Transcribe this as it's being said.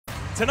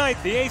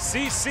Tonight, the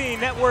ACC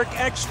Network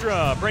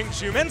Extra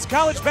brings you men's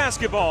college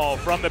basketball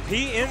from the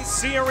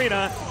PNC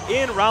Arena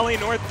in Raleigh,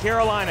 North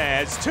Carolina,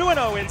 as 2-0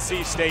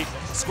 NC State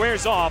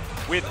squares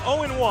off with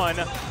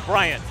 0-1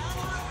 Bryant.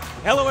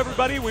 Hello,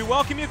 everybody. We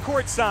welcome you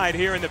courtside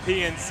here in the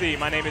PNC.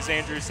 My name is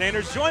Andrew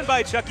Sanders, joined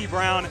by Chucky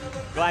Brown.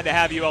 Glad to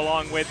have you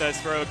along with us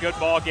for a good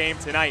ball game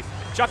tonight.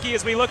 Chucky,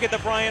 as we look at the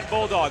Bryant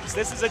Bulldogs,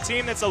 this is a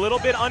team that's a little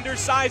bit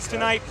undersized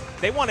tonight.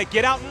 They want to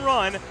get out and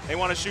run. They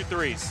want to shoot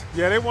threes.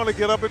 Yeah, they want to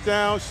get up and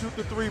down, shoot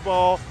the three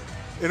ball.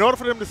 In order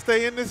for them to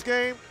stay in this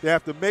game, they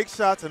have to make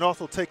shots and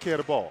also take care of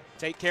the ball.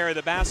 Take care of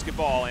the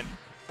basketball. And,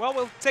 well,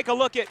 we'll take a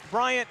look at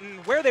Bryant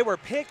and where they were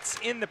picked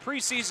in the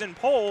preseason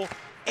poll,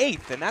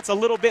 8th, and that's a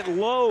little bit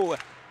low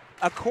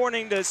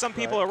according to some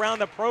people around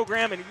the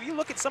program. And if you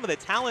look at some of the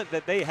talent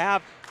that they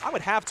have, I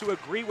would have to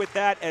agree with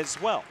that as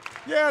well.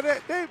 Yeah,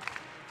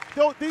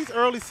 these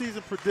early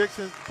season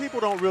predictions, people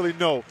don't really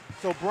know.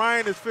 So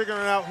Bryant is figuring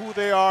out who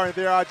they are and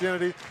their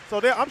identity. So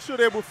I'm sure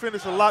they will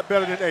finish a lot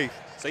better than 8th.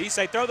 So you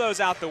say throw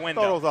those out the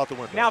window. Throw those out the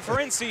window. Now for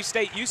NC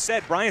State, you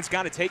said Bryant's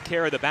got to take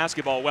care of the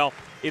basketball. Well,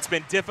 it's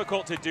been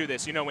difficult to do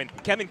this. You know, when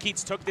Kevin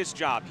Keatts took this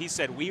job, he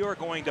said we are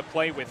going to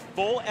play with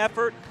full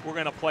effort. We're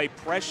going to play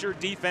pressure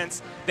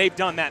defense. They've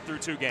done that through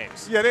 2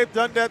 games. Yeah, they've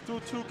done that through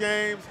 2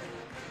 games.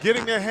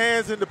 Getting their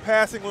hands in the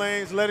passing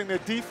lanes, letting their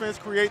defense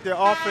create their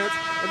offense,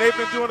 and they've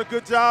been doing a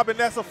good job, and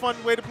that's a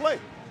fun way to play.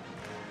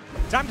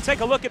 Time to take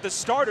a look at the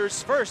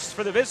starters first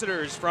for the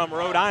visitors from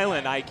Rhode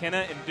Island.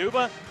 Ikenna and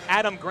Duba.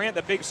 Adam Grant,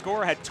 the big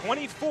scorer, had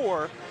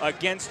 24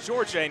 against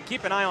Georgia. And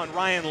keep an eye on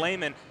Ryan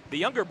Lehman, the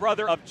younger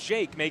brother of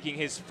Jake, making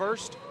his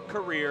first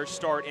career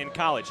start in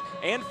college.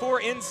 And for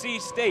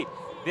NC State,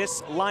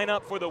 this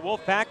lineup for the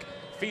Wolfpack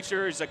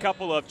features a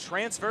couple of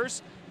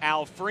transfers.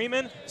 Al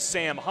Freeman,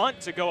 Sam Hunt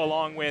to go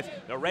along with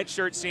the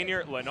redshirt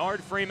senior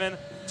Leonard Freeman,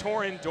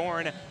 Torin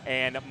Dorn,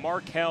 and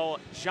Markel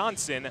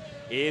Johnson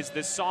is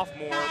the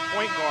sophomore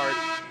point guard.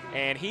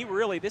 And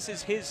this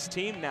is his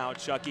team now,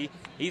 Chucky.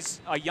 He's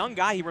a young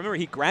guy. Remember,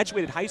 he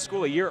graduated high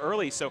school a year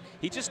early, so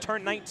he just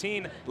turned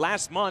 19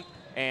 last month,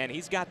 and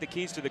he's got the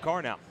keys to the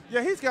car now.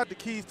 Yeah, he's got the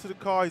keys to the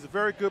car. He's a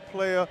very good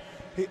player.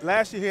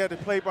 Last year he had to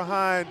play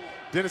behind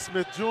Dennis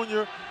Smith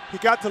Jr. He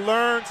got to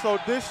learn, so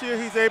this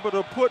year he's able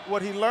to put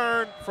what he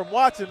learned from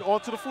watching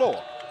onto the floor.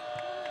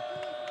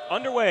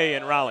 Underway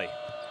in Raleigh.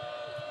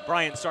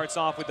 Bryant starts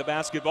off with the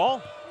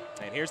basketball,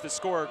 and here's the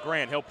scorer,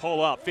 Grant. He'll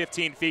pull up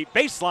 15 feet.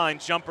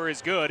 Baseline jumper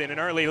is good, and an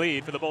early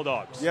lead for the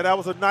Bulldogs. Yeah, that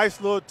was a nice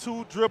little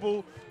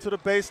 2-dribble to the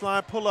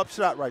baseline, pull-up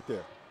shot right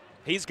there.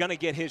 He's going to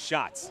get his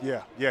shots.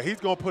 Yeah, he's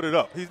going to put it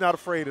up. He's not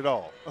afraid at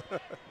all.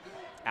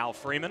 Al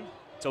Freeman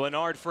to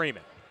Leonard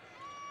Freeman.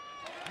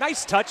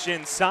 Nice touch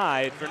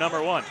inside for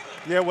number 1.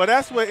 Yeah, well,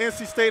 that's where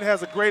NC State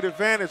has a great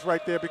advantage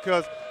right there,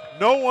 because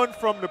no one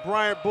from the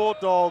Bryant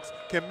Bulldogs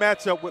can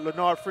match up with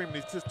Leonard Freeman.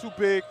 He's just too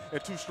big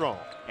and too strong.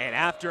 And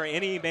after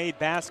any made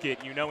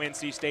basket, you know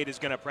NC State is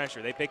going to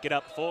pressure. They pick it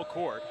up full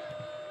court.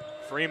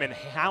 Freeman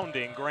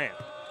hounding Grant.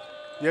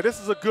 Yeah,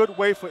 this is a good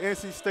way for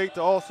NC State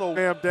to also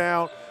ram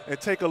down and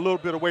take a little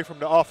bit away from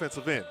the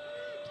offensive end.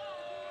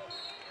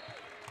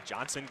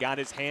 Johnson got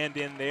his hand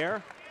in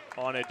there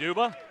on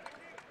Aduba.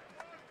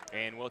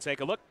 And we'll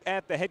take a look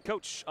at the head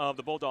coach of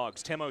the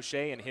Bulldogs, Tim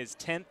O'Shea, in his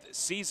 10th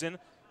season.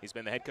 He's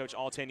been the head coach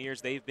all 10 years.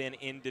 They've been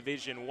in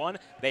Division I.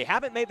 They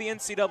haven't made the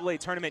NCAA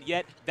tournament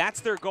yet. That's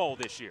their goal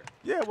this year.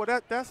 Yeah,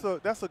 well, that's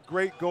a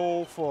great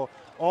goal for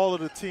all of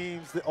the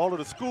teams, all of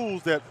the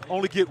schools that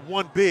only get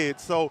 1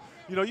 bid. So,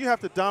 you know, you have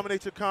to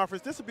dominate your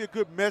conference. This would be a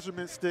good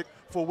measurement stick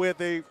for where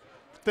they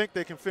think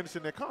they can finish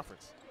in their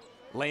conference.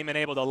 Lehman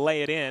able to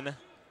lay it in,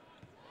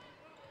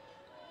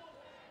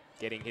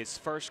 getting his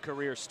first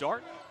career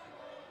start.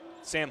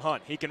 Sam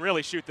Hunt, he can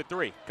really shoot the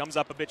 3. Comes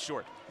up a bit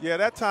short. Yeah,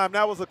 that time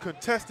that was a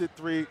contested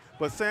 3,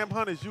 but Sam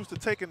Hunt is used to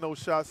taking those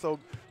shots, so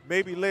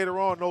maybe later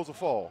on those will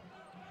fall.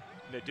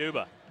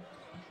 Naduba,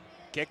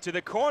 kick to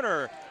the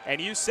corner, and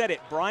you said it,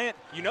 Bryant,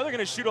 you know they're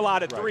going to shoot a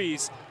lot of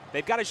threes.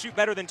 They've got to shoot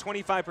better than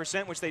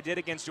 25%, which they did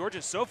against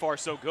Georgia. So far,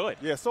 so good.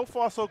 Yeah, so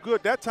far, so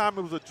good. That time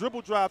it was a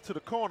dribble drive to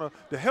the corner.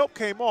 The help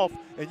came off,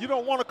 and you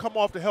don't want to come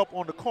off the help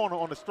on the corner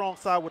on the strong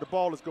side where the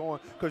ball is going,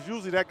 because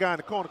usually that guy in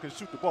the corner can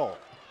shoot the ball.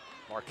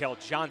 Markel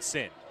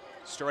Johnson,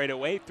 straight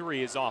away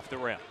 3 is off the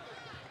rim.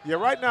 Yeah,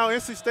 right now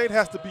NC State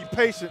has to be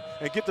patient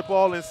and get the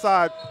ball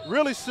inside.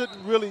 Really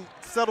shouldn't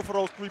settle for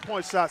those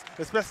 3-point shots,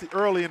 especially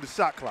early in the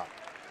shot clock.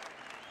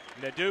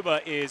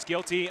 Naduba is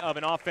guilty of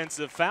an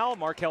offensive foul.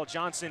 Markel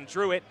Johnson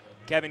drew it.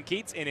 Kevin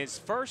Keatts, in his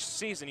first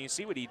season, you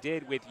see what he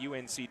did with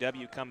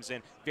UNCW, comes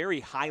in very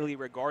highly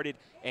regarded,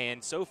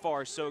 and so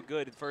far so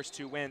good. The first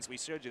 2 wins, we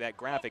showed you that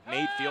graphic,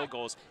 made field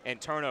goals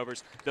and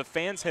turnovers. The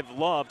fans have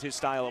loved his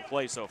style of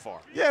play so far.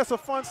 Yeah, it's a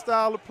fun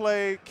style of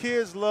play.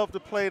 Kids love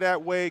to play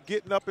that way,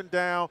 getting up and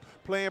down,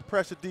 playing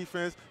pressure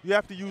defense. You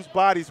have to use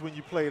bodies when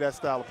you play that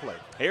style of play.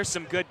 Here's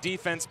some good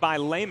defense by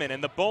Lehman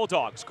and the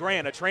Bulldogs.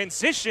 Grant, a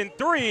transition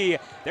 3.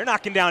 They're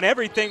knocking down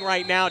everything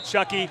right now,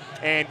 Chucky,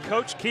 and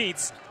Coach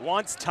Keatts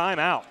wants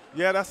timeout.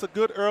 Yeah, that's a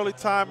good early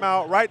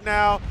timeout. Right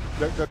now,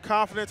 the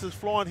confidence is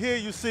flowing. Here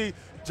you see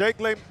Jake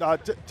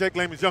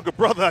Lehman's younger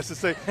brother, I should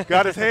say,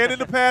 got his hand in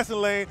the passing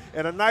lane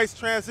and a nice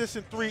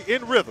transition three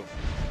in rhythm.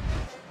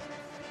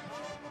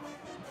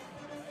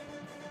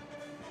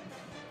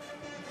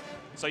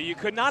 So you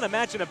could not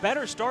imagine a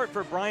better start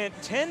for Bryant,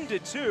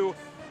 10-2.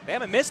 They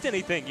haven't missed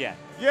anything yet.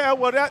 Yeah,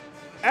 well,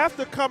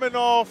 after coming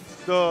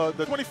off the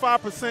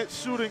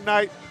 25% shooting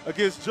night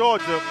against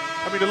Georgia,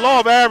 I mean, the law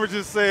of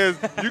averages says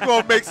you're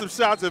going to make some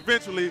shots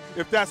eventually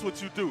if that's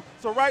what you do.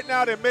 So right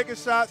now they're making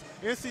shots.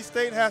 NC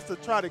State has to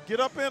try to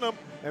get up in them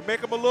and make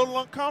them a little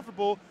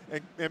uncomfortable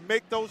and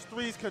make those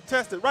threes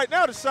contested. Right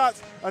now the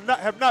shots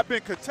have not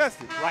been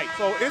contested. Right.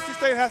 So NC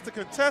State has to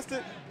contest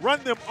it,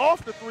 run them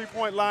off the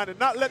three-point line, and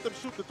not let them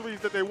shoot the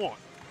threes that they want.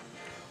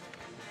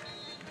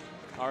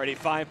 Already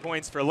 5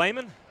 points for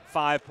Lehman,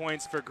 5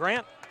 points for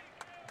Grant.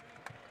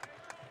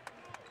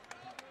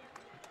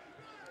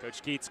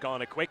 Coach Keats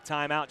calling a quick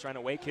timeout, trying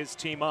to wake his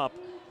team up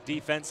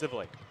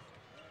defensively.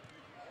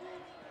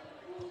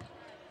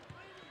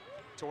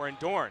 Torin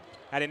Dorn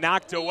had it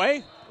knocked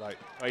away. Right.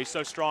 Oh, he's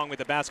so strong with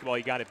the basketball,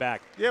 he got it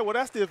back. Yeah, well,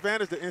 that's the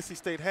advantage that NC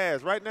State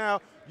has. Right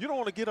now, you don't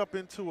want to get up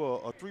into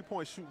a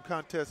three-point shooting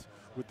contest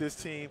with this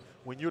team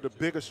when you're the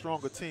bigger,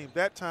 stronger team.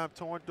 That time,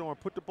 Torin Dorn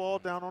put the ball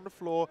down on the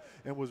floor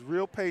and was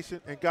real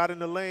patient and got in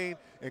the lane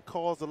and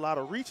caused a lot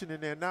of reaching in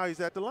there. Now he's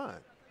at the line.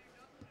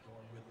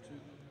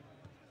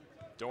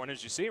 Dorn,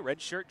 as you see,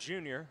 redshirt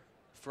junior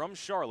from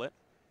Charlotte.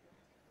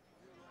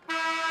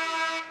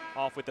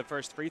 Off with the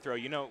first free throw.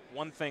 You know,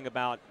 one thing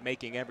about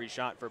making every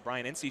shot for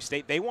Bryant, NC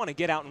State, they want to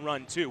get out and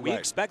run too. We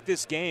expect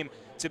this game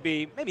to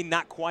be maybe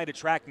not quite a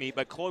track meet,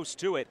 but close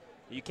to it.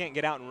 You can't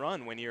get out and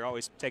run when you're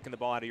always taking the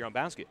ball out of your own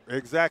basket.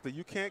 Exactly.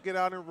 You can't get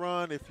out and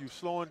run if you're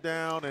slowing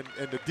down, and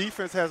the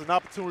defense has an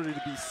opportunity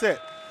to be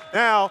set.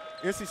 Now,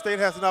 NC State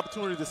has an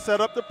opportunity to set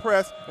up the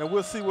press, and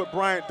we'll see what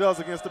Bryant does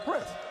against the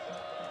press.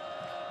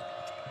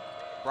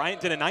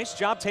 Bryant did a nice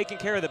job taking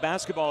care of the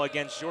basketball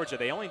against Georgia.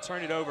 They only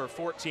turned it over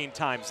 14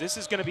 times. This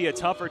is going to be a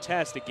tougher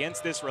test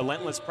against this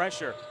relentless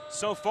pressure.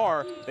 So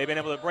far, they've been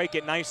able to break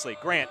it nicely.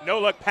 Grant,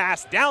 no-look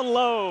pass, down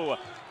low.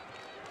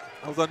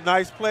 That was a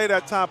nice play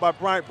that time by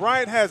Bryant.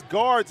 Bryant has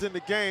guards in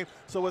the game,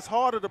 so it's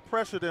harder to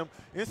pressure them.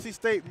 NC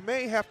State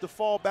may have to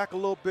fall back a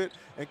little bit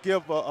and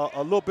give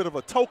a little bit of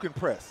a token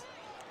press.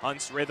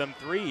 Hunt's rhythm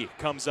three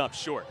comes up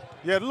short.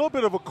 Yeah, a little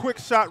bit of a quick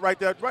shot right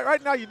there.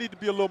 Right now you need to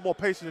be a little more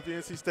patient if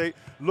you're NC State.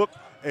 Look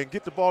and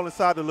get the ball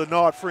inside to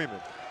Leonard Freeman.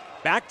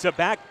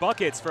 Back-to-back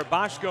buckets for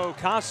Boshko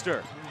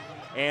Koster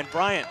and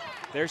Bryant.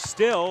 They're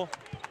still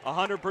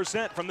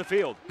 100% from the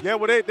field. Yeah,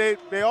 well,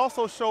 they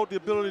also showed the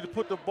ability to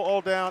put the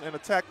ball down and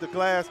attack the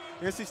glass.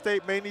 NC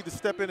State may need to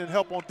step in and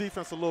help on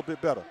defense a little bit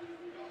better.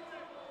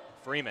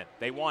 Freeman,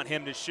 they want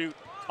him to shoot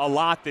a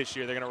lot this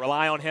year. They're going to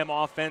rely on him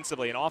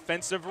offensively. An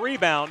offensive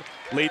rebound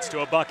leads to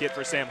a bucket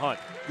for Sam Hunt.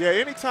 Yeah,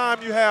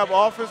 anytime you have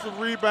offensive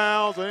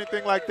rebounds or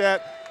anything like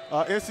that,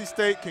 NC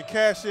State can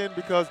cash in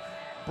because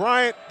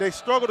Bryant, they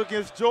struggled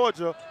against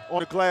Georgia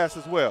on the glass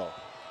as well.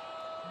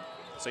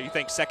 So you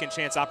think second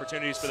chance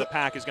opportunities for the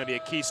Pack is going to be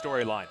a key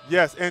storyline?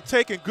 Yes, and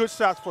taking good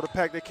shots for the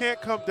Pack. They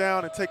can't come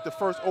down and take the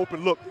first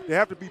open look. They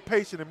have to be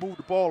patient and move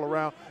the ball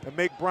around and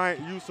make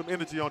Bryant use some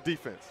energy on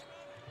defense.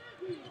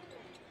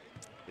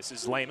 This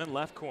is Lehman,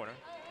 left corner.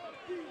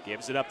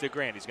 Gives it up to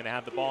Grant. He's going to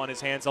have the ball in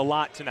his hands a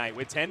lot tonight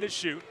with 10 to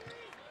shoot.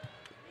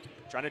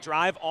 Trying to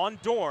drive on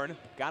Dorn.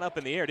 Got up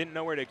in the air, didn't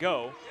know where to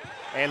go.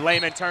 And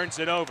Lehman turns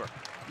it over.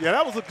 Yeah,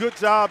 that was a good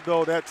job,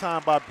 though, that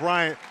time by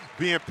Bryant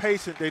being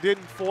patient. They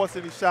didn't force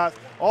any shots.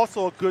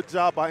 Also a good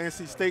job by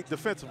NC State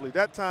defensively.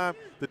 That time,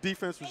 the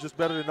defense was just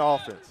better than the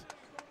offense.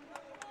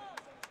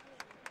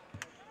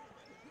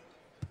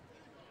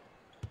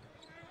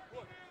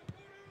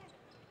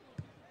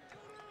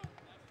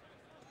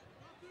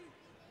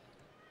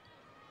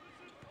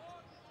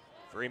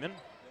 Freeman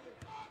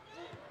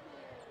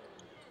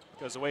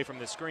goes away from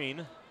the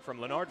screen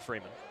from Leonard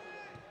Freeman.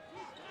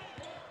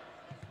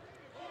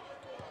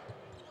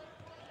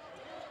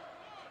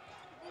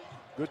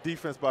 Good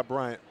defense by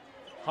Bryant.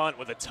 Hunt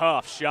with a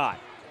tough shot.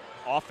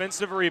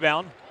 Offensive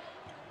rebound.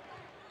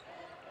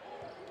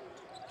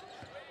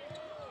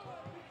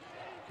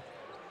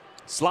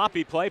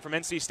 Sloppy play from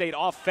NC State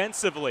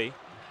offensively.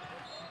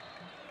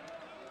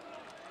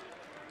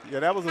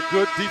 Yeah, that was a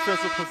good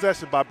defensive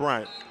possession by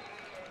Bryant.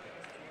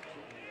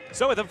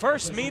 So with the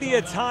first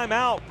media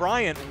timeout,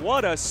 Bryant,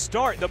 what a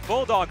start. The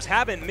Bulldogs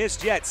haven't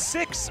missed yet.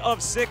 6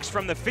 of 6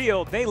 from the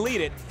field. They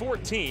lead it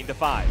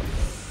 14-5.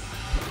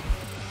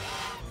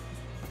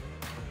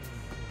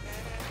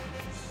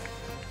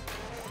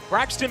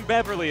 Braxton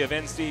Beverly of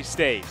NC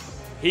State.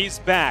 He's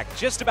back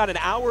just about an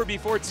hour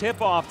before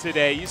tip-off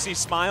today. You see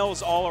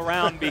smiles all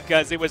around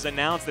because it was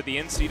announced that the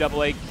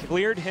NCAA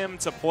cleared him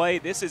to play.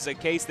 This is a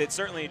case that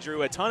certainly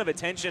drew a ton of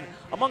attention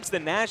amongst the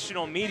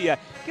national media.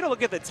 Get a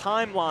look at the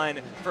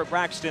timeline for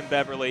Braxton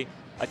Beverly.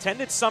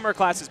 Attended summer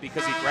classes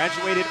because he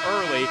graduated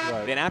early.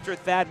 Right. Then after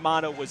Thad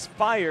Matta was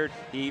fired,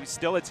 he was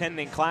still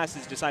attending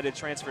classes, decided to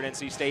transfer to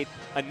NC State.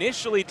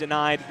 Initially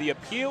denied. The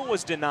appeal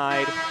was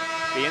denied.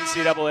 The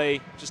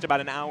NCAA, just about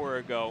an hour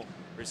ago,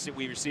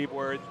 We received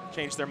word,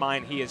 changed their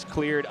mind. He is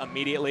cleared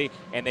immediately,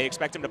 and they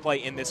expect him to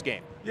play in this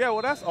game. Yeah,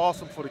 well, that's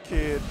awesome for the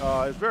kid.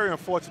 It's very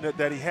unfortunate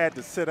that he had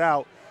to sit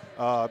out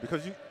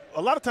because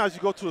a lot of times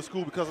you go to a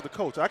school because of the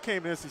coach. I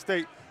came to NC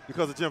State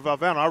because of Jim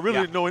Valvano. I really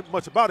didn't know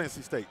much about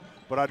NC State,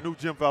 but I knew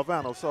Jim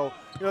Valvano. So,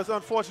 it's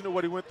unfortunate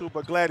what he went through,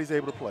 but glad he's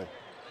able to play.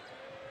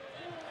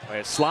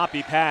 A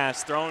sloppy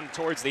pass thrown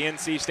towards the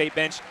NC State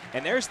bench,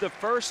 and there's the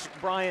first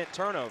Bryant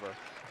turnover.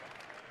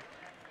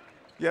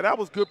 Yeah, that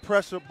was good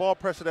pressure, ball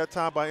pressure that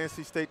time by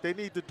NC State. They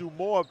need to do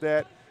more of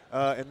that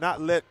and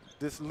not let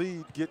this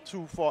lead get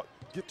too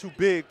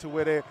big to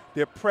where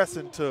they're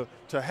pressing to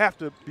have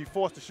to be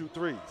forced to shoot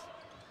threes.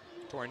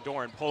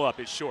 Dorn pull-up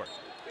is short.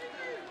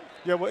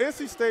 Yeah, well,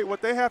 NC State, what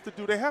they have to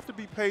do, they have to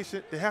be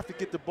patient. They have to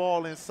get the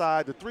ball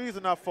inside. The threes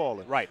are not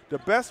falling. Right. The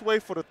best way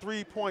for the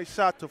three-point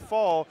shot to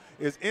fall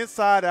is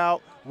inside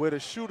out, where the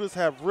shooters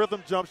have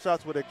rhythm jump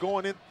shots, where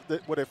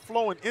they're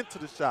flowing into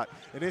the shot.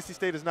 And NC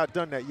State has not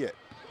done that yet.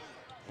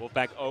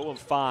 Wolfpack 0 of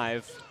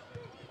 5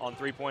 on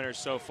three-pointers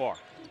so far.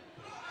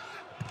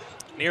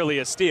 Nearly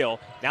a steal.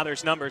 Now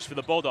there's numbers for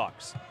the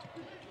Bulldogs.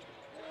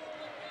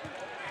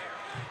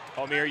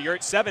 Omer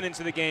Yurtseven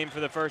into the game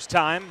for the first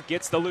time.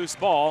 Gets the loose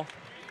ball.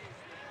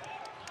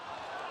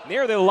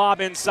 Near the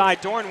lob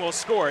inside. Dorn will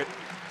score it.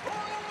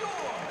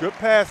 Good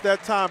pass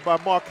that time by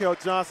Markel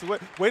Johnson.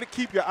 Way to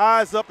keep your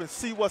eyes up and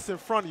see what's in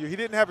front of you. He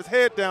didn't have his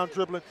head down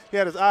dribbling. He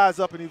had his eyes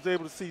up, and he was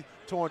able to see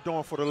Dorn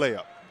for the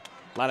layup.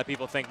 A lot of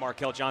people think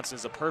Markel Johnson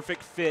is a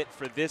perfect fit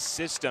for this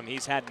system.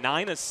 He's had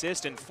 9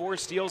 assists and 4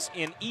 steals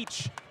in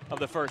each of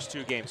the first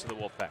 2 games of the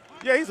Wolfpack.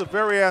 Yeah, he's a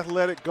very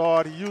athletic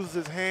guard. He uses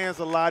his hands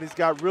a lot. He's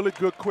got really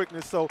good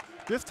quickness. So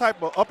this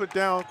type of up and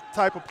down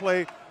type of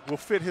play will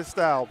fit his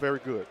style very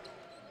good.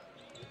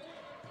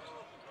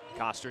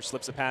 Koster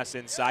slips a pass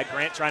inside.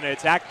 Grant trying to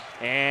attack,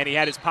 and he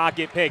had his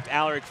pocket picked,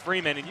 Alaric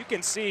Freeman. And you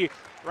can see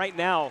right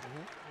now,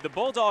 the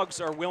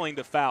Bulldogs are willing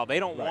to foul. They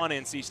don't want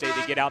NC State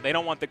to get out. They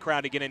don't want the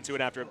crowd to get into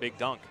it after a big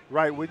dunk.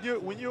 Right. When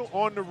you're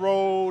on the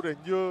road and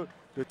you're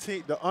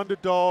the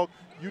underdog,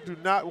 you do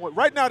not want.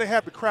 Right now they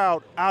have the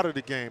crowd out of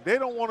the game. They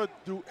don't want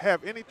to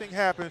have anything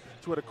happen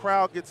to where the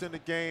crowd gets in the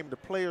game. The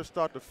players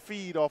start to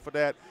feed off of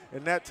that.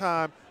 And that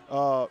time,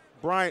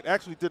 Bryant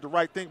actually did the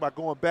right thing by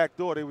going back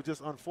door. They were just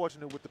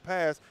unfortunate with the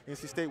pass.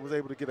 NC State was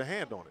able to get a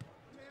hand on it.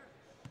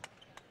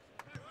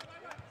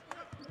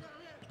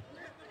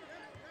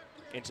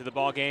 Into the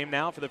ball game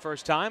now for the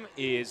first time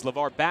is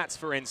LeVar Batts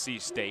for NC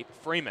State.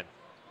 Freeman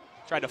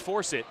tried to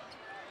force it.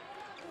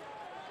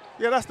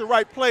 Yeah, that's the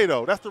right play,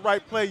 though. That's the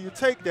right play. You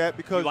take that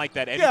because you like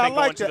that. Anything I like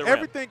going to that. the rim.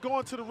 Everything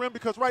going to the rim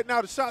because right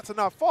now the shots are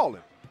not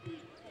falling.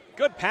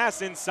 Good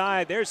pass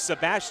inside. There's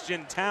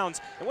Sebastian Towns.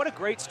 And what a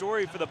great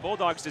story for the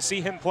Bulldogs to see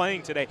him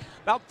playing today.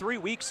 About 3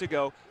 weeks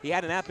ago, he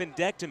had an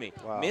appendectomy.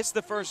 Wow. Missed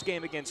the first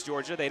game against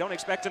Georgia. They don't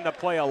expect him to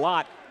play a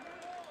lot,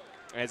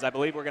 as I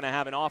believe we're going to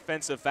have an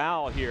offensive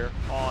foul here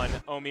on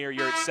Omer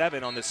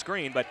Yurtseven on the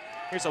screen. But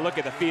here's a look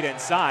at the feet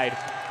inside.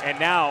 And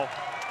now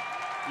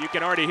you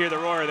can already hear the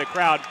roar of the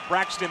crowd.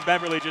 Braxton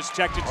Beverly just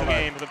checked into the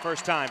game for the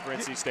first time for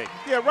NC State.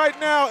 Yeah, right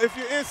now, if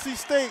you're NC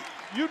State,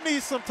 you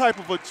need some type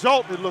of a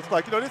jolt, it looks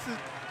like. This is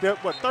their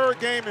third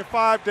game in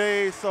 5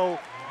 days, so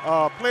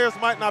players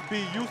might not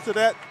be used to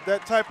that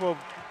type of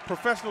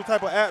professional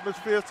type of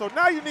atmosphere. So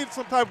now you need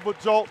some type of a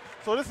jolt.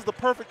 So this is the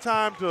perfect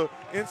time to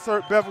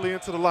insert Beverly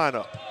into the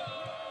lineup.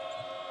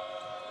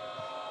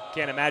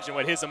 Can't imagine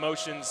what his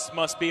emotions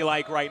must be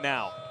like right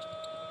now.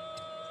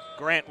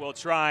 Grant will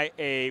try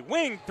a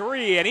wing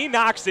 3, and he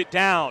knocks it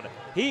down.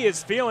 He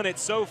is feeling it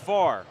so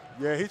far.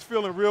 Yeah, he's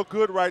feeling real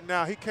good right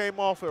now. He came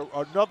off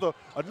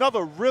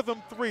another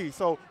rhythm 3.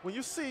 So when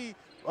you see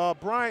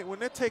Bryant, when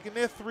they're taking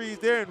their threes,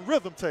 they're in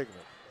rhythm taking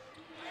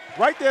them.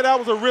 Right there, that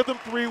was a rhythm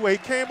 3 where he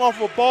came off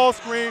a ball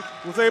screen,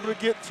 was able to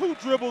get 2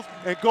 dribbles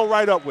and go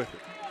right up with it.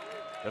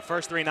 The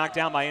first 3 knocked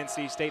down by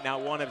NC State, now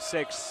 1 of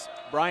 6.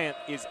 Bryant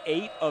is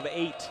 8 of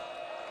 8.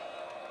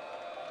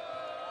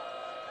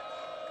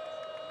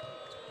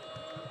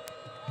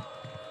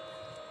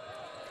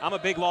 I'm a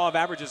big law of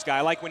averages guy.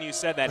 I like when you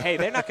said that. Hey,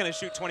 they're not going to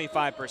shoot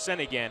 25%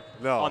 again.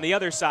 No. On the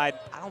other side,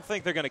 I don't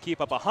think they're going to keep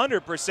up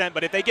 100%,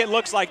 but if they get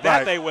looks like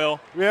that, they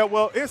will. Yeah,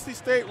 well, NC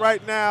State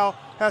right now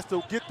has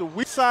to get the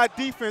weak side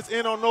defense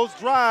in on those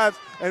drives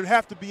and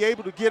have to be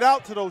able to get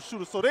out to those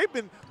shooters. So they've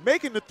been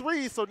making the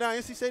threes, so now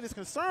NC State is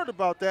concerned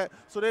about that,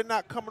 so they're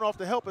not coming off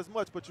to help as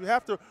much. But you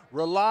have to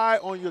rely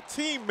on your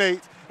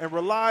teammates and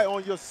rely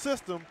on your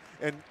system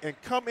and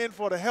come in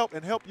for the help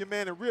and help your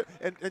man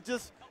and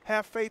just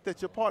have faith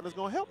that your partner's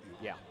going to help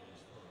you. Yeah.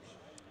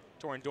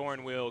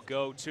 Dorn will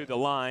go to the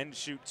line,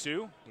 shoot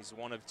 2. He's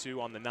 1 of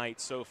 2 on the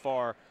night so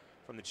far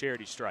from the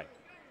charity stripe.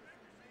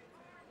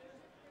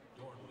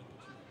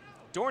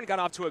 Dorn got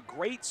off to a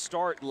great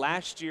start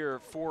last year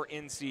for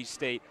NC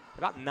State.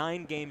 About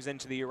 9 games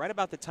into the year, right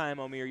about the time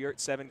Omer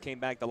Yurtseven came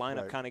back, the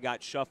lineup kind of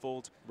got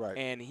shuffled.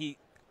 And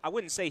I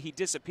wouldn't say he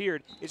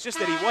disappeared. It's just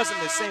that he wasn't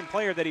the same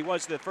player that he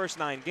was the first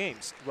 9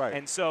 games.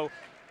 And so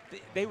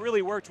they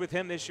really worked with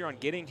him this year on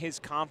getting his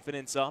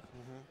confidence up.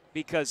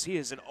 because he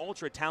is an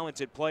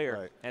ultra-talented player.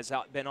 Right. Has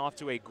been off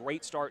to a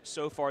great start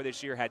so far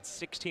this year. Had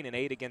 16 and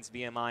 8 against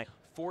VMI,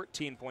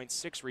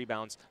 14.6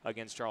 rebounds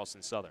against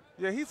Charleston Southern.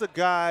 Yeah, he's a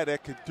guy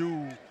that can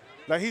do,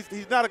 like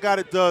he's not a guy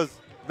that does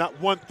not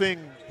one thing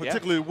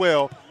particularly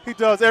well. He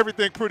does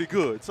everything pretty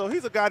good. So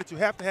he's a guy that you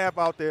have to have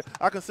out there.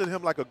 I consider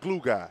him like a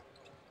glue guy.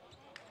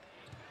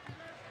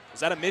 Is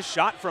that a missed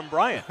shot from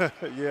Bryant?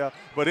 Yeah,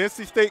 but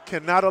NC State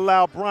cannot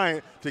allow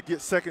Bryant to get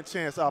second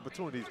chance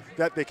opportunities.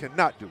 That they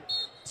cannot do.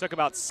 Took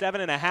about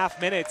 7.5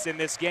 minutes in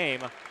this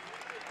game.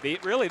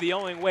 Really the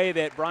only way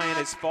that Bryant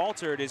has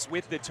faltered is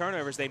with the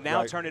turnovers. They've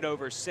now turned it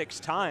over 6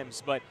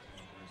 times, but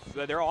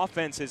their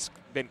offense has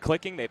been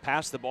clicking. They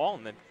passed the ball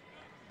and then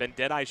been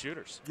dead-eye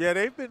shooters. Yeah,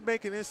 they've been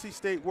making NC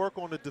State work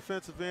on the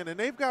defensive end, and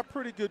they've got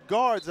pretty good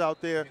guards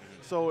out there,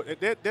 so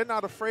they're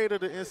not afraid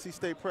of the NC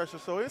State pressure.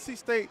 So NC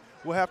State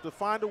will have to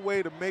find a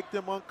way to make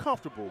them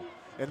uncomfortable,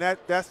 and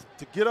that's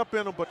to get up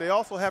in them, but they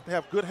also have to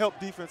have good help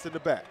defense in the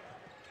back.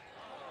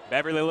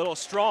 Beverly, a little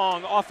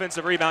strong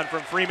offensive rebound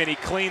from Freeman. He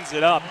cleans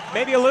it up.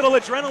 Maybe a little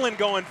adrenaline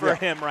going for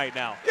him right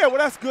now. Yeah, well,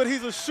 that's good.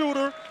 He's a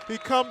shooter. He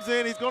comes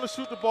in. He's going to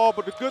shoot the ball.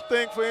 But the good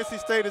thing for NC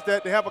State is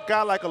that they have a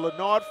guy like a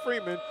Leonard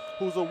Freeman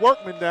who's a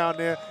workman down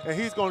there, and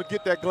he's going to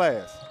get that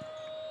glass.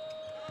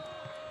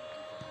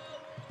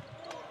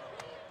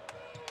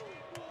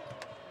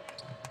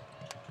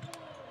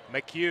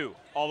 McHugh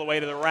all the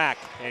way to the rack,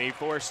 and he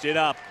forced it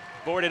up.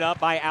 Boarded up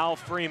by Al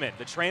Freeman,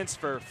 the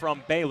transfer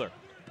from Baylor.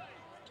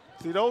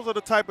 See, those are the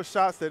type of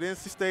shots that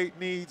NC State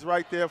needs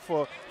right there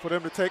for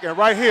them to take. And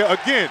right here,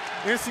 again,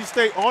 NC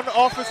State on the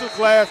offensive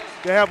glass,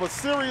 they have a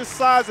serious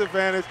size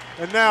advantage.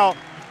 And now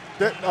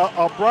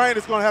Bryant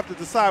is going to have to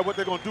decide what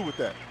they're going to do with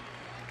that.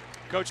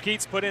 Coach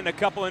Keats put in a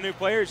couple of new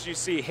players. You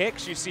see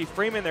Hicks, you see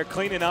Freeman. They're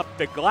cleaning up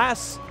the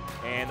glass,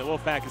 and the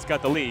Wolfpack has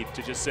got the lead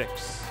to just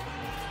 6.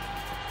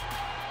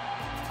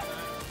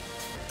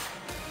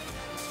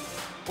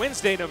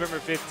 Wednesday, November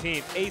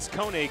 15th, Ace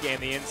Koenig and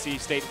the NC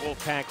State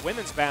Wolfpack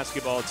women's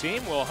basketball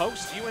team will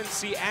host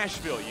UNC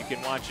Asheville. You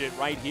can watch it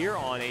right here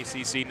on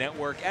ACC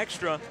Network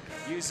Extra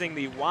using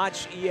the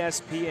Watch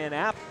ESPN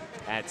app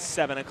at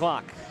 7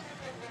 o'clock.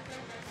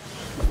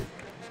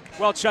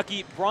 Well,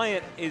 Chucky,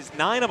 Bryant is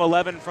 9 of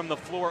 11 from the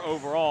floor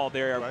overall.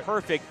 They're a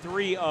perfect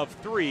 3 of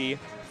 3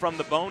 from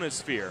the bonus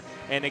sphere.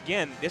 And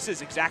again, this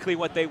is exactly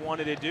what they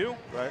wanted to do.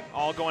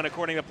 All going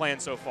according to plan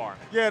so far.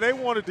 Yeah, they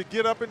wanted to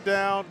get up and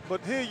down,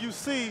 but here you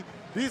see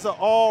these are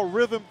all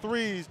rhythm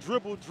threes,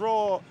 dribble,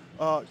 draw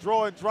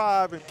and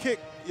drive and kick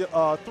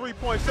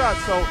 3-point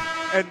shots. So,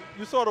 and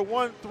you saw the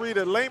 1-3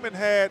 that Lehman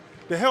had,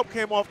 the help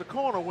came off the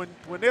corner. When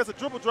there's a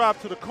dribble drive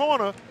to the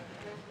corner,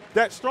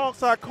 that strong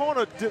side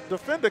corner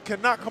defender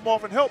cannot come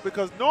off and help,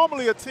 because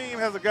normally a team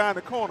has a guy in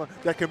the corner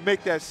that can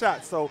make that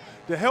shot. So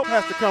the help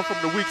has to come from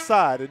the weak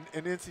side,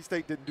 and NC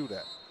State didn't do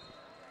that.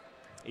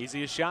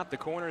 Easiest shot, the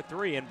corner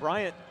 3. And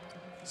Bryant,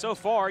 so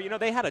far, you know,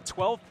 they had a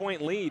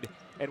 12-point lead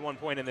at one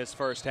point in this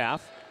first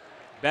half.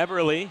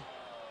 Beverly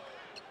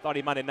thought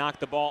he might have knocked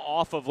the ball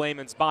off of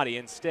Lehman's body.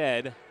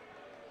 Instead,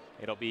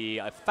 it'll be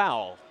a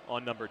foul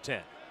on number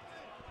 10.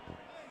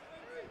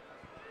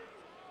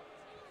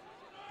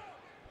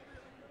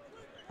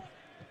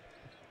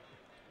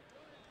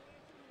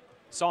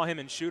 Saw him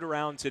in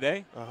shoot-around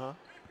today.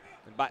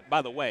 And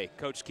by the way,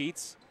 Coach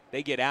Keats,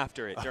 they get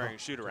after it during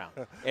shoot-around.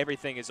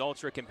 Everything is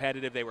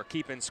ultra-competitive. They were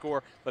keeping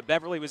score. But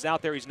Beverly was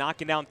out there. He's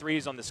knocking down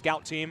threes on the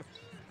scout team.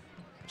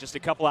 Just a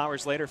couple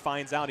hours later,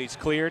 finds out he's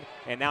cleared.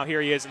 And now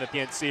here he is in the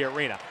PNC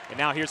Arena. And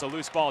now here's a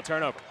loose ball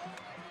turnover.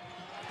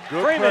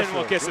 Freeman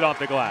will kiss it off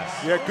the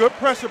glass. Yeah, good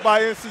pressure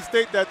by NC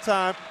State that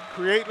time,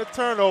 creating a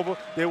turnover.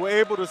 They were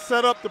able to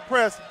set up the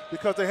press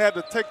because they had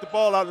to take the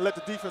ball out and let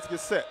the defense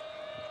get set.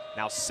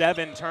 Now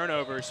 7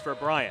 turnovers for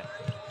Bryant.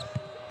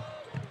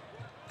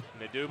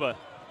 Naduba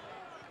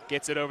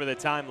gets it over the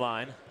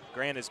timeline.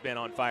 Grant has been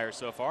on fire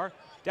so far.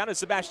 Down to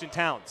Sebastian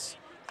Towns.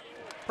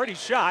 Pretty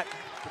shot.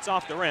 It's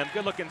off the rim.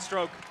 Good looking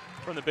stroke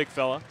from the big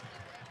fella.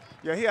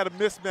 Yeah, he had a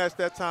mismatch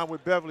that time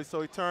with Beverly,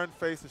 so he turned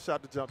face and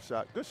shot the jump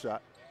shot. Good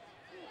shot.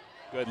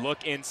 Good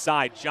look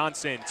inside.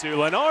 Johnson to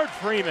Leonard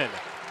Freeman.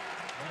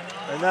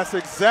 And that's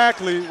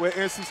exactly where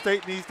NC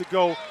State needs to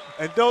go.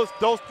 And those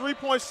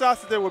 3-point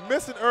shots that they were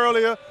missing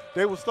earlier,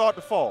 they will start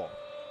to fall.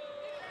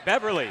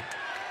 Beverly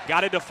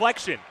got a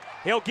deflection.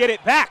 He'll get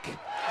it back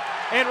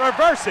and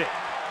reverse it.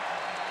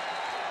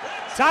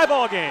 Tie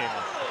ball game.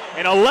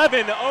 An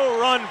 11-0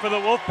 run for the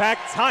Wolfpack.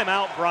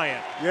 Timeout,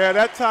 Bryant. Yeah,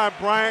 that time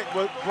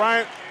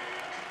Bryant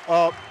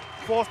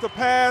forced a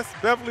pass.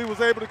 Beverly was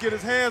able to get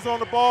his hands on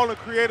the ball and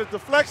create a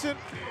deflection.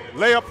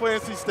 Layup for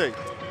NC State.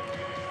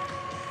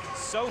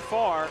 So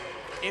far,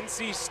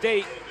 NC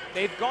State,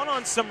 they've gone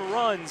on some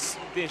runs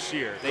this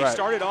year. They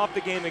started off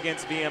the game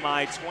against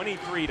VMI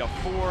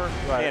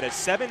 23-4. They had a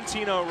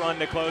 17-0 run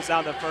to close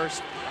out the first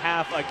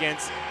half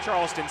against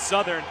Charleston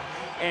Southern.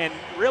 And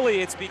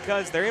really, it's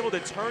because they're able to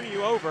turn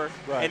you over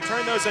and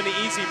turn those into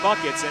easy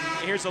buckets. And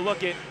here's a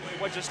look at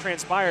what just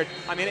transpired.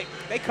 I mean,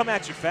 they come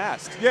at you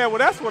fast. Yeah, well,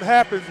 that's what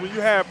happens when you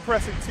have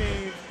pressing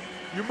teams.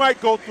 You might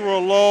go through a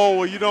lull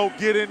or you don't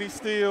get any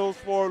steals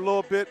for a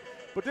little bit.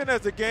 But then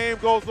as the game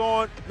goes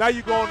on, now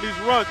you go on these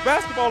runs.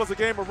 Basketball is a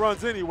game of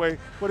runs anyway,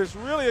 but it's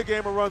really a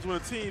game of runs when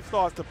a team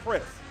starts to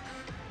press.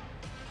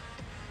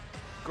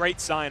 Great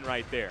sign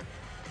right there.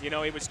 You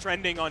know, he was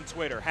trending on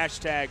Twitter,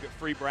 hashtag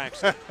free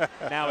Braxton.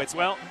 Now it's,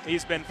 well,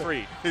 he's been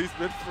freed. He's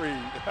been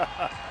freed.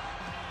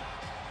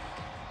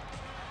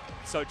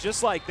 So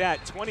just like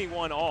that,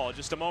 21 all.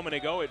 Just a moment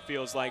ago, it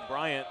feels like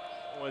Bryant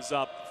was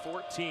up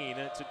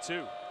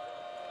 14-2.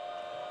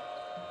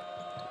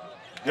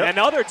 Yep. And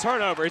another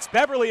turnover. It's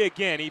Beverly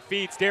again. He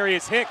feeds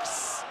Darius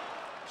Hicks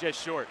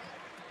just short.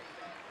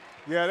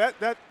 Yeah,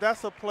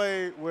 that's a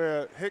play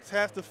where Hicks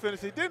has to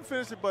finish. He didn't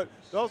finish it, but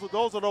those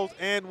are those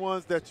and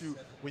ones that you,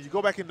 when you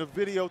go back in the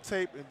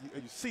videotape and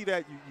you see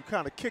that, you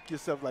kind of kick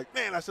yourself like,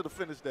 man, I should have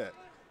finished that.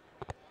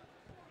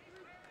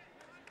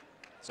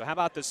 So how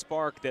about the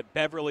spark that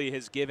Beverly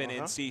has given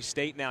NC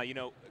State now? You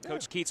know,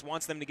 Coach Keats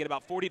wants them to get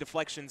about 40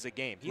 deflections a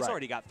game. He's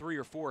already got 3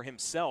 or 4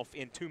 himself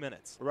in 2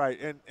 minutes. Right,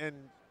 and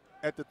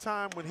at the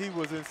time when he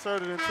was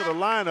inserted into the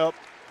lineup,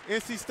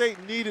 NC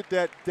State needed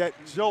that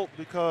jolt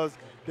because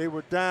they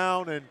were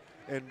down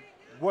and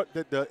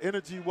the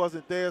energy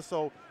wasn't there.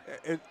 So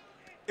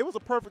it was a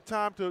perfect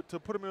time to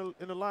put him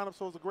in the lineup.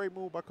 So it was a great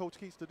move by Coach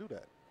Keats to do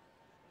that.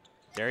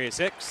 Darius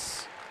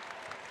Hicks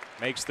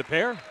makes the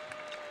pair.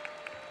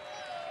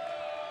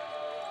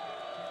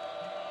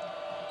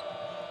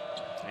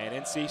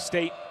 And NC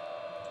State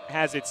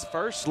has its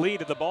first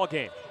lead of the ball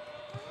game.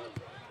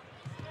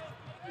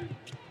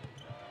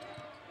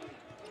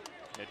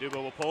 Duba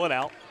will pull it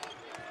out.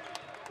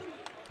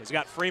 He's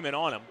got Freeman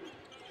on him.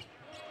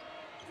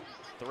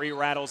 3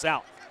 rattles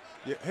out.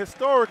 Yeah,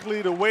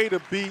 historically, the way to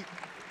beat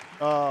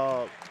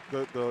the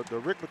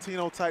Rick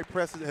Pitino type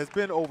presses has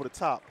been over the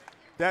top.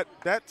 That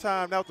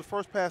time, that was the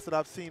first pass that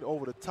I've seen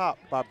over the top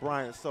by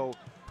Bryant. So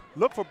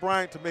look for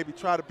Bryant to maybe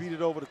try to beat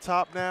it over the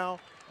top now.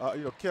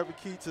 You know, Kevin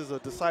Keats is a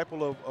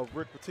disciple of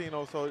Rick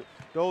Pitino, so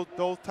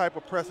those type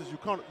of presses,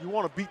 you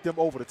want to beat them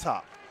over the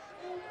top.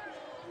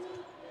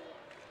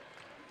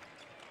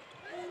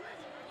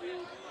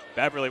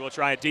 Beverly will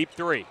try a deep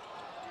 3.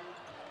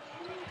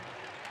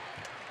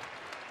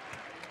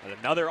 And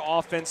another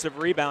offensive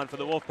rebound for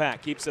the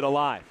Wolfpack, keeps it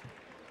alive.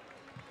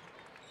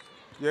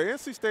 Yeah,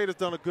 NC State has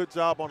done a good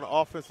job on the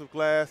offensive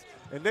glass.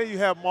 And then you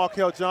have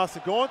Markel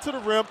Johnson going to the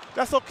rim.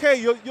 That's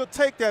okay. You'll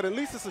take that. At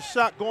least it's a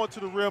shot going to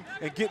the rim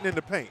and getting in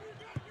the paint.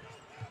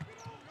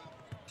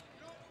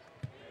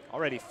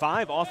 Already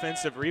 5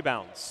 offensive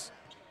rebounds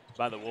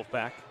by the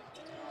Wolfpack.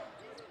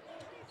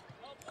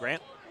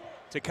 Grant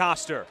to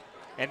Coster.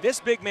 And this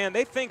big man,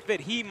 they think that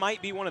he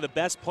might be one of the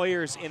best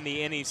players in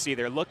the NEC.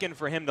 They're looking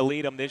for him to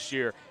lead them this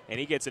year, and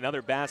he gets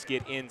another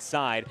basket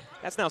inside.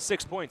 That's now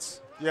 6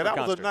 points. Yeah, that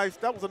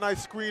was a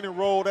nice screen and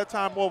roll. That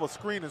time more of a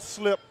screen and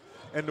slip,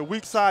 and the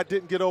weak side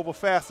didn't get over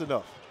fast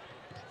enough.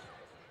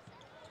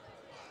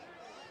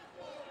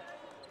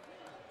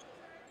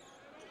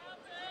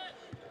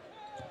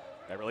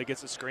 Beverly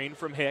gets a screen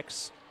from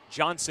Hicks.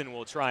 Johnson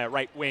will try a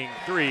right wing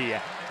 3,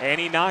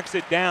 and he knocks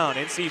it down.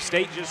 NC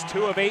State just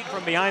 2 of 8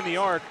 from behind the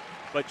arc,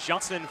 but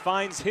Johnson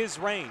finds his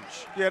range.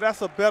 Yeah,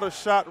 that's a better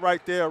shot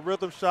right there, a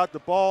rhythm shot. The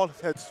ball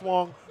had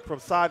swung from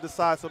side to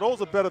side, so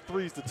those are better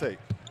threes to take.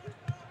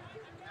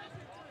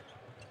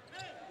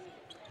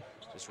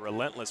 Just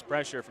relentless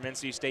pressure from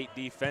NC State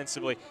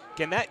defensively.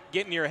 Can that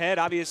get in your head?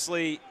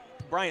 Obviously,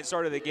 Bryant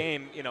started the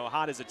game, you know,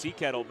 hot as a tea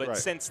kettle, but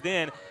since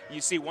then,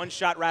 you see one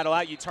shot rattle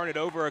out, you turn it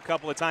over a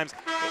couple of times.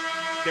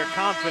 Their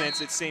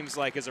confidence, it seems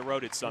like, has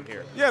eroded some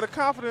here. Yeah, the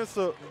confidence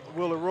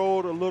will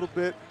erode a little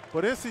bit,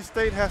 but NC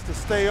State has to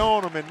stay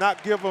on them and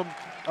not give them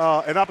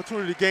an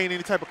opportunity to gain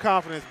any type of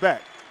confidence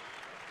back.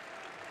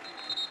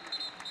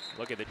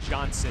 Look at the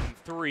Johnson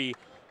 3.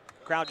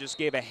 Crowd just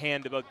gave a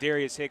hand to both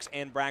Darius Hicks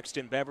and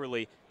Braxton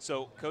Beverly.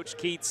 So Coach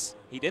Keats,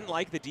 he didn't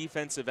like the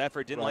defensive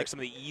effort, didn't like some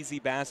of the easy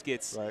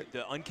baskets,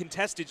 the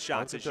uncontested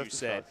shots, as you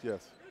said.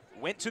 Yes.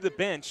 Went to the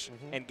bench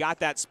and got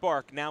that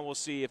spark. Now we'll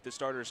see if the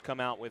starters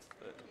come out with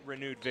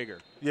renewed vigor.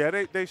 Yeah,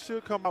 they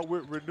should come out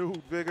with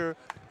renewed vigor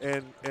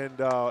and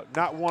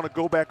not want to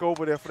go back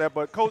over there for that.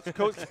 But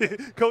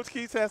Coach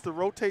Keats has to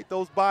rotate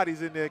those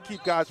bodies in there and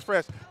keep guys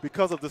fresh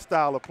because of the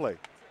style of play.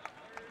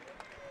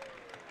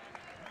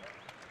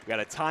 We got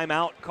a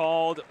timeout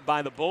called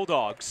by the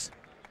Bulldogs.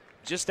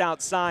 Just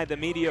outside the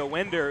media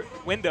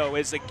window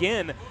is,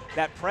 again,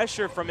 that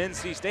pressure from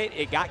NC State.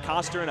 It got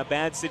Coster in a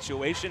bad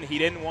situation. He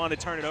didn't want to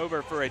turn it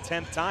over for a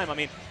 10th time. I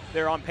mean,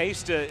 they're on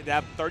pace to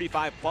have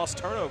 35-plus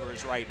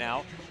turnovers right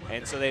now,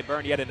 and so they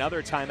burned yet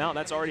another timeout.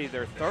 That's already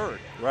their 3rd.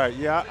 Right,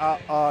 yeah.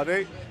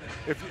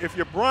 If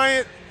you're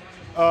Bryant,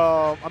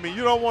 I mean,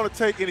 you don't want to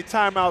take any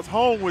timeouts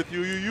home with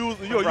you. You're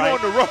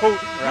on the road.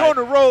 You're on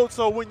the road,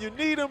 so when you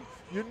need them,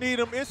 you need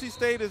them. NC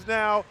State is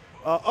now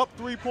up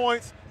 3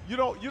 points. You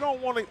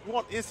don't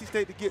want NC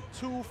State to get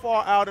too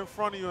far out in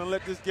front of you and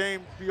let this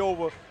game be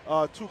over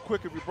too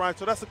quick if you're Bryant.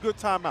 So that's a good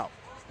timeout.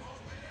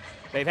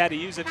 They've had to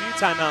use a few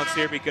timeouts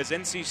here because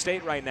NC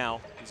State right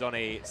now is on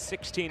a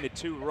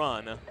 16-2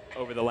 run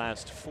over the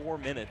last 4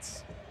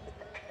 minutes.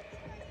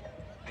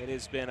 It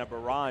has been a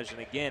barrage, and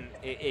again,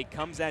 it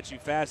comes at you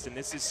fast, and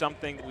this is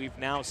something that we've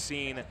now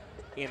seen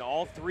in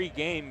all 3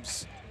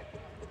 games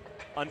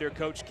under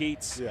Coach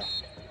Keats. Yeah.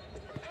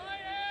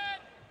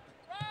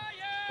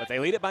 But they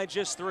lead it by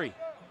just 3.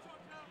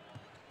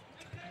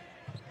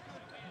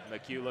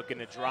 McHugh looking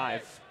to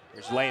drive.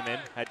 Here's Lehman,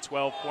 had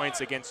 12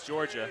 points against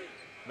Georgia.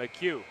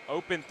 McHugh,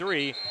 open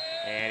 3,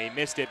 and he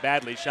missed it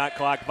badly. Shot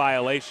clock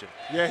violation.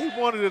 Yeah,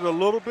 he wanted it a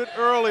little bit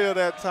earlier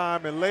that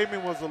time, and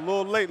Lehman was a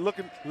little late.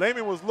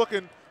 Lehman was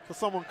looking for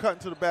someone cutting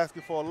to the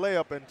basket for a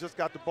layup and just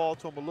got the ball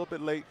to him a little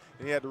bit late,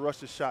 and he had to rush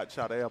the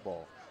shot air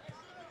ball.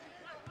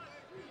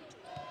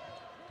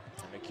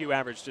 And McHugh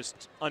averaged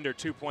just under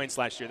 2 points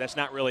last year. That's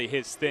not really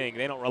his thing.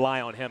 They don't rely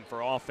on him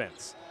for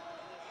offense.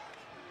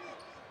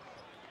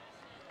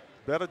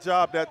 Better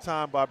job that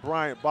time by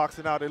Bryant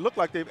boxing out. It looked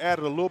like they've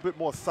added a little bit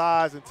more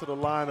size into the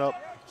lineup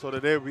so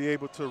that they'll be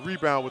able to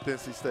rebound with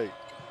NC State.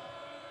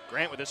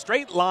 Grant with a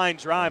straight line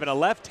drive and a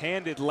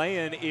left-handed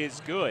lay-in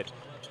is good.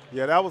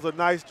 Yeah, that was a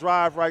nice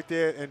drive right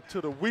there, and to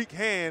the weak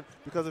hand,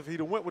 because if he'd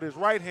have went with his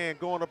right hand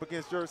going up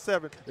against Yurt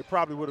 7, it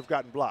probably would have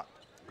gotten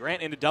blocked.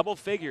 Grant into double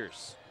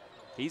figures.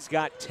 He's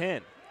got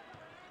 10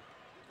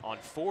 on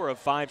 4 of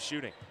 5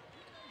 shooting.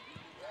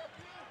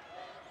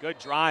 Good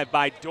drive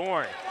by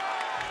Dorn.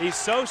 He's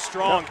so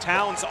strong. Yep.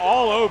 Towns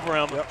all over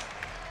him. Yep.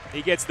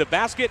 He gets the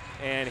basket,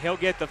 and he'll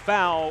get the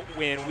foul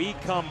when we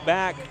come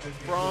back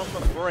from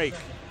break.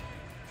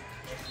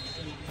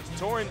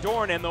 Torin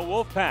Dorn and the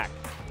Wolfpack.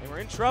 They were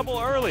in trouble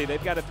early.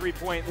 They've got a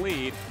 3-point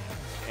lead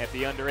at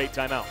the under 8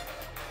 timeout.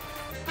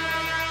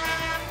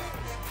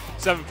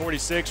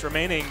 7:46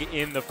 remaining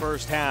in the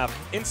first half.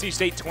 NC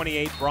State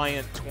 28,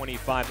 Bryant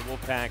 25. The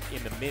Wolfpack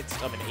in the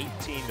midst of an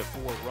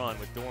 18-4 run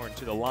with Dorn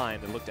to the line.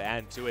 They look to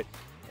add to it.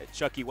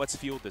 Chucky, what's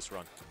fueled this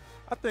run?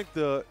 I think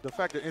the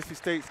fact that NC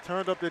State's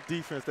turned up their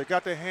defense, they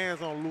got their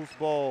hands on loose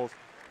balls,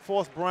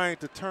 forced Bryant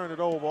to turn it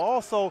over.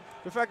 Also,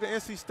 the fact that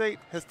NC State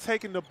has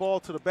taken the ball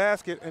to the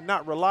basket and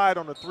not relied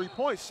on the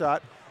 3-point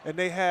shot, and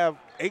they have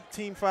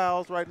 18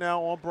 fouls right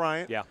now on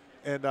Bryant. Yeah.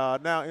 And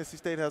now NC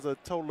State has a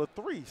total of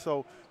 3.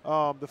 So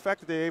the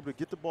fact that they're able to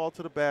get the ball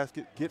to the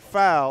basket, get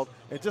fouled,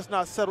 and just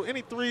not settle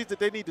any threes that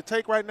they need to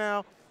take right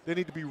now, they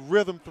need to be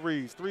rhythm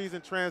threes in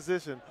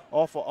transition,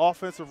 off of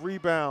offensive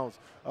rebounds,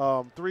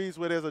 threes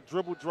where there's a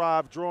dribble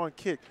drive, draw and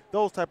kick,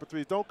 those type of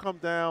threes. Don't come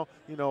down,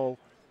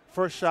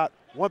 first shot,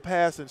 one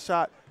pass and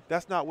shot.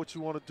 That's not what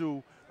you want to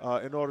do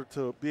in order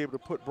to be able to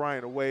put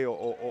Bryant away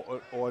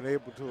or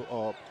able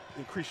to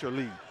increase your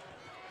lead.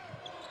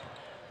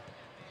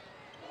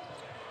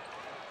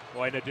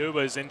 Boy,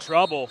 Naduba is in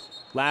trouble.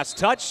 Last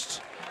touched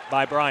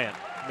by Bryant.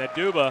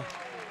 Naduba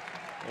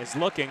is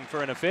looking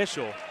for an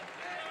official.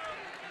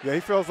 Yeah, he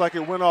feels like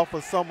it went off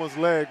of someone's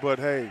leg, but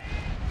hey,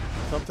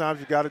 sometimes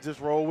you got to just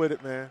roll with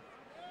it, man.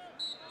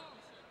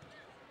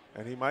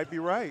 And he might be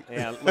right.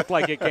 Yeah, it looked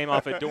like it came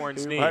off at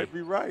Dorn's knee. He might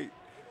be right.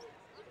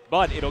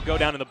 But it'll go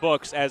down in the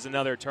books as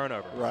another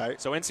turnover. Right.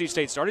 So NC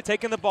State started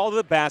taking the ball to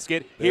the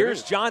basket.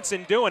 Here's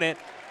Johnson doing it.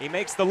 He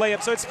makes the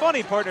layup. So it's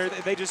funny, partner,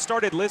 they just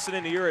started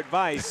listening to your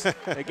advice.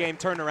 The game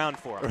turned around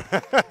for them.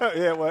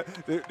 Yeah, well,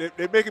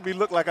 they're making me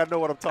look like I know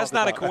what I'm talking about. That's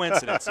not a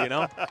coincidence,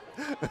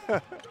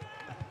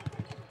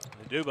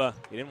 Naduba,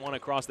 he didn't want to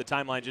cross the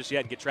timeline just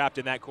yet and get trapped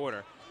in that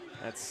corner.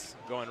 That's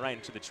going right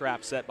into the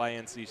trap set by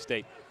NC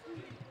State.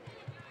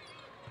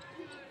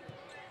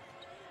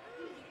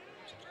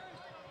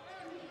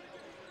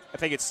 I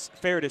think it's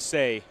fair to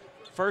say,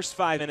 first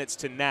 5 minutes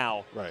to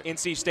now, right.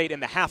 NC State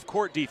in the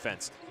half-court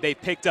defense, they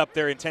picked up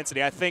their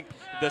intensity. I think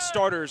the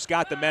starters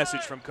got the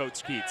message from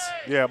Coach Keats.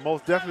 Yeah,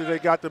 most definitely they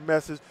got the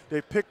message.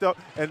 They picked up,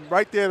 and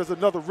right there's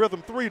another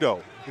rhythm 3,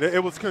 though.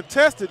 It was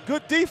contested,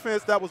 good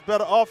defense, that was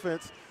better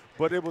offense.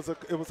 But it was a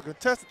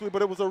contested 3,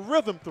 but it was a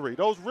rhythm 3.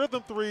 Those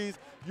rhythm 3s,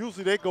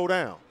 usually they go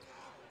down.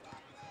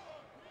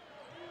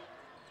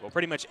 Well,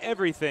 pretty much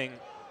everything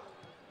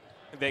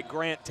that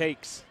Grant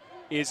takes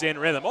is in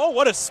rhythm. Oh,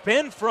 what a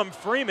spin from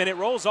Freeman. It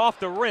rolls off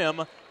the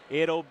rim.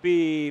 It'll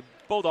be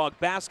Bulldog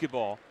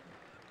basketball.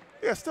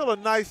 Yeah, still a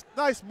nice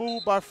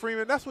move by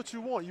Freeman. That's what you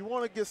want. You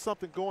want to get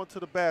something going to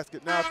the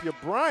basket. Now, if you're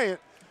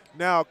Bryant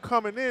now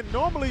coming in,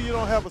 normally you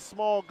don't have a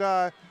small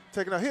guy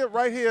taking a hit.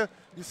 Right here,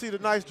 you see the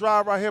nice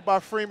drive right here by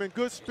Freeman.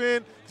 Good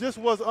spin. Just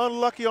was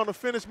unlucky on the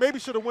finish. Maybe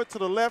should have went to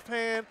the left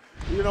hand,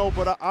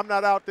 but I'm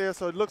not out there,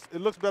 so it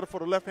looks better for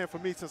the left hand for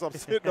me since I'm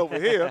sitting over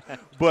here.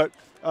 But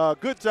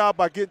good job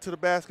by getting to the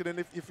basket. And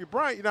if you're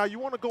Bryant, you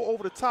want to go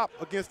over the top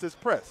against this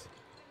press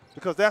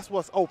because that's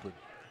what's open.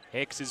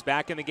 Hicks is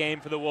back in the game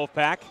for the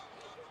Wolfpack.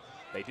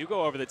 They do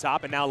go over the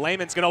top, and now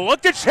Lehman's going to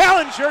look to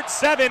challenge Yurt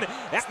 7.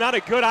 That's not a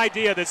good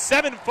idea. The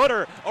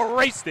 7-footer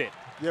erased it.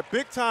 Yeah,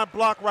 big-time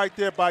block right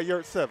there by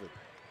Yurt 7.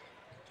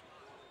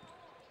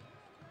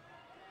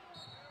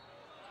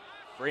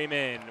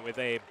 Freeman with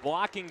a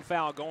blocking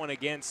foul going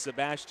against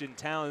Sebastian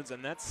Towns,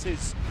 and that's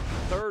his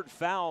 3rd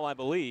foul, I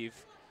believe.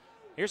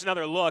 Here's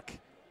another look,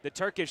 the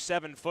Turkish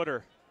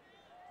 7-footer.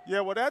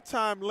 Yeah, well, that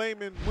time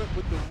Lehman went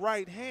with the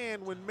right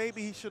hand when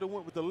maybe he should have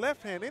went with the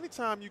left hand.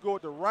 Anytime you go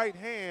with the right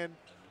hand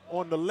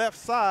on the left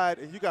side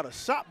and you got a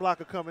shot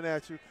blocker coming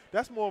at you,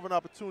 that's more of an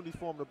opportunity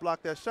for him to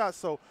block that shot.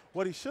 So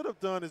what he should have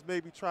done is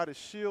maybe try to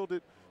shield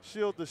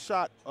the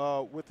shot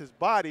with his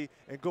body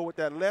and go with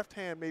that left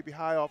hand maybe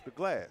high off the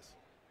glass.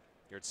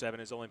 Yurt 7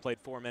 has only played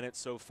 4 minutes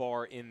so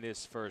far in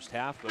this first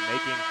half, but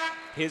making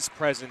his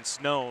presence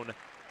known.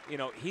 You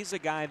know, he's a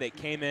guy that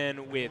came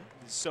in with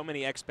so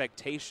many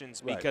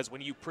expectations because when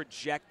you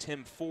project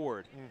him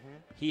forward,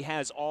 he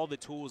has all the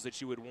tools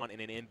that you would want in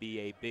an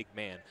NBA big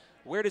man.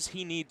 Where does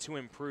he need to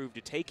improve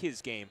to take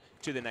his game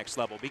to the next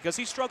level? Because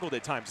he struggled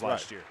at times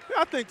last year.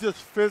 Yeah, I think just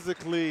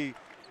physically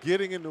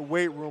getting in the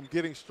weight room,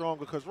 getting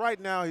stronger, because right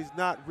now he's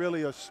not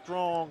really a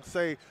strong,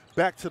 say,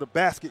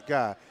 back-to-the-basket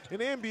guy. In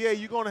the NBA,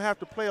 you're going to have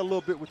to play a little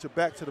bit with your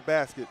back to the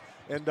basket.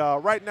 And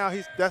right now,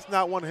 that's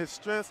not one of his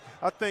strengths.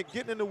 I think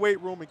getting in the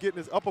weight room and getting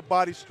his upper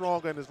body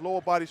stronger and his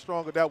lower body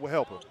stronger, that will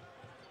help him.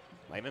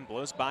 Layman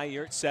blows by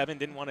Yurt 7,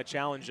 didn't want to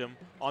challenge him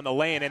on the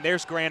lane, and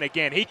there's Grant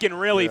again. He can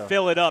really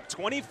fill it up.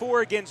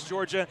 24 against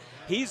Georgia.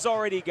 He's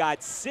already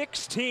got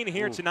 16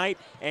 here tonight,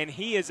 and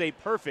he is a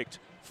perfect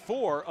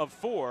 4 of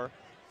 4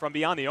 from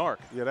beyond the arc.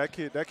 Yeah, that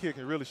kid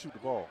can really shoot the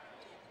ball.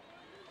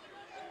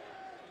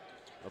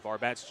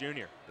 LeVar Batts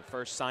Jr., the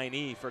first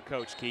signee for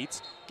Coach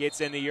Keats, gets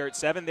into Yurt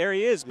 7. There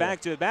he is,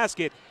 back to the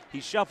basket. He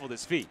shuffled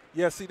his feet.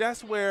 Yeah, see,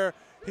 that's where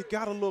he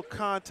got a little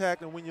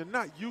contact, and when you're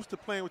not used to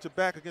playing with your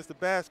back against the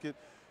basket,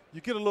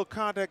 you get a little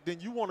contact, then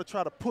you want to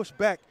try to push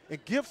back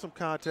and give some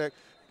contact.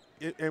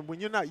 And when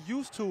you're not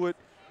used to it,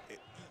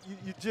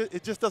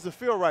 it just doesn't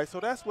feel right. So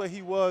that's where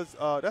he was.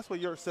 That's where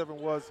Yurt 7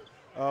 was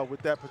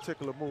with that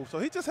particular move. So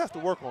he just has to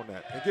work on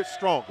that and get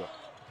stronger.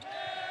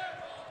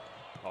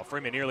 Oh,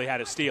 Freeman nearly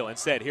had a steal.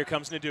 Instead, here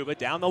comes Nduba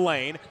down the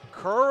lane,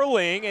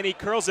 curling, and he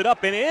curls it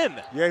up and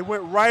in. Yeah, he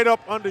went right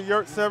up under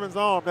Yurt 7's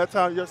arm. That's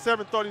how Yurt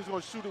 7 thought he was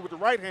going to shoot it with the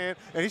right hand,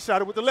 and he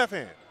shot it with the left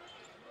hand.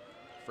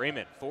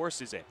 Freeman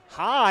forces it.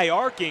 High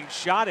arcing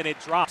shot, and it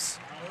drops.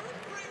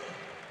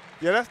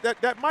 Yeah,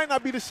 that might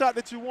not be the shot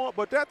that you want,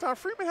 but that time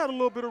Freeman had a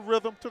little bit of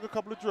rhythm, took a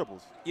couple of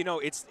dribbles. You know,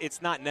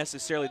 it's not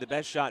necessarily the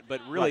best shot, but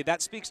really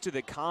that speaks to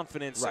the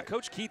confidence.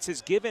 Coach Keats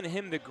has given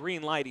him the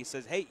green light. He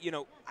says, hey, you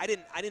know, I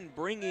didn't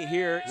bring you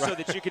here so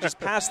that you could just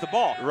pass the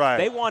ball.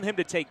 They want him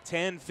to take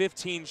 10,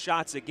 15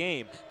 shots a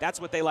game.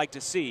 That's what they like to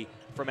see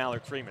from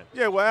Alec Freeman.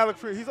 Yeah, well, Alec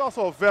Freeman, he's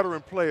also a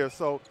veteran player,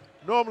 so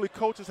normally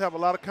coaches have a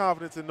lot of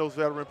confidence in those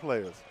veteran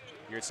players.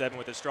 Yurt 7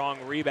 with a strong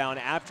rebound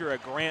after a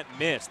Grant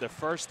miss. The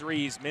first three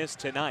he's missed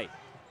tonight.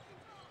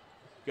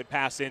 Good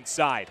pass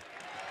inside.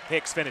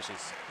 Hicks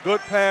finishes. Good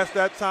pass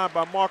that time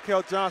by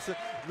Markel Johnson.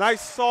 Nice,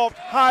 soft,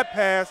 high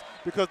pass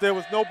because there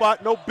was no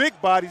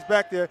big bodies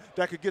back there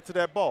that could get to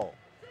that ball.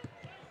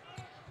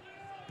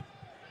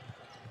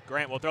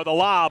 Grant will throw the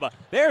lob.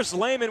 There's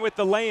Layman with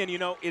the lay-in. You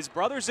know, his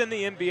brother's in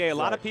the NBA. A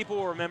lot of people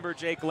will remember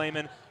Jake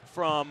Layman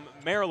from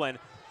Maryland.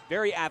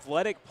 Very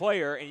athletic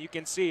player, and you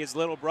can see his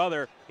little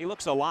brother, he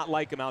looks a lot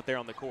like him out there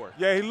on the court.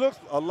 Yeah, he looks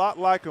a lot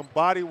like him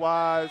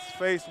body-wise,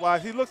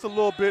 face-wise. He looks a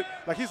little bit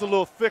like he's a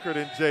little thicker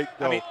than Jake,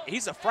 though. I mean,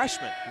 he's a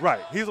freshman. Right.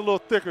 He's a little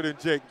thicker than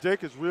Jake.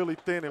 Jake is really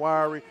thin and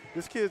wiry.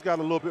 This kid's got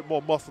a little bit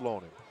more muscle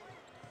on him.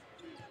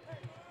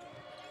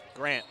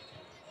 Grant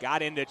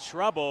got into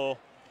trouble,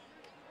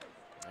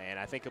 and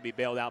I think he'll be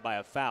bailed out by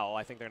a foul.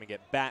 I think they're going to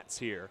get Batts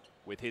here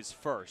with his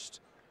first.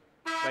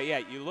 But, yeah,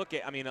 you look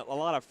at, I mean, a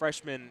lot of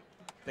freshmen,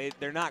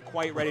 they're not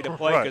quite ready to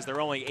play because they're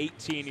only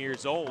 18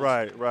 years old.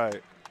 Right.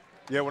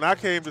 Yeah, when I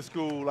came to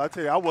school, I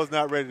tell you, I was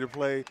not ready to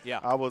play. Yeah.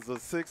 I was a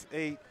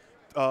 6'8",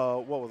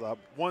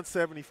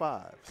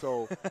 175.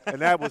 So,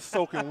 and that was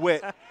soaking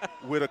wet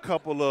with a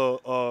couple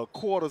of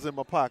quarters in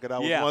my pocket. I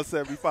was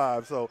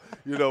 175. So,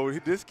 you know,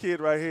 this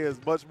kid right here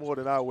is much more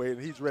than I weigh,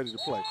 and he's ready to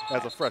play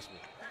as a freshman.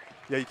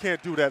 Yeah, you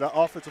can't do that. An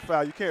offensive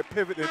foul, you can't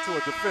pivot into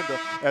a defender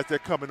as they're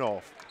coming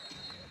off.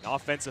 An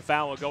offensive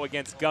foul will go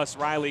against Gus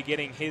Riley,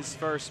 getting his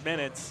first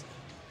minutes.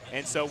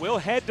 And so we'll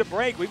head to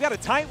break. We've got a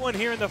tight one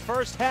here in the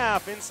first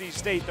half. NC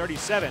State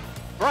 37,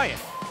 Bryant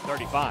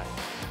 35.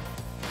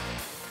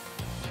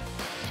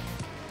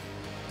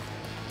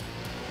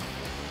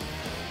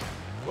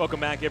 Welcome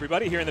back,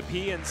 everybody, here in the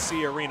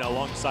PNC Arena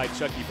alongside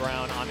Chucky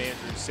Brown. I'm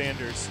Andrew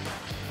Sanders.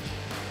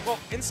 Well,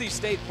 NC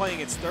State playing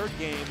its third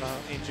game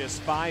in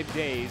just 5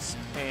 days,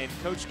 and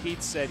Coach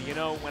Keats said, you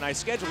know, when I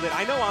scheduled it,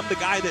 I know I'm the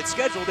guy that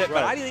scheduled it,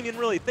 but I didn't even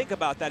really think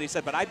about that. He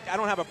said, but I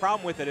don't have a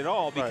problem with it at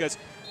all because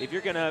if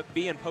you're going to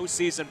be in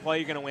postseason play,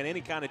 you're going to win any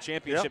kind of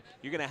championship,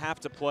 you're going to have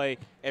to play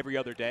every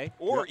other day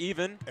or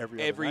even every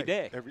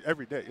day.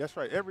 Every day. That's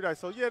right, every day.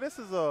 So, yeah, this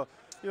is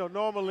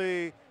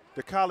normally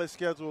the college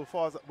schedule, as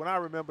far as when I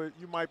remember,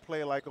 you might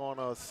play like on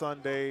a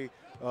Sunday,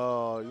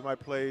 you might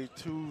play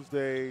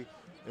Tuesday,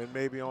 and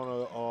maybe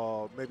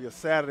on maybe a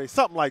Saturday,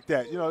 something like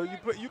that. You know,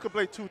 you can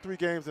play 2-3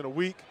 games in a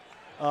week,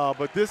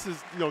 but this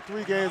is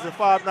 3 games in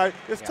 5 nights.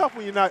 It's tough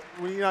when you're not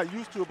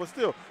used to it, but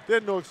still,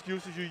 there's no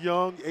excuses. You're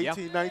young,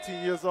 18,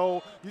 19 years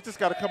old. You just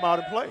got to come out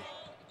and play.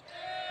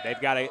 They've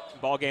got a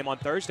ball game on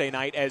Thursday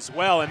night as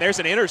well, and there's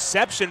an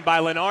interception by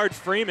Leonard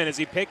Freeman as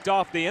he picked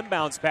off the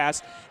inbounds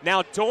pass.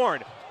 Now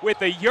Dorn with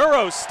the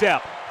Euro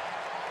step.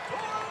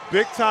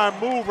 Big-time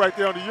move right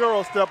there on the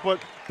Euro step,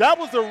 but that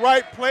was the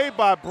right play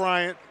by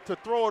Bryant to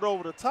throw it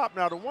over the top.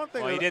 Now, the one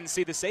thing he didn't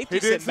see the safety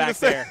sitting back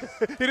there.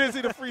 He didn't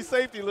see the free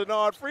safety,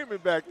 Leonard Freeman,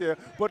 back there.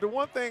 But the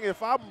one thing,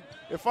 if I'm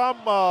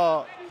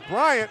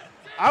Bryant,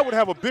 I would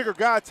have a bigger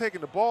guy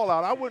taking the ball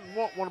out. I wouldn't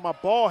want one of my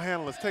ball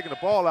handlers taking the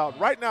ball out.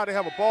 Right now, they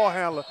have a ball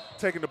handler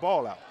taking the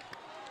ball out.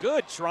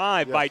 Good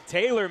try by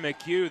Taylor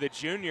McHugh, the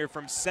junior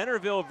from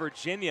Centerville,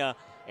 Virginia,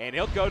 and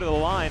he'll go to the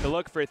line to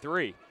look for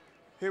 3.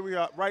 Here we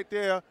are, right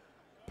there.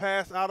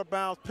 Pass out of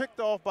bounds, picked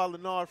off by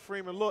Leonard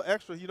Freeman. A little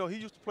extra. You know, he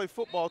used to play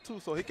football too,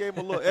 so he gave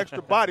him a little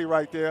extra body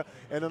right there.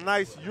 And a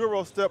nice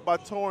Euro step by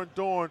Torrin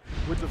Dorn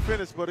with the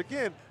finish. But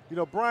again, you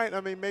know, Bryant,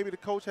 I mean, maybe the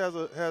coach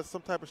has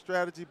some type of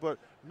strategy, but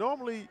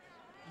normally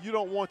you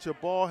don't want your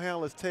ball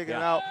handlers taken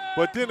out.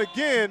 But then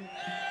again,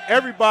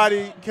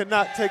 everybody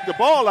cannot take the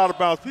ball out of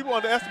bounds. People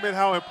underestimate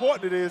how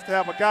important it is to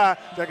have a guy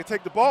that can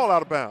take the ball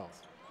out of bounds.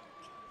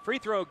 Free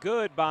throw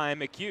good by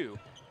McHugh.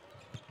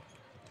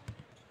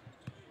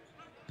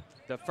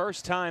 The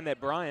first time that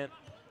Bryant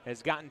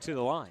has gotten to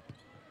the line.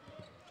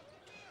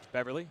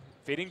 Beverly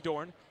feeding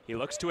Dorn. He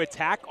looks to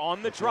attack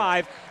on the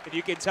drive. And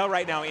you can tell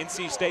right now,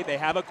 NC State, they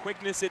have a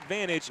quickness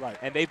advantage,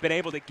 and they've been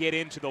able to get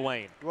into the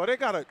lane. Well, they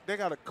got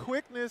a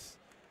quickness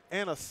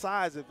and a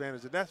size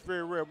advantage, and that's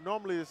very rare.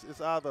 Normally it's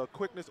either a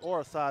quickness or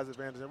a size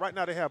advantage, and right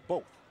now they have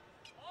both.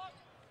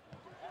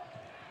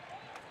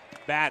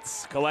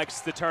 Batts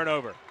collects the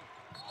turnover.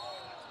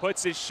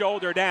 Puts his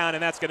shoulder down,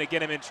 and that's going to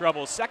get him in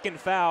trouble. Second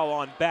foul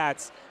on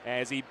Batts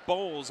as he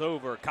bowls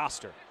over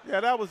Coster. Yeah,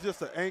 that was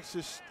just an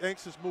anxious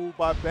move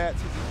by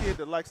Batts. He's a kid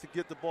that likes to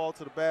get the ball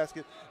to the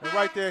basket. And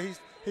right there,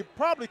 he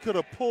probably could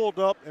have pulled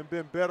up and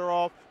been better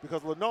off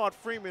because Leonard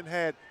Freeman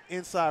had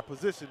inside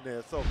position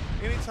there. So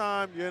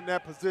anytime you're in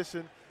that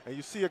position and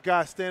you see a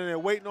guy standing there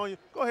waiting on you,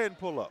 go ahead and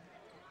pull up.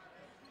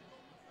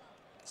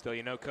 Still,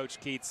 you know,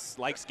 Coach Keats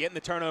likes getting the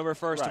turnover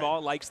first of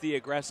all, likes the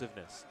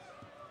aggressiveness.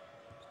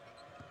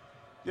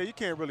 Yeah, you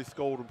can't really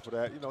scold him for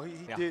that. You know,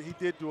 he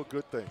did do a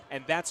good thing.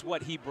 And that's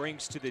what he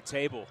brings to the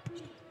table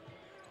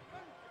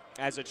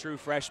as a true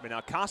freshman.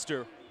 Now,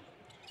 Coster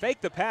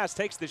faked the pass,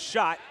 takes the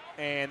shot,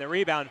 and the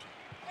rebound.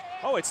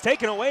 Oh, it's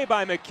taken away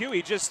by McHugh.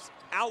 He just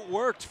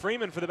outworked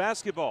Freeman for the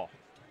basketball.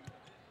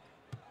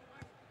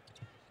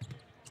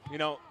 You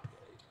know,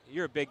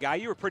 you're a big guy.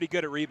 You were pretty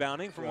good at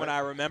rebounding from what I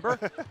remember.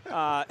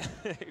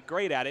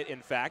 Great at it,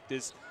 in fact,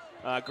 is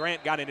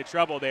Grant got into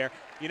trouble there.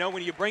 You know,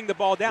 when you bring the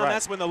ball down,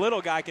 that's when the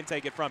little guy can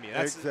take it from you.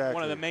 That's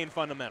one of the main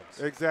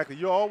fundamentals. Exactly.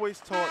 You're always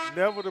taught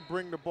never to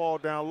bring the ball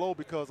down low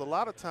because a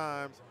lot of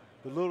times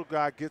the little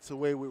guy gets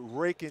away with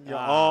raking your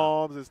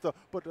arms and stuff,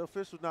 but the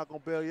official's not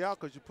going to bail you out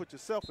because you put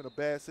yourself in a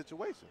bad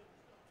situation.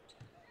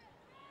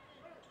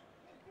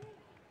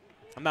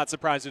 I'm not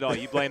surprised at all.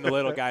 You blame the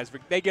little guys.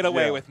 They get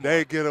away with more.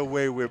 They get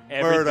away with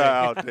murder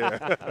out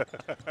there.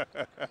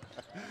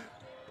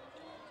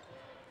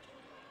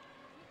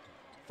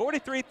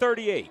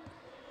 43-38.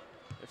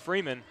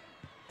 Freeman,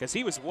 because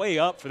he was way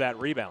up for that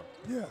rebound.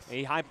 Yes.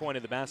 He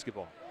high-pointed the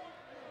basketball.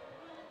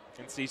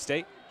 NC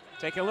State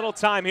taking a little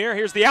time here.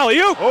 Here's the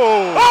alley-oop.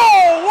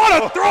 Oh,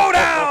 what a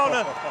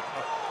throwdown!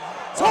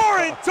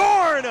 Torrin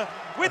Dorn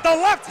with the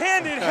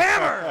left-handed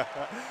hammer.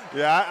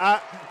 Yeah,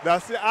 now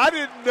see, I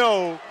didn't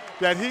know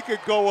that he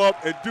could go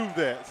up and do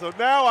that. So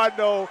now I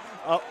know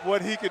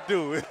what he could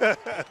do.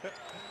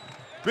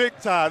 Big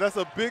time. That's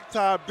a big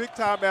time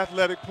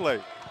athletic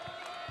play.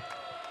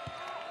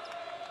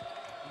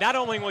 Not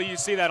only will you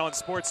see that on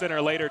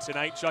SportsCenter later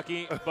tonight,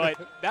 Chucky,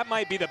 but that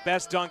might be the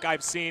best dunk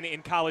I've seen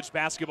in college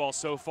basketball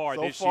so far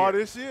this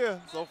year.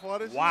 So far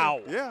this year.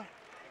 Wow. Yeah.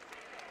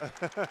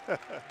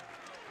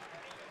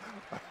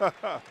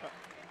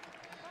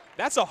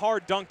 That's a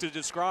hard dunk to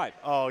describe.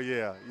 Oh,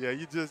 yeah. Yeah,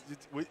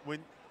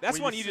 that's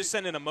when you just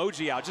send an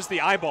emoji out, just the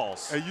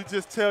eyeballs. And you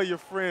just tell your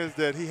friends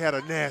that he had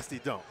a nasty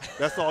dunk.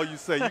 That's all you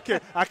say.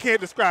 I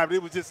can't describe it.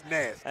 It was just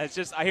nasty. It's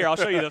just, here, I'll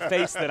show you the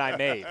face that I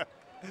made.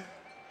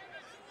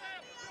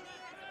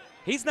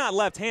 He's not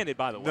left-handed,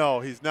 by the way.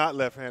 No, he's not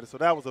left-handed. So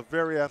that was a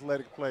very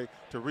athletic play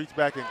to reach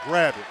back and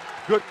grab it.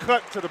 Good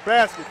cut to the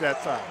basket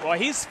that time. Well,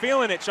 he's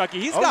feeling it, Chucky.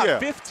 He's got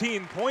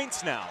 15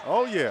 points now.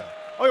 Oh, yeah.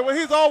 Oh, yeah. Well,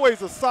 he's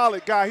always a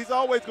solid guy. He's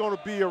always going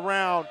to be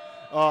around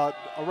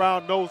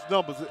those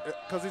numbers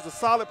because he's a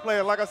solid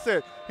player. Like I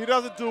said, he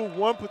doesn't do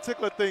one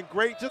particular thing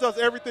great, just does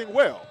everything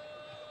well.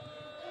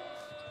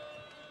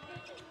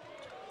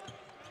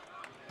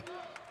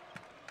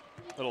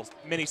 Little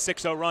mini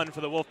 6-0 run for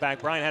the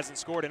Wolfpack. Bryant hasn't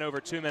scored in over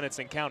 2 minutes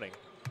and counting.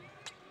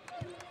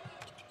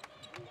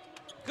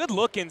 Good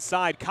look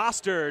inside.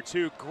 Coster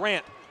to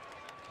Grant.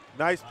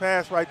 Nice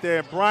pass right there.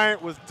 And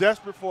Bryant was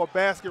desperate for a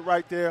basket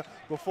right there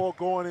before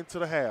going into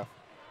the half.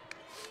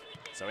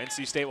 So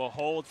NC State will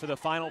hold for the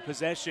final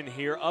possession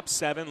here. Up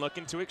 7,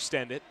 looking to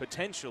extend it,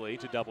 potentially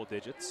to double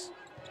digits.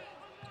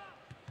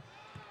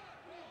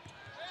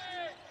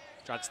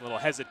 Johnson, a little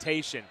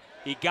hesitation.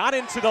 He got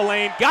into the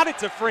lane, got it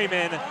to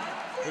Freeman,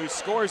 who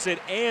scores it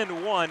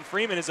and one.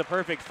 Freeman is a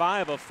perfect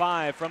 5 of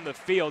 5 from the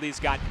field.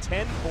 He's got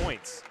 10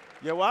 points.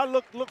 Yeah, well, I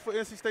look for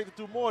NC State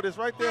to do more of this.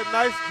 Right there,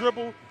 nice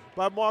dribble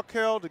by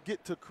Markel to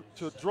get to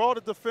draw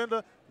the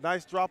defender.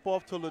 Nice drop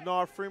off to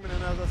Leonard Freeman.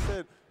 And as I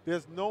said,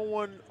 there's no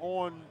one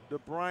on the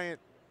Bryant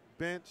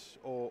bench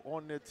or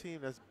on their team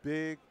that's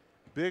big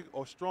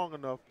or strong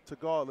enough to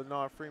guard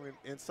Leonard Freeman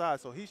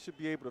inside. So he should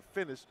be able to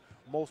finish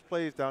most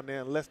plays down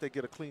there unless they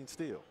get a clean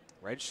steal.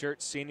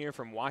 Redshirt senior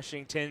from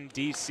Washington,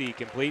 D.C.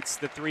 completes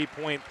the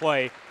three-point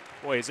play.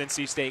 Boy, is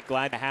NC State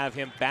glad to have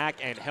him back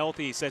and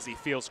healthy. He says he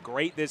feels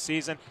great this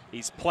season.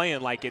 He's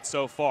playing like it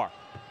so far.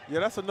 Yeah,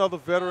 that's another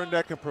veteran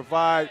that can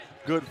provide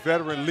good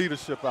veteran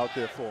leadership out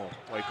there for him.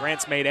 Boy,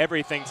 Grant's made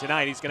everything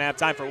tonight. He's going to have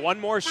time for one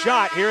more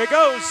shot. Here it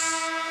goes.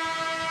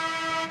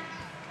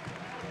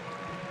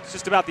 It's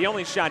just about the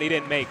only shot he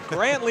didn't make.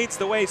 Grant leads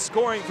the way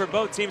scoring for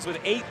both teams with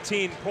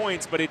 18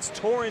 points, but it's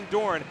Torin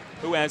Dorn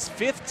who has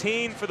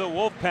 15 for the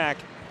Wolfpack.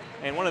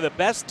 And one of the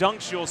best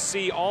dunks you'll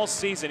see all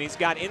season. He's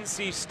got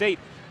NC State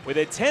with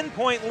a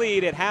 10-point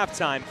lead at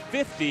halftime,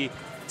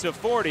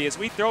 50-40. As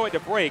we throw it to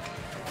break,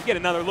 we get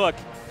another look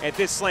at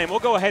this slam. We'll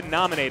go ahead and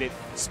nominate it.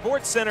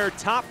 SportsCenter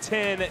Top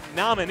 10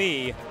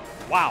 nominee.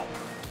 Wow.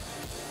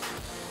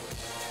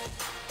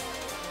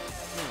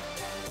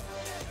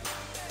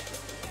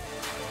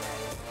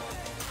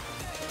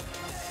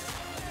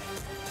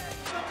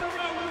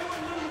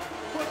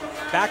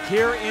 Back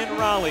here in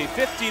Raleigh,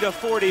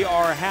 50-40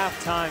 our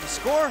halftime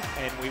score,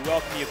 and we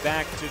welcome you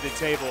back to the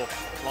table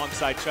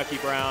alongside Chucky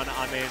Brown.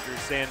 I'm Andrew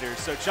Sanders.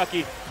 So,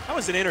 Chucky, that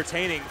was an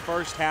entertaining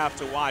first half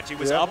to watch. It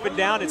was up and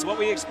down. It's what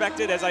we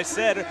expected, as I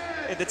said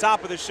at the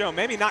top of the show.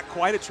 Maybe not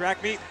quite a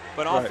track meet,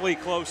 but awfully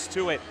close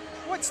to it.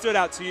 What stood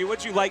out to you? What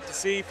did you like to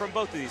see from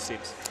both of these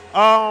teams?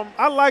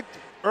 I liked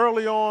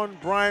early on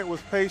Bryant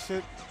was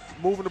patient,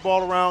 moving the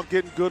ball around,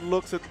 getting good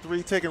looks at the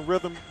three, taking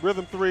rhythm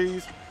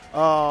threes.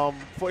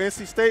 For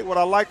NC State, what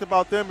I liked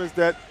about them is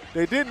that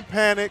they didn't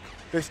panic.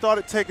 They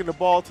started taking the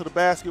ball to the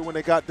basket when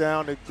they got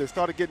down. They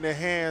started getting their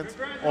hands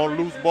on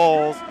loose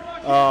balls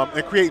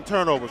and creating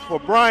turnovers. For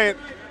Bryant,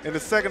 in the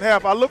second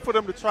half, I look for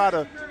them to try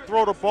to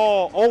throw the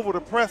ball over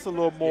the press a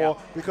little more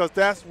because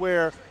that's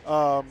where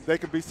they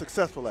can be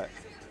successful at.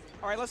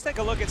 All right, let's take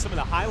a look at some of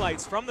the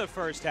highlights from the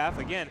first half.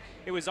 Again,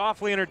 it was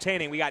awfully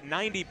entertaining. We got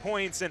 90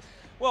 points, and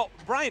well,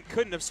 Bryant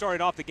couldn't have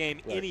started off the game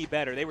any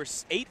better. They were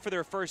 8 for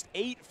their first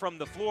 8 from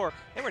the floor.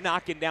 They were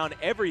knocking down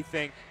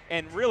everything,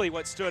 and really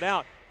what stood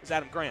out was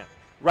Adam Grant.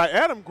 Right,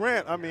 Adam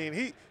Grant, I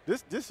mean,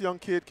 this young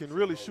kid can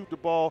really shoot the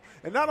ball.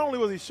 And not only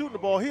was he shooting the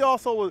ball, he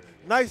also was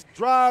nice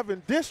drive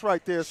and dish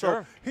right there.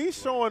 Sure. So he's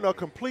showing a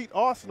complete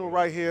arsenal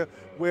right here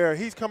where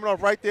he's coming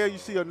off right there. You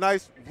see a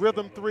nice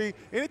rhythm three.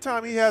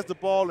 Anytime he has the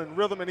ball in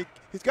rhythm, and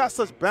he's got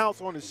such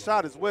bounce on his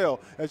shot as well.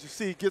 As you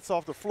see, he gets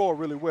off the floor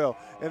really well.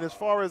 And as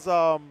far as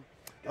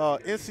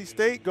NC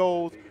State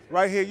goes,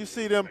 right here you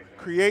see them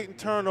creating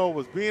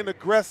turnovers, being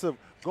aggressive,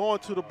 going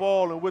to the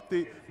ball, and with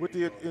the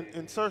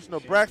insertion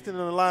of Braxton in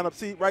the lineup,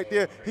 see right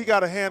there, he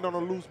got a hand on a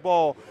loose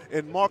ball,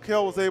 and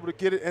Markel was able to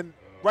get it, and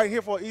right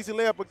here for an easy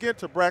layup again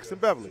to Braxton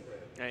Beverly.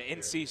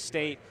 NC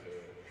State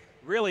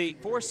really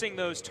forcing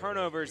those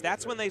turnovers.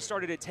 That's when they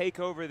started to take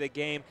over the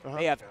game.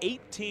 They have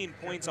 18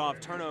 points off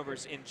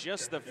turnovers in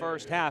just the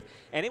first half,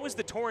 and it was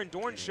the Torin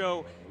Dorn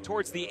show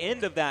towards the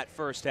end of that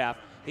first half.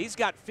 He's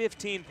got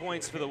 15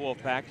 points for the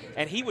Wolfpack,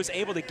 and he was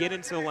able to get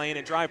into the lane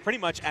and drive pretty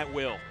much at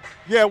will.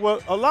 Yeah, well,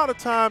 a lot of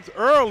times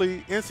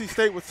early, NC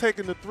State was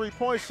taking the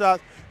three-point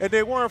shots, and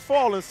they weren't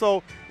falling.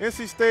 So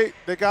NC State,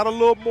 they got a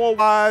little more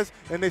wise,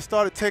 and they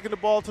started taking the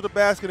ball to the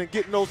basket and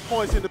getting those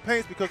points in the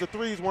paint because the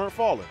threes weren't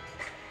falling.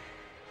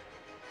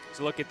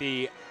 So look at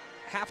the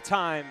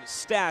halftime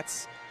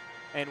stats.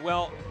 And,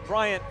 well,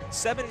 Bryant,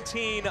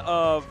 17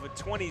 of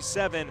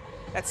 27.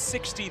 That's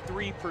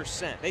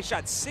 63%. They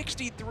shot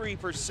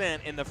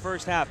 63% in the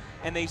first half,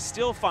 and they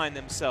still find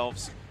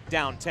themselves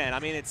down 10. I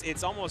mean,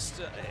 it's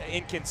almost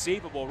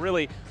inconceivable,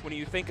 really, when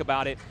you think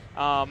about it.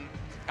 I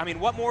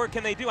mean, what more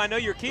can they do? I know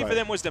your key for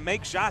them was to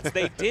make shots.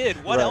 They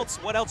did. What else?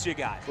 What else you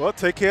got? Well,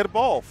 take care of the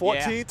ball.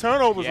 14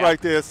 turnovers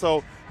right there.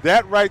 So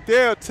that right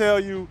there will tell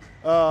you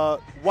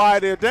why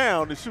they're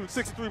down. They're shooting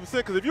 63%.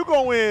 Because if you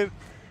go in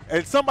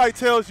and somebody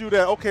tells you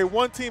that, okay,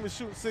 one team is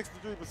shooting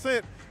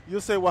 63%,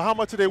 you'll say, well, how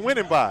much are they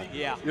winning by?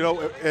 Yeah. You know,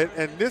 and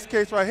in this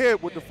case right here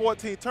with the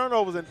 14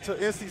 turnovers, and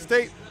NC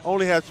State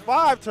only has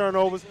 5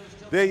 turnovers,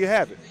 there you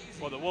have it.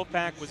 Well, the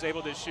Wolfpack was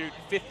able to shoot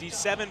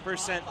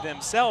 57%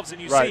 themselves,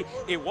 and you see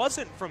it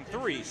wasn't from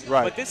threes.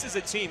 But this is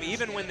a team,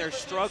 even when they're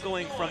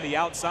struggling from the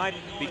outside,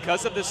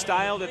 because of the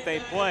style that they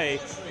play,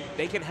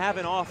 they can have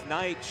an off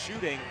night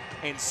shooting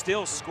and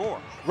still score.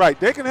 Right,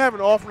 they can have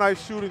an off night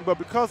shooting, but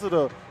because of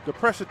the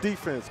pressure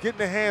defense, getting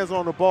their hands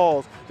on the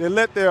balls, they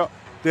let their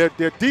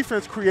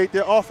defense create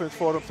their offense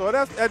for them. So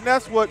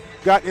that's what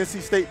got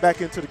NC State back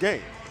into the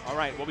game. All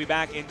right, we'll be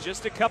back in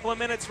just a couple of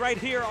minutes right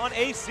here on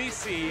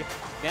ACC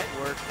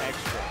Network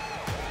Extra.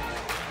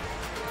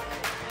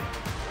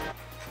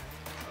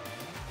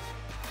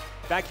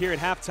 Back here at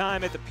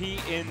halftime at the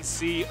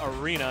PNC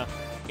Arena.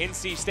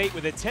 NC State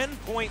with a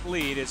 10-point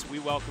lead as we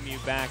welcome you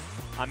back.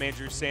 I'm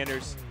Andrew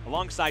Sanders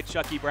alongside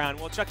Chucky Brown.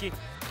 Well, Chucky,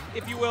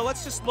 if you will,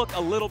 let's just look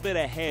a little bit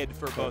ahead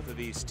for both of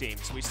these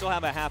teams. We still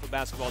have a half of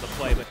basketball to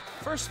play, but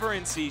first for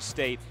NC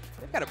State,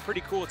 they've got a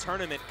pretty cool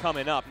tournament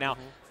coming up. Now,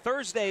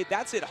 Thursday,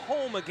 that's at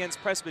home against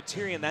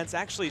Presbyterian. That's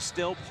actually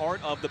still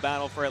part of the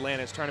Battle for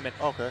Atlantis tournament.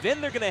 Okay. Then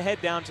they're going to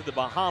head down to the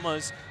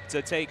Bahamas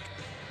to take –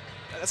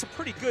 that's a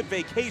pretty good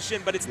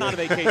vacation, but it's not a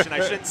vacation.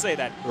 I shouldn't say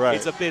that. Right.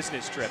 It's a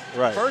business trip.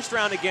 Right. First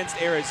round against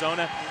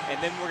Arizona,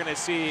 and then we're going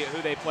to see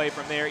who they play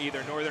from there,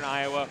 either Northern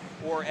Iowa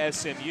or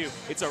SMU.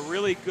 It's a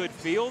really good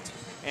field,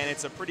 and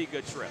it's a pretty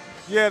good trip.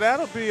 Yeah,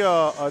 that'll be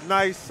a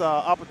nice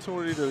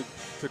opportunity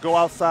to go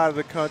outside of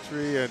the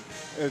country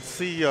and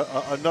see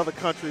another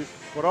country,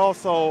 but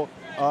also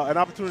an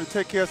opportunity to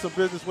take care of some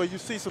business where you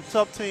see some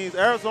tough teams.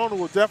 Arizona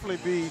will definitely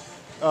be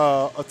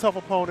a tough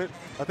opponent.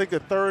 I think they're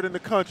third in the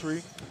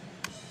country.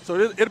 So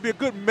it'll be a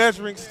good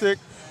measuring stick,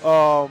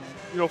 for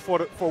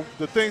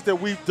the things that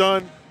we've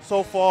done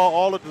so far,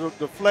 all of the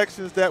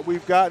deflections that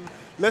we've gotten.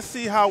 Let's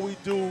see how we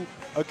do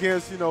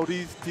against,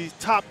 these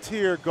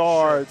top-tier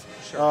guards,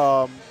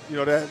 Sure.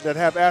 That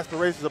have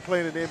aspirations of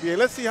playing in the NBA.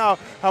 Let's see how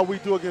we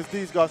do against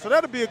these guys. So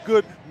that'll be a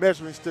good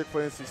measuring stick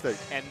for NC State.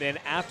 And then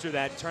after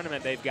that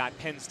tournament, they've got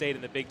Penn State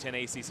in the Big Ten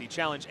ACC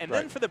Challenge. And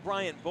then for the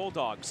Bryant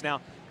Bulldogs.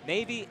 Now,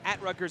 Navy,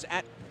 at Rutgers,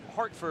 at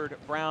Hartford,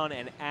 Brown,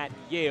 and at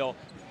Yale.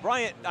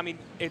 Bryant, I mean,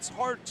 it's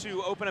hard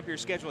to open up your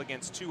schedule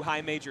against two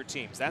high major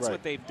teams. That's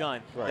what they've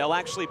done. Right. They'll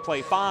actually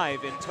play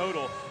 5 in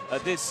total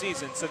this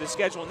season. So the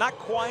schedule not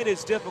quite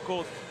as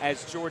difficult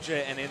as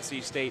Georgia and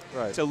NC State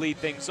to lead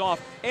things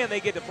off. And they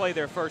get to play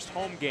their first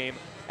home game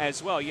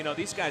as well.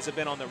 These guys have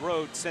been on the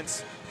road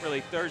since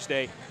really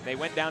Thursday. They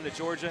went down to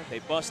Georgia. They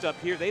bust up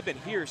here. They've been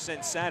here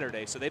since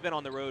Saturday, so they've been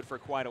on the road for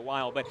quite a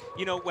while. But,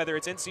 whether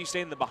it's NC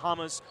State in the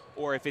Bahamas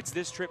or if it's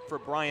this trip for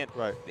Bryant,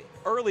 the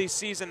early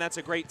season, that's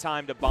a great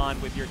time to bond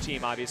with your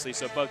team, obviously,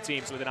 so both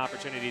teams with an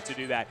opportunity to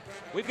do that.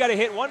 We've got to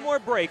hit one more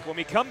break. When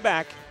we come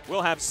back,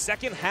 we'll have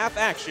second half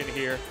action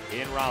here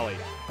in Raleigh.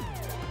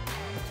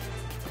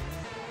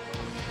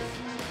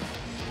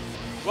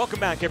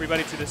 Welcome back,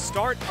 everybody, to the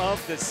start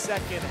of the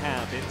second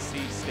half.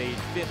 NC State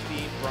 50,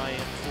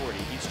 Bryant 40.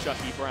 He's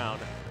Chucky Brown.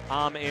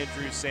 I'm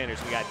Andrew Sanders.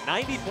 We got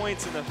 90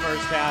 points in the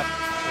first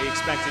half. We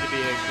expect it to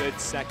be a good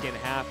second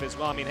half as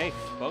well. I mean, hey,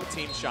 both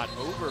teams shot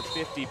over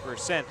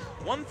 50%.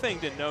 One thing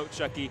to note,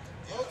 Chucky,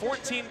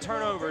 14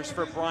 turnovers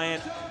for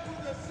Bryant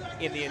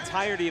in the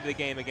entirety of the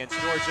game against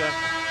Georgia.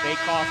 They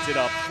coughed it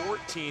up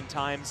 14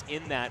 times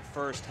in that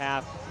first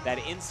half. That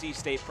NC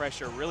State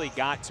pressure really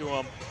got to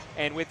them.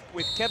 And with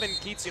Kevin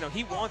Keats,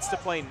 he wants to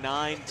play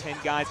 9, 10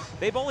 guys.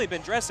 They've only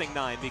been dressing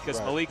 9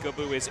 because Malik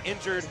Abu is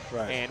injured.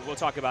 And we'll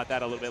talk about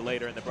that a little bit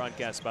later in the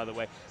broadcast, by the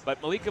way.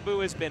 But Malik Abu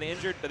has been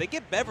injured, but they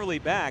get Beverly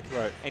back.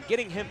 And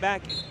getting him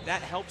back,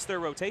 that helps their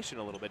rotation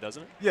a little bit,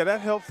 doesn't it? Yeah,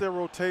 that helps their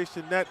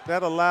rotation.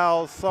 That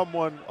allows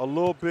someone a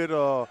little bit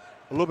of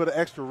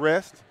extra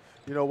rest,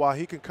 while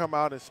he can come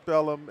out and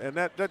spell them. And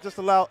that just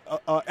allows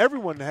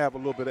everyone to have a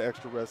little bit of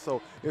extra rest.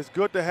 So it's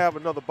good to have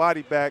another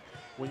body back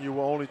when you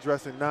were only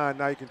dressing 9.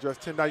 Now you can dress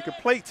 10. Now you can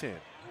play 10.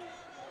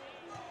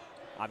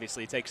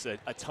 Obviously, it takes a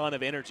ton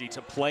of energy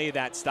to play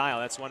that style.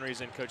 That's one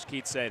reason Coach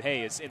Keats said,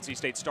 hey, as NC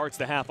State starts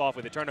the half off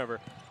with a turnover,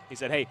 he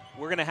said, hey,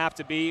 we're going to have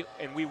to be,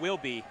 and we will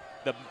be,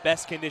 the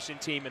best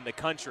conditioned team in the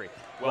country.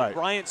 Well,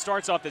 Bryant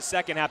starts off the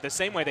second half the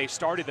same way they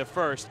started the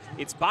first.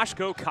 It's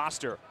Boshko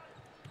Koster.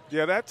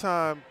 Yeah, that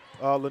time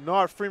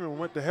Leonard Freeman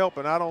went to help,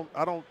 and I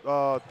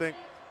don't think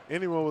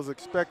anyone was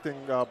expecting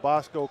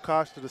Boshko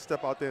Koster to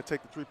step out there and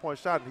take the three-point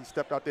shot, and he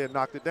stepped out there and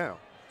knocked it down.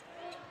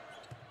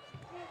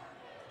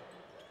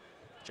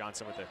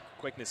 Johnson with a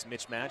quickness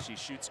mismatch. He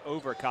shoots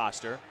over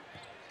Koster.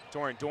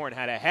 Torin Dorn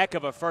had a heck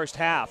of a first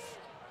half.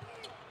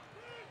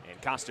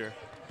 And Koster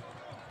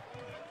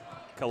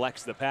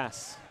collects the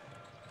pass.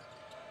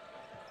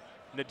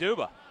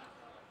 Naduba,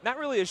 not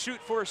really a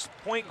shoot-first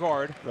point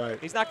guard.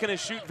 He's not going to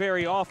shoot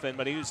very often,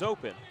 but he was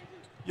open.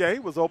 Yeah, he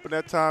was open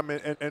that time,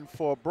 and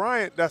for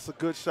Bryant, that's a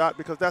good shot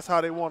because that's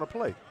how they want to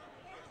play.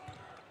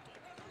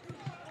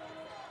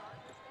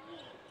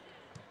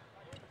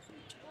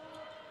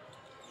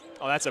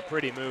 Oh, that's a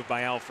pretty move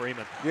by Al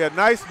Freeman. Yeah,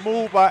 nice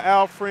move by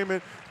Al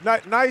Freeman.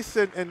 Nice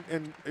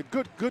and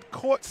good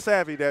court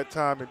savvy that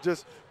time, and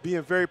just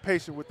being very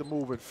patient with the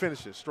move and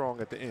finishing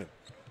strong at the end.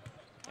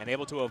 And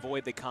able to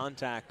avoid the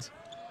contact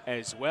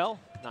as well,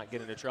 not get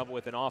into trouble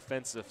with an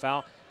offensive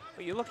foul.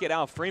 But you look at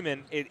Al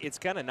Freeman, it's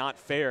kind of not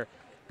fair.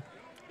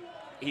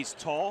 He's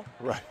tall.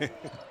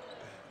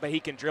 But he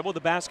can dribble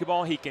the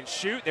basketball. He can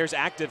shoot. There's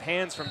active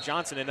hands from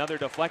Johnson, another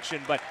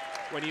deflection. But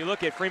when you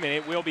look at Freeman,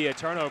 it will be a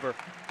turnover.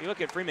 You look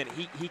at Freeman,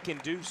 he can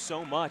do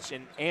so much.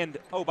 And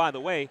oh, by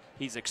the way,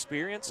 he's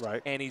experienced.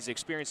 And he's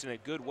experienced in a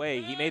good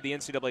way. He made the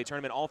NCAA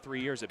tournament all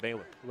 3 years at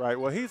Baylor.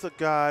 Well, he's a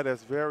guy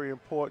that's very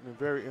important and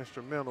very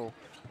instrumental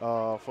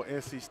for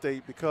NC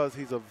State because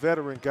he's a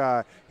veteran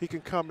guy. He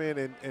can come in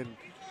and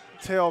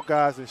tell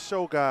guys and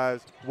show guys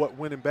what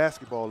winning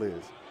basketball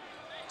is.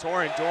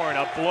 Torin Dorn,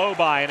 a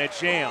blow-by and a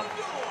jam.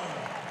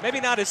 Maybe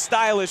not as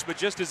stylish, but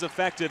just as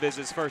effective as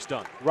his first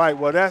dunk. Right.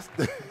 Well, that's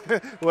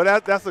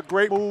that's a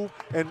great move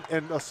and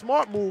a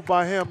smart move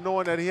by him,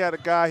 knowing that he had a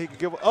guy he could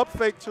give an up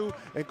fake to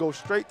and go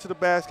straight to the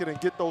basket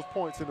and get those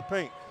points in the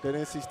paint that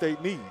NC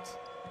State needs.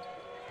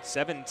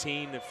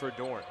 17 for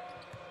Dorn.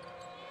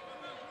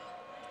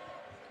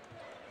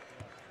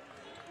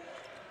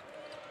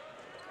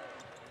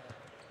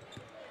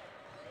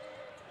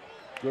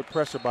 Good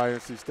pressure by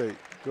NC State.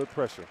 Good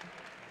pressure.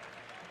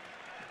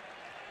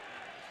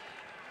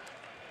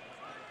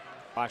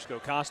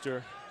 Boshko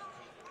Koster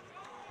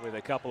with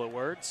a couple of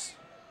words.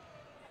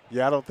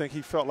 Yeah, I don't think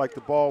he felt like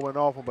the ball went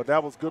off him, but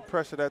that was good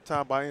pressure that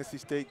time by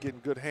NC State,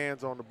 getting good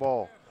hands on the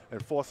ball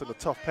and forcing a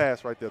tough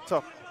pass right there.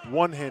 Tough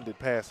one-handed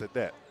pass at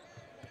that.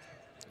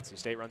 NC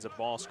State runs a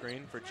ball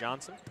screen for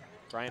Johnson.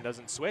 Bryant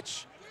doesn't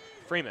switch.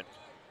 Freeman.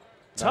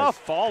 Nice. Tough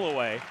fall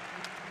away.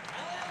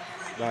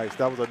 Nice.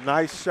 That was a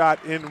nice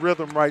shot in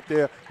rhythm right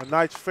there. A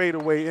nice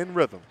fadeaway in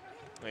rhythm.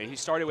 He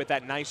started with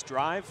that nice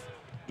drive,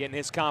 getting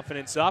his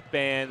confidence up,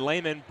 and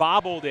Lehman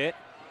bobbled it.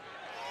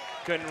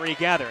 Couldn't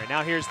regather. And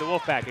now here's the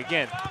Wolfpack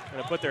again.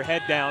 Going to put their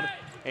head down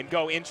and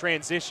go in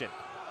transition.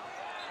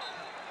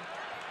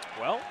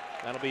 Well,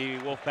 that'll be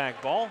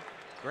Wolfpack ball.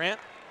 Grant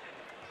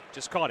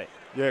just caught it.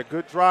 Yeah,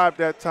 good drive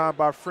that time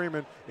by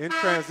Freeman in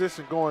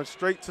transition, going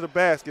straight to the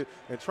basket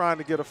and trying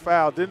to get a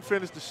foul. Didn't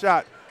finish the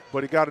shot,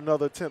 but he got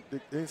another attempt.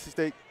 NC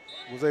State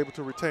was able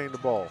to retain the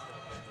ball.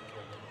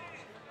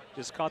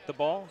 Just caught the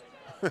ball,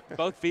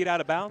 both feet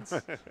out of bounds.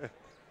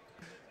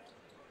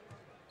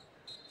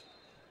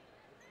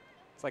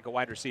 It's like a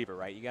wide receiver,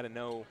 right? You got to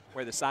know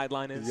where the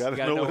sideline is. You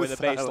got to know where the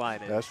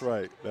baseline is. That's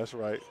right. That's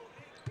right.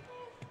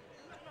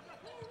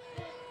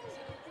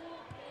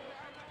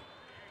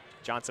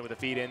 Johnson with a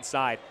feed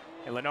inside.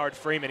 And Leonard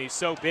Freeman, he's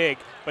so big,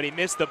 but he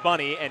missed the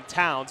bunny, and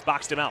Towns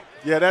boxed him out.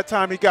 Yeah, that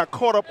time he got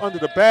caught up under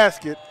the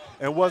basket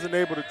and wasn't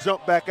able to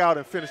jump back out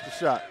and finish the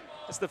shot.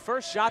 It's the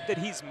first shot that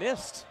he's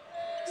missed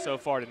so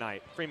far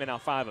tonight. Freeman now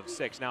 5 of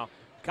 6. Now,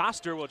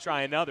 Koster will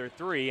try another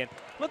 3. And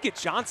look at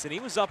Johnson. He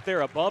was up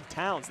there above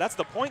Towns. That's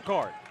the point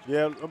guard.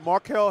 Yeah,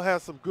 Markel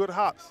has some good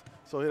hops.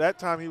 So that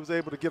time he was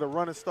able to get a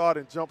running start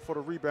and jump for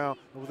the rebound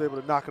and was able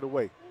to knock it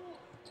away.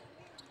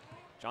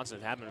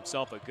 Johnson's having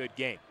himself a good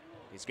game.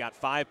 He's got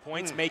 5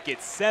 points, make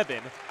it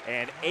 7,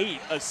 and 8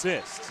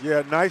 assists.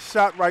 Yeah, nice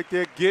shot right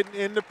there, getting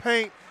in the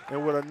paint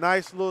and with a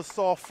nice little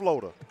soft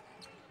floater.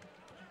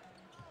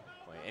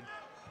 And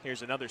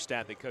here's another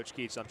stat that Coach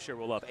Keats, I'm sure,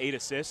 will love. 8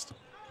 assists.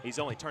 He's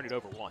only turned it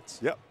over once.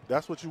 Yep,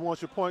 that's what you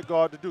want your point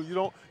guard to do. You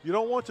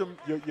don't want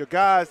your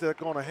guys that are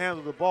going to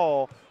handle the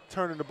ball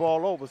turning the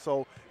ball over.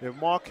 So if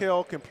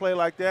Markel can play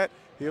like that,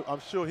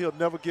 I'm sure he'll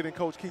never get in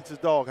Coach Keats'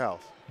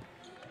 doghouse.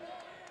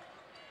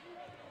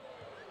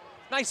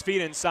 Nice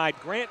feed inside.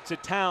 Grant to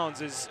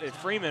Towns as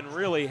Freeman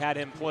really had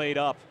him played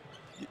up.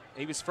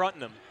 He was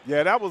fronting him.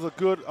 Yeah, that was a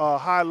good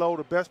high-low.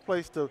 The best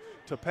place to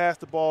pass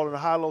the ball in a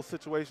high-low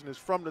situation is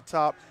from the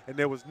top, and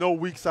there was no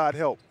weak side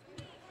help.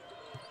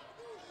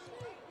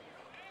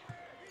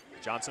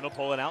 Johnson will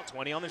pull it out,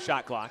 20 on the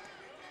shot clock.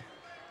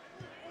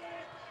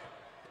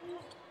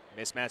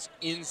 Mismatch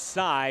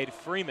inside.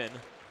 Freeman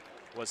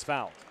was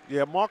fouled.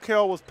 Yeah,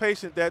 Markel was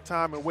patient that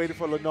time and waited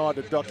for Leonard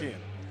to duck in.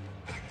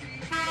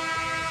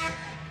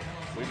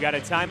 We've got a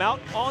timeout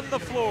on the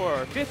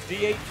floor.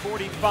 58-45,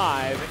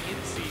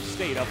 NC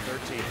State up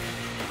 13.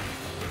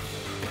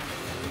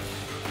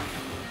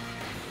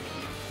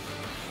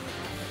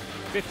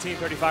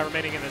 .35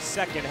 remaining in the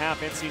second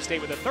half. NC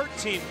State with a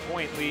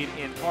 13-point lead,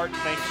 in part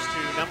thanks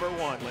to number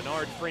 1,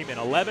 Leonard Freeman.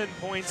 11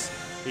 points.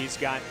 He's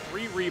got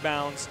 3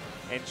 rebounds.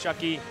 And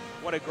Chucky,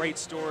 what a great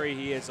story.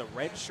 He is a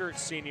redshirt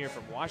senior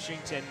from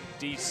Washington,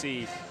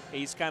 D.C.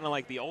 He's kind of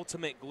like the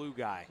ultimate glue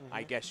guy,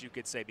 I guess you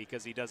could say,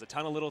 because he does a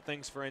ton of little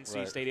things for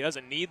NC State. He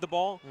doesn't need the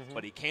ball,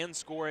 but he can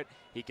score it.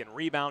 He can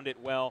rebound it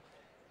well.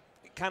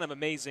 Kind of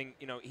amazing.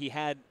 You know, he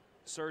had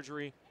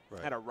surgery,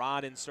 had a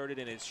rod inserted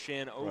in his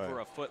shin over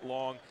a foot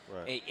long.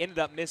 He ended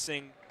up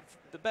missing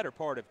the better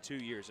part of 2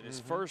 years. And his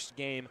first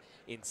game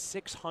in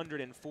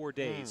 604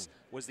 days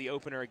was the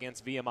opener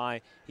against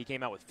VMI. He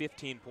came out with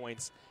 15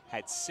 points,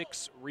 had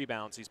 6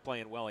 rebounds. He's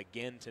playing well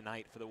again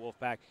tonight for the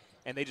Wolfpack,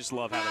 and they just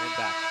love having him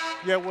back.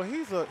 Yeah, well,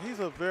 he's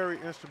a very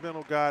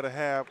instrumental guy to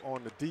have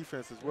on the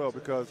defense as well,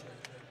 because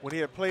when he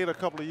had played a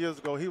couple of years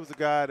ago, he was a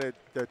guy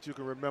that you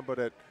can remember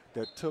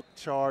that took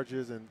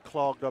charges and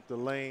clogged up the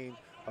lane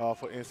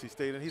for NC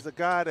State. And he's a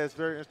guy that's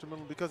very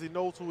instrumental because he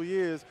knows who he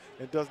is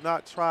and does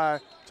not try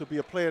to be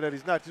a player that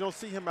he's not. You don't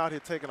see him out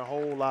here taking a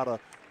whole lot of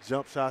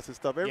jump shots and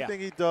stuff. Everything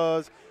he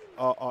does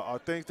are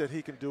things that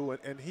he can do,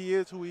 and he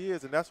is who he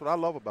is, and that's what I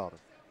love about him.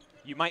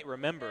 You might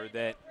remember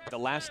that the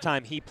last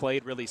time he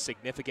played really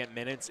significant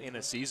minutes in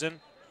a season,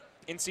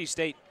 NC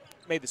State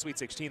made the Sweet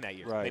 16 that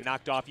year. They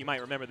knocked off, you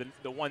might remember,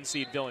 the 1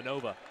 seed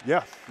Villanova.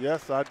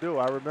 Yes, I do.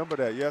 I remember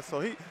that. Yes, so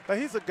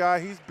he's a guy,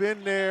 he's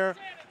been there,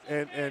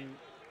 and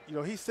you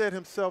know, he said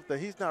himself that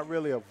he's not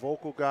really a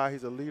vocal guy.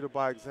 He's a leader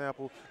by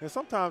example. And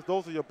sometimes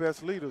those are your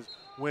best leaders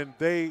when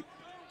they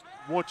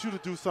want you to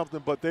do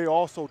something, but they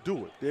also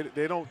do it.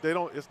 They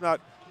don't, it's not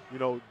you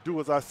know, do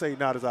as I say,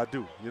 not as I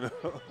do, you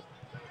know.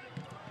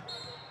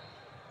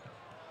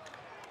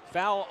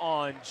 Foul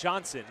on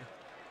Johnson.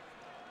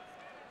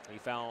 He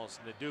fouls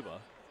Naduba.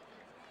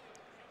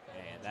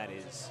 And that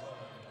is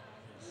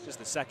just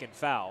the second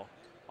foul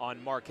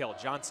on Markel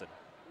Johnson.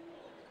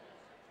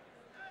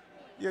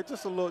 Yeah,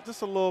 just a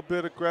little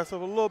bit aggressive,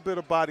 a little bit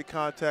of body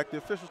contact. The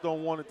officials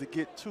don't want it to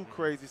get too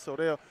crazy, so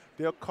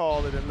they'll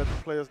call it and let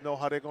the players know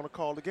how they're going to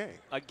call the game.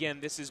 Again,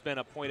 this has been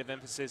a point of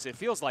emphasis. It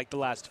feels like the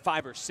last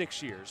 5 or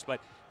 6 years,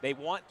 but they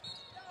want,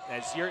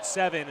 as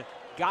Yurt-7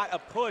 got a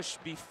push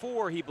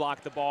before he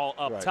blocked the ball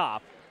up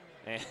top,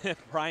 and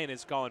Bryant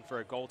is calling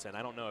for a goaltend.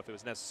 I don't know if it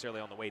was necessarily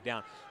on the way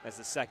down. That's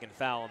the second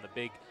foul on the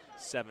big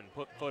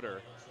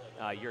 7-footer,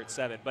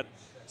 Yurt-7. But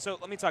so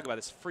let me talk about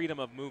this freedom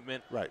of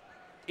movement. Right.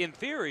 In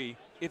theory,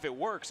 if it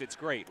works, it's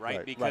great,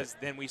 right? Because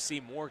then we see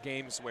more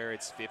games where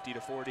it's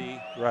 50-40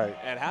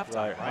 at halftime,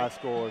 right? High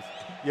scores.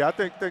 Yeah, I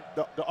think the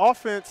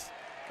offense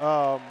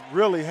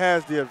really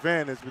has the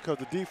advantage because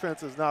the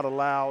defense is not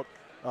allowed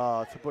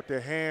to put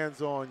their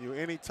hands on you.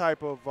 Any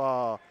type of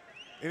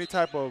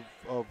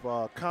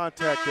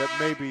contact that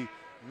maybe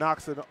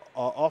knocks an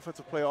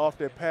offensive player off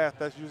their path,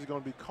 that's usually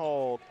going to be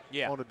called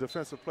on a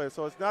defensive player.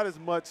 So it's not as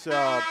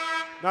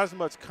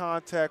much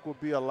contact will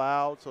be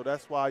allowed. So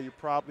that's why you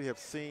probably have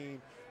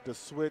seen the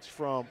switch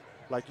from,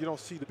 like, you don't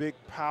see the big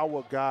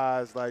power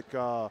guys like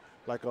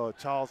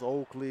Charles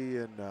Oakley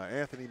and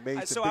Anthony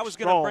Mason. So I was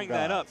going to bring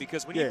that up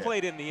because when you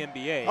played in the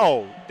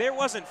NBA, there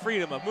wasn't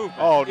freedom of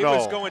movement. It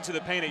was going to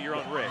the paint at your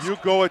own risk. You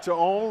go at your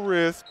own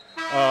risk.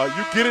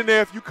 You get in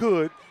there if you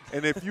could.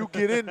 And if you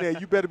get in there,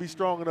 you better be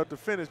strong enough to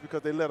finish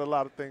because they let a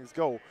lot of things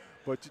go.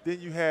 But then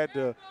you had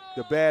the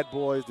bad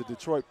boys, the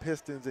Detroit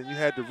Pistons, and you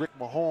had the Rick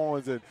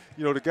Mahorns, and,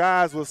 you know, the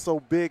guys were so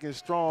big and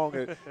strong,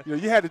 and, you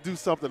know, you had to do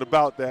something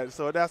about that.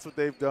 So that's what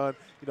they've done.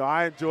 You know,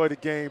 I enjoy the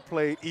game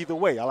played either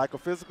way. I like a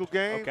physical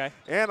game,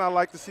 and I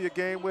like to see a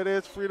game where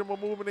there's freedom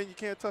of movement and you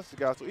can't touch the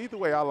guy. So either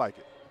way, I like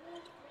it.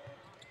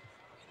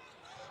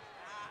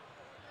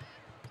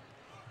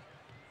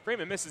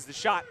 Freeman misses the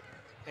shot,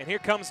 and here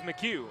comes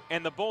McHugh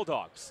and the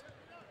Bulldogs.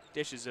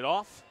 Dishes it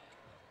off.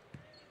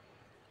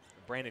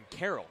 Brandon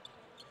Carroll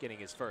getting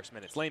his first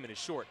minutes. Lehman is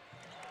short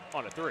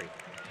on a 3.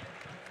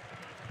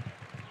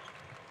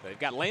 They've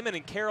got Lehman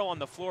and Carroll on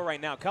the floor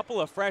right now. A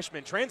couple of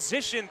freshmen.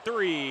 Transition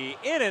 3,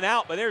 in and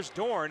out, but there's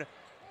Dorn.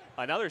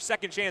 Another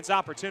second chance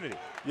opportunity.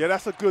 Yeah,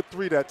 that's a good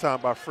 3 that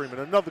time by Freeman.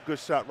 Another good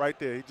shot right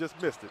there. He just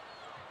missed it.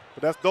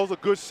 But those are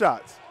good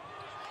shots.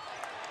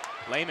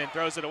 Lehman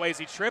throws it away as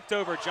he tripped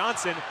over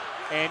Johnson,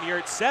 and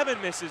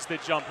Yurt-7 misses the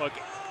jump hook.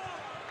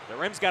 The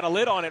rim's got a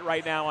lid on it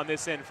right now on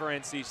this end for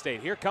NC State.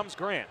 Here comes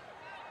Grant.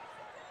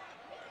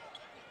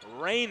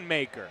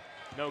 Rainmaker,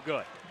 no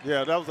good.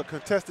 Yeah, that was a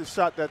contested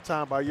shot that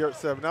time by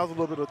Yurt-7. That was a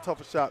little bit of a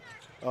tougher shot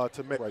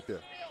to make right there.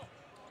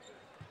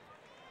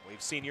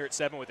 We've seen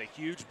Yurt-7 with a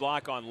huge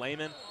block on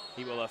Lehman.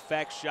 He will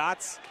affect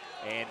shots,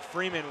 and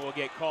Freeman will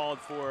get called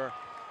for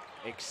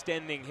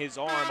extending his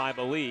arm, I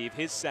believe,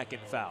 his second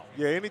foul.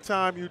 Yeah,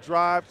 anytime you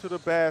drive to the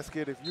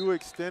basket, if you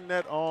extend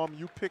that arm,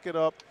 you pick it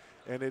up,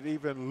 and it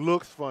even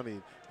looks funny,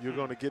 you're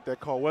going to get that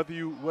call. Whether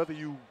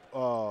you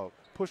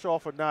push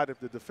off or not, if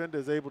the defender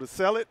is able to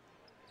sell it,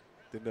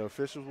 then the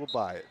officials will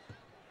buy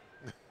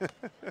it.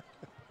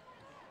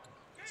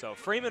 So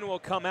Freeman will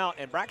come out,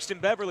 and Braxton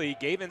Beverly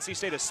gave NC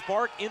State a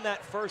spark in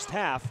that first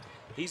half.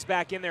 He's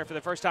back in there for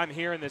the first time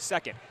here in the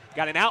second.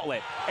 Got an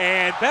outlet,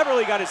 and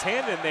Beverly got his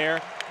hand in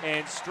there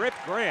and stripped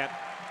Grant.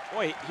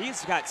 Boy,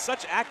 he's got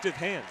such active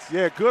hands.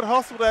 Yeah, good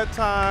hustle that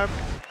time.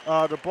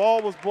 The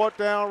ball was brought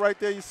down right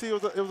there. You see, it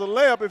was a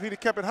layup if he'd have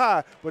kept it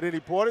high, but then he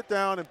brought it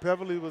down, and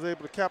Beverly was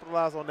able to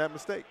capitalize on that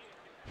mistake.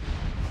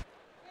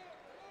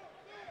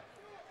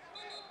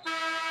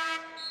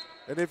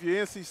 And if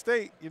you're NC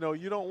State, you know,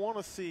 you don't want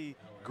to see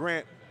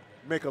Grant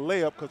make a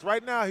layup because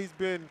right now he's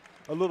been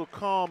a little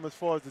calm as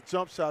far as the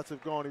jump shots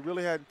have gone. He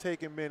really hadn't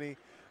taken many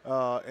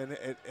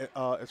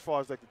as far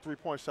as like the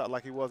three-point shot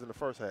like he was in the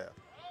first half.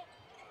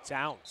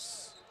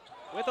 Towns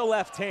with a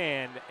left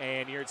hand,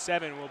 and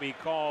Yurt-7 will be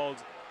called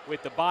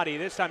with the body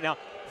this time. Now,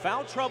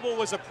 foul trouble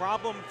was a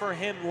problem for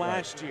him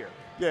last year.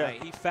 Yeah.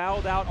 He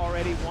fouled out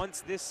already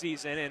once this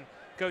season, and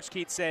Coach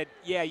Keats said,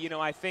 yeah, you know,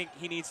 I think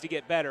he needs to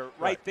get better.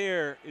 Right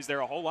there, is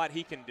there a whole lot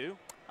he can do?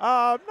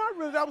 Not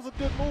really. That was a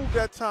good move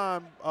that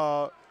time.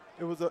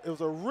 It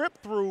was a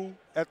rip through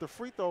at the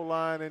free throw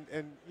line,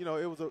 and you know,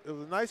 it was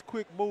a nice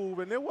quick move,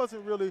 and there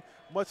wasn't really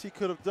much he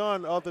could have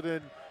done other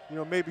than, you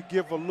know, maybe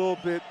give a little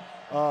bit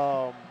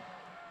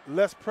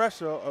less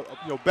pressure,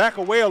 you know, back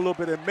away a little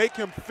bit and make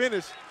him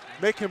finish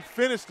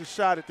the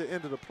shot at the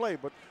end of the play.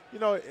 But, you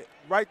know,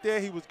 right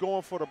there he was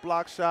going for the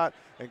block shot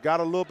and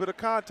got a little bit of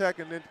contact,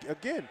 and then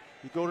again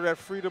you go to that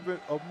freedom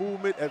of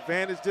movement,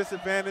 advantage,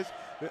 disadvantage.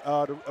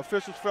 The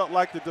officials felt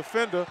like the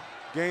defender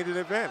gained an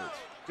advantage.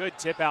 Good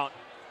tip out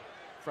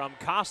from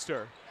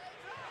Koster.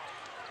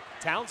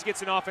 Towns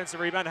gets an offensive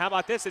rebound. How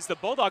about this? It's the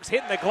Bulldogs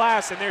hitting the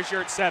glass, and there's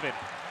Yurt-7.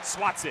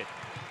 Swats it.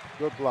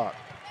 Good block.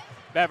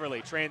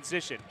 Beverly,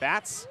 transition.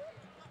 Bats.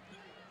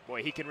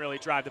 Boy, he can really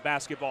drive the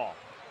basketball.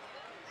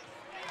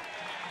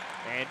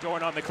 And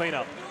Dorn on the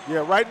cleanup.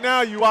 Yeah, right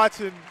now you're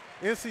watching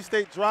NC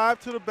State drive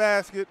to the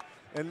basket,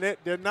 and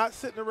they're not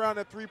sitting around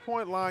that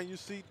three-point line. You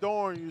see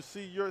Dorn, you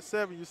see Yurt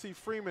 7, you see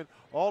Freeman.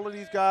 All of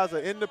these guys are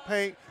in the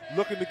paint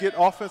looking to get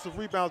offensive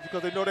rebounds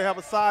because they know they have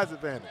a size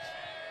advantage.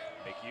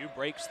 McHugh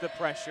breaks the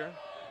pressure.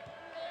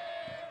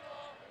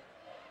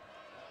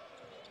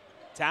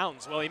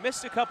 Towns, well, he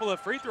missed a couple of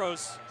free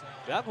throws.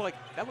 That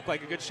looked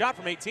like a good shot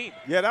from 18.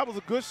 Yeah, that was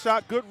a good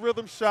shot, good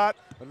rhythm shot,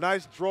 a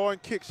nice draw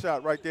and kick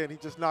shot right there, and he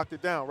just knocked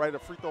it down right at the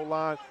free throw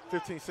line,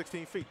 15,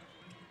 16 feet.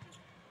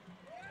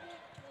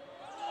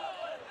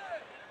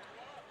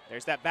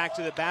 There's that back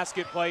to the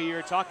basket play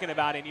you're talking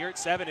about, and Yurt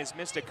 7 has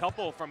missed a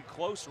couple from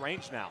close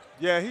range now.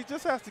 Yeah, he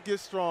just has to get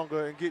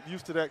stronger and get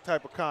used to that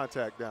type of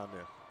contact down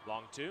there.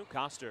 Long two,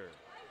 Coster,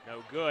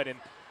 no good. And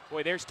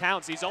boy, there's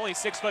Towns. He's only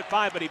 6'5",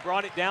 but he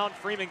brought it down.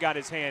 Freeman got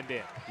his hand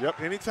in. Yep,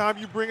 anytime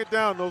you bring it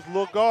down, those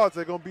little guards,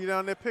 they're going to be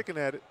down there picking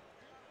at it.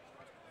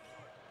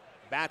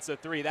 Bats a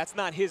three. That's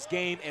not his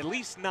game, at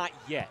least not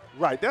yet.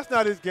 Right, that's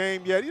not his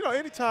game yet. You know,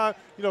 anytime,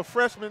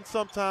 freshmen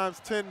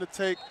sometimes tend to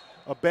take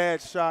a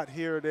bad shot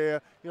here or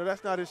there.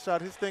 That's not his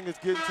shot. His thing is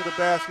getting to the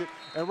basket.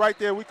 And right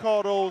there, we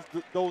call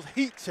those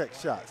heat check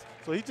shots.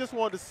 So he just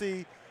wanted to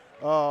see,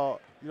 how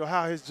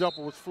his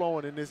jumper was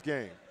flowing in this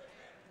game.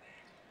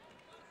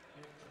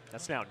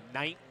 That's now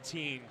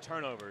 19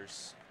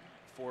 turnovers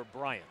for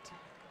Bryant.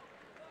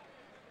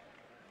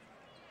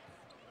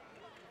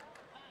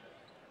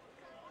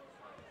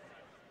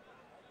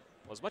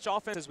 Well, as much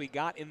offense as we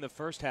got in the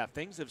first half,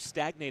 things have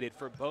stagnated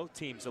for both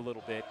teams a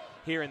little bit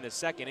here in the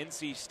second.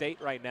 NC State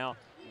right now,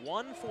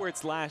 1 for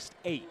its last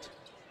 8.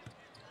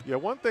 Yeah,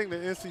 one thing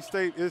that NC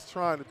State is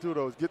trying to do,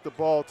 though, is get the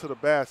ball to the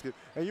basket.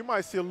 And you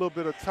might see a little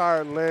bit of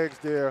tired legs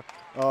there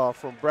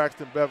from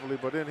Braxton Beverly,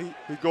 but then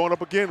he's going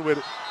up again with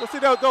it. But see,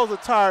 those are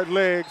tired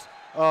legs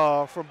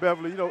from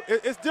Beverly.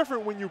 It's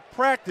different when you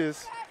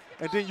practice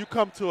and then you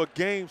come to a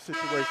game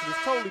situation.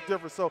 It's totally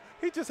different. So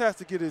he just has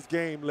to get his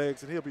game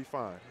legs, and he'll be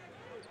fine.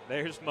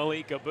 There's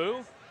Malik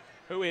Abu,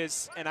 who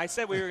is, and I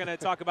said we were going to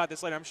talk about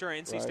this later. I'm sure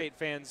NC State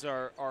fans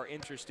are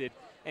interested.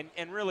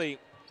 And really,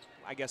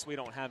 I guess we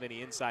don't have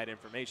any inside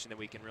information that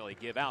we can really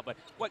give out. But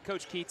what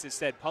Coach Keats has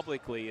said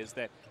publicly is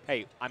that,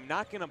 hey, I'm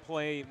not going to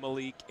play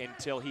Malik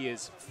until he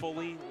is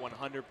fully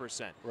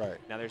 100%. Right.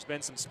 Now, there's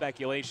been some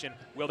speculation.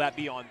 Will that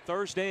be on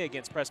Thursday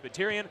against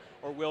Presbyterian,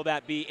 or will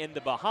that be in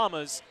the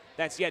Bahamas?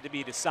 That's yet to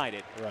be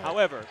decided. Right.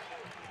 However,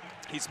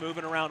 he's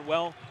moving around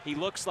well. He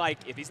looks like,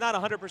 if he's not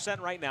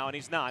 100% right now, and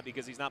he's not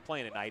because he's not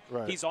playing tonight,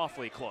 he's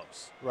awfully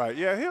close. Right,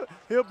 yeah,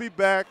 he'll be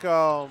back,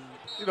 and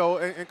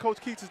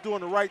Coach Keats is doing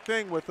the right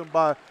thing with him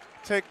by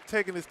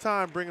taking his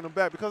time bringing him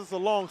back because it's a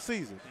long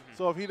season. Mm-hmm.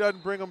 So if he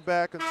doesn't bring him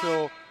back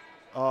until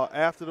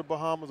after the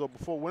Bahamas or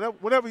before,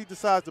 whenever he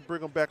decides to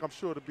bring him back, I'm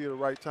sure it'll be the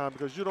right time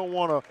because you don't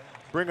want to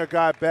bring a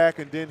guy back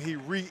and then he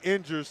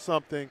re-injures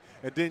something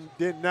and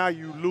then now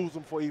you lose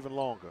him for even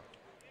longer.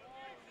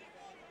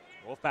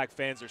 Wolfpack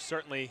fans are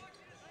certainly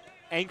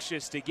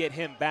anxious to get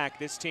him back.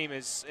 This team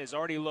has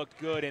already looked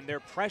good in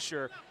their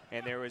pressure,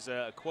 and there was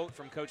a quote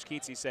from Coach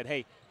Keats. He said,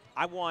 hey,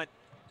 I want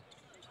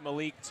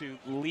Malik to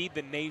lead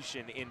the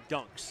nation in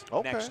dunks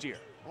next year.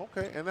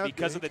 Okay, and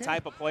because of the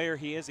type of player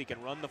he is, he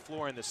can run the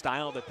floor in the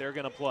style that they're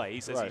going to play.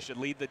 He says he should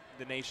lead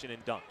the nation in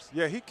dunks.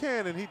 Yeah, he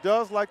can, and he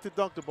does like to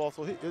dunk the ball,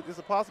 so it's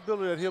a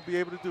possibility that he'll be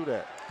able to do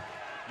that.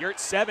 Yurt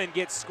 7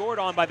 gets scored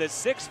on by the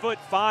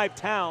 6'5"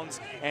 Towns,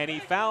 and he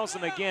fouls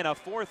him again, a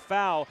 4th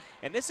foul.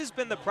 And this has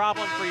been the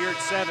problem for Yurt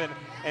 7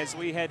 as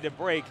we head to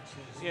break.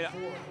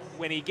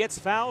 When he gets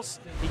fouls,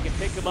 he can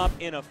pick them up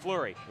in a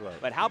flurry. Right.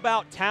 But how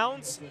about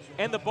Towns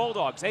and the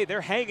Bulldogs? Hey, they're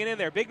hanging in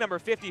there. Big number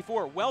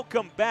 54,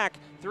 welcome back.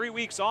 3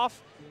 weeks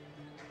off.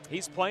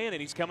 He's playing,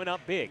 and he's coming up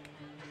big.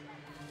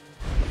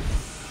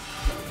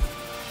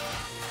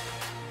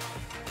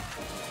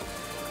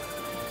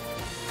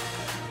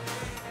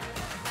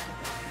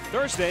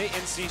 Thursday,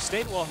 NC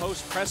State will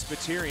host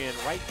Presbyterian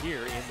right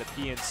here in the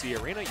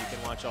PNC Arena. You can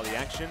watch all the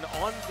action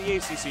on the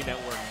ACC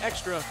Network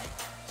Extra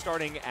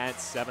starting at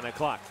 7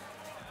 o'clock.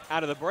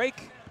 Out of the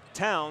break,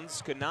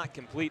 Towns could not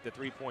complete the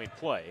three-point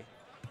play.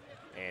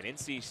 And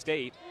NC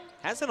State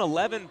has an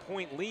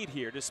 11-point lead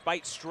here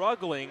despite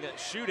struggling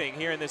shooting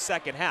here in the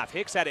second half.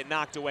 Hicks had it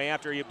knocked away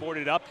after he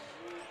boarded up.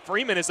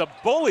 Freeman is a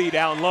bully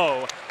down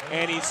low,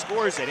 and he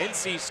scores it.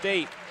 NC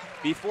State,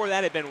 before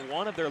that, had been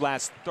one of their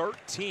last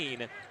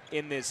 13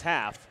 in this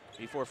half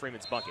before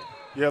Freeman's bucket.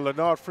 Yeah,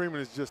 Leonard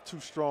Freeman is just too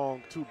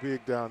strong, too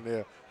big down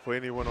there for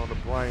anyone on the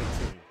Bryant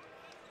team.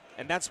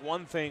 And that's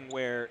one thing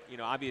where,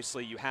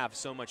 obviously you have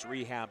so much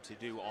rehab to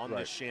do on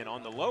the shin,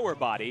 on the lower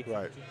body.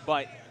 Right.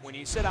 But when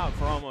you sit out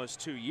for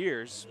almost 2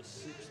 years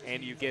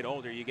and you get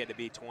older, you get to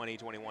be 20,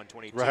 21,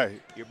 22.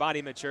 Right. Your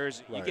body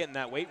matures, you get in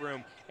that weight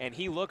room, and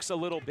he looks a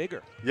little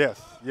bigger.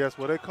 Yes.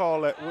 Well, they call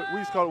that, we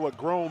used to call it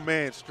grown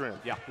man strength.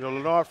 Yeah.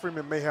 Leonard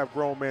Freeman may have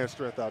grown man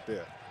strength out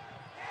there.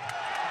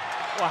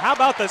 Well, how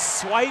about the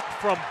swipe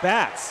from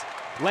Batts?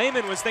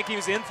 Lehman was thinking he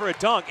was in for a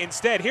dunk.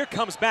 Instead, here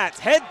comes Batts,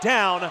 head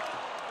down.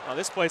 Well,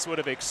 this place would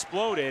have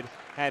exploded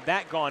had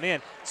that gone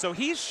in. So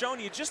he's shown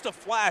you just a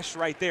flash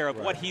right there of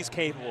what he's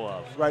capable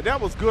of. Right, that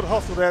was good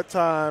hustle that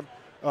time,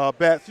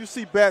 Bats. You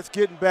see Bats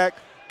getting back,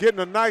 getting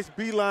a nice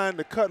beeline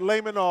to cut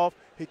Lehman off.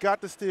 He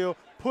got the steal,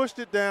 pushed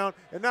it down,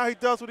 and now he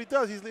does what he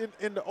does. He's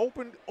in the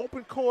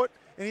open court,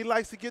 and he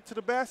likes to get to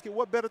the basket.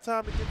 What better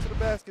time to get to the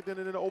basket than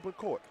in the open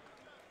court?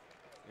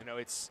 You know,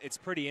 it's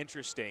pretty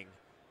interesting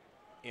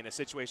in a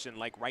situation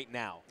like right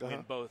now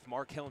when both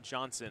Markel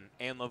Johnson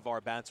and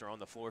LeVar Bats are on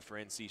the floor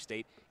for NC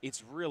State.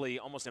 It's really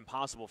almost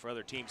impossible for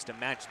other teams to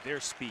match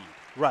their speed.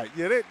 Right.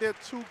 Yeah, they're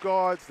two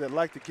guards that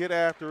like to get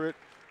after it.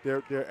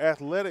 They're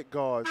athletic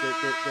guards.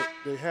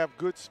 They have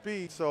good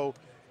speed. So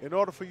in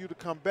order for you to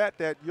combat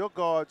that, your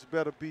guards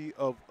better be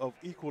of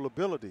equal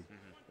ability.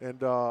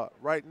 And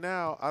right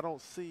now, I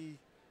don't see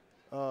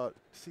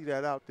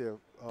that out there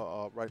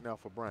right now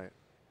for Bryant.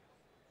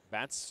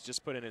 Bats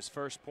just put in his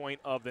first point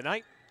of the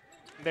night.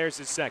 There's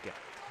his second.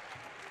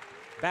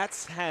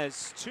 Bats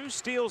has 2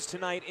 steals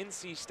tonight.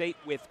 NC State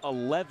with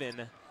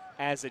 11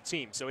 as a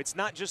team. So it's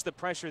not just the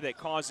pressure that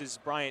causes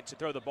Bryant to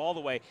throw the ball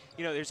away.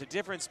 You know, there's a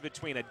difference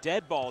between a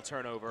dead ball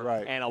turnover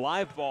and a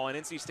live ball, and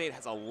NC State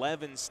has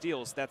 11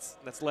 steals. That's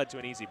led to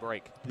an easy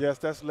break. Yes,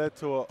 that's led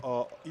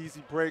to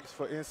easy breaks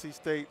for NC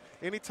State.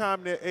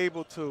 Anytime they're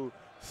able to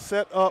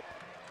set up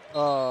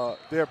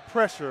their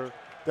pressure,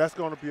 that's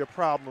going to be a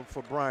problem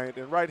for Bryant.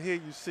 And right here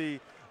you see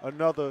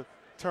another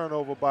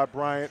turnover by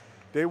Bryant.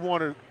 They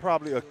wanted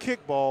probably a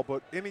kickball,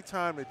 but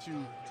anytime that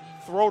you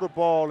throw the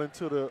ball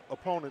into the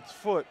opponent's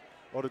foot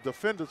or the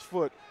defender's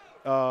foot,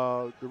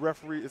 the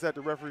referee is at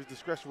the referee's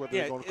discretion whether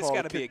they're going to call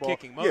it a kickball. Be a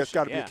kicking motion. Yeah, it's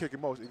got to be a kicking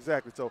motion.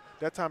 Exactly. So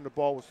that time the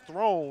ball was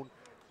thrown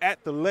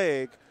at the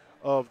leg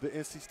of the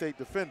NC State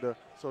defender,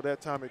 so that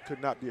time it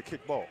could not be a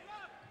kickball.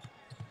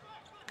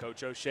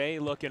 Coach O'Shea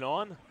looking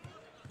on.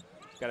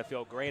 Got to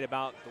feel great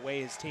about the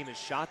way his team has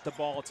shot the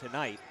ball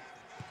tonight.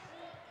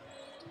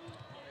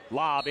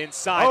 Lob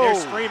inside.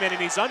 There's Freeman,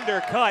 and he's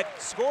undercut.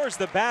 Scores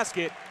the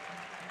basket.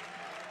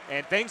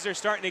 And things are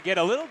starting to get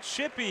a little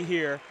chippy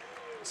here.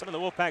 Some of the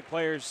Wolfpack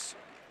players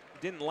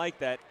didn't like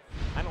that.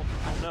 I don't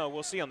know.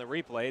 We'll see on the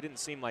replay. It didn't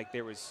seem like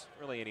there was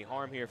really any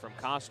harm here from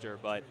Koster,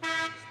 but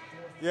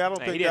yeah, I don't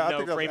think he didn't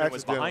know Freeman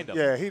was behind him.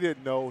 Yeah, he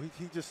didn't know.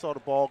 He just saw the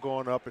ball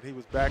going up, and he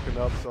was backing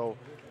up. So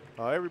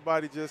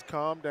everybody just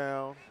calm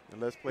down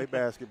and let's play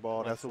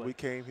basketball. That's what we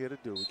came here to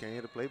do. We came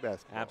here to play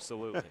basketball.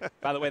 Absolutely.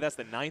 By the way, that's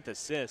the 9th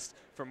assist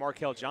for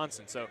Markel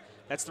Johnson. So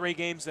that's 3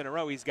 games in a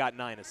row he's got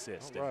 9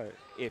 assists. All right.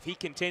 If he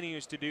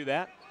continues to do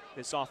that,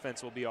 this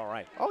offense will be all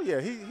right. Oh,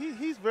 yeah.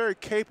 He's very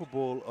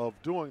capable of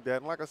doing that.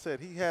 And like I said,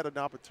 he had an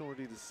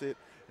opportunity to sit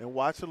and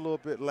watch a little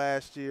bit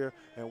last year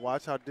and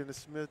watch how Dennis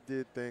Smith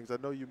did things. I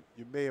know you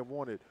may have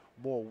wanted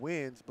more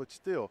wins, but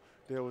still,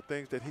 there were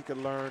things that he could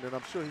learn, and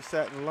I'm sure he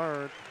sat and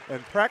learned,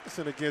 and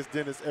practicing against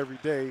Dennis every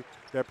day,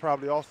 that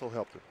probably also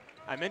helped him.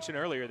 I mentioned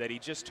earlier that he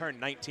just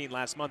turned 19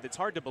 last month. It's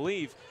hard to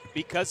believe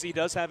because he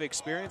does have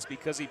experience,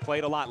 because he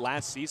played a lot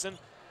last season,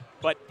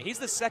 but he's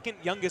the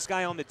 2nd youngest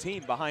guy on the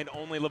team behind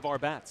only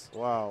LeVar Bats.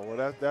 Wow,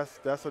 well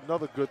that's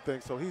another good thing.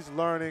 So he's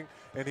learning,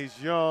 and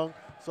he's young,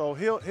 so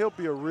he'll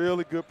be a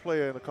really good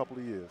player in a couple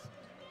of years.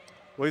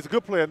 Well, he's a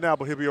good player now,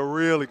 but he'll be a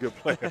really good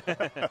player.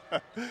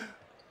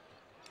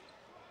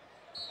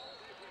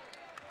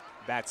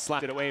 Bats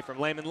slapped it away from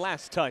Lehman.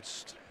 Last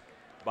touched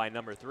by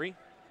number 3.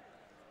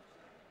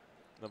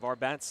 LeVar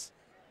Bats,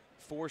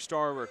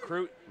 4-star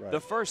recruit. Right.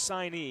 The first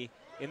signee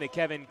in the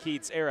Kevin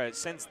Keatts era.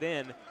 Since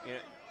then,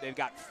 they've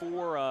got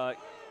 4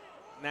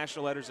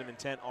 national letters of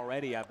intent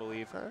already, I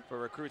believe, for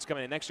recruits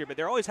coming in next year. But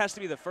there always has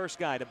to be the first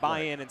guy to buy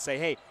in and say,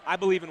 hey, I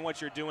believe in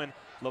what you're doing.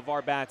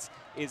 LeVar Bats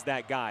is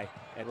that guy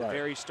at the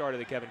very start of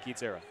the Kevin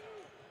Keatts era.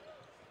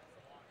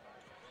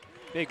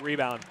 Big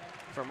rebound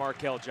for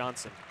Markel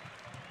Johnson.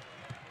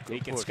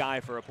 Deacon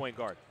Sky for a point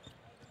guard.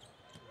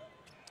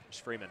 There's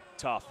Freeman,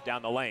 tough,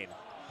 down the lane.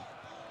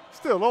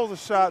 Still, those are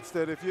shots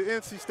that if you're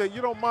NC State,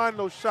 you don't mind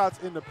those shots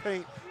in the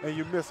paint and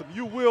you miss them.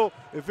 You will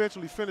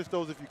eventually finish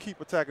those if you keep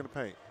attacking the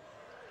paint.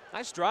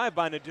 Nice drive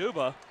by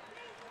Naduba,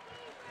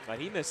 but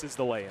he misses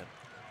the lay-in.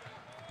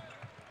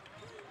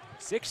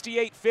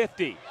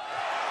 68-50.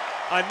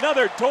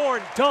 Another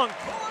Dorn dunk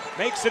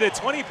makes it a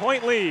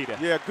 20-point lead.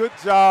 Yeah, good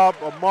job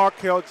of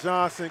Markel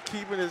Johnson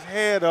keeping his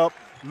head up,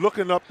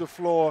 looking up the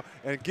floor,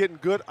 and getting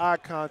good eye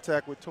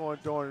contact with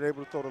Torrin Dorn and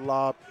able to throw the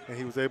lob, and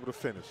he was able to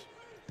finish.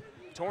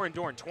 Torrin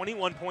Dorn,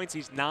 21 points.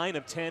 He's 9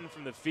 of 10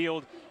 from the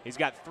field. He's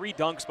got 3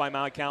 dunks by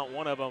my count.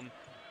 One of them,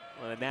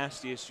 one of the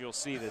nastiest you'll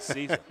see this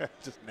season.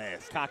 Just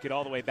nasty. Cock it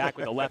all the way back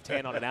with the left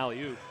hand on an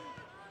alley-oop.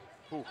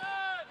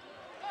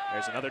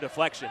 There's another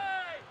deflection.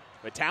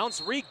 But Towns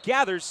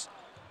regathers.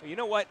 You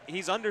know what?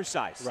 He's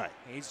undersized. Right.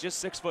 He's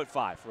just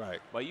 6'5". Right.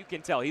 But you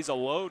can tell he's a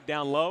load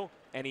down low,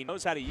 and he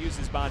knows how to use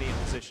his body and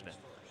position it.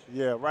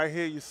 Yeah, right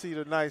here you see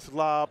the nice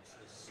lob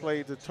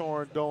played to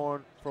Torrin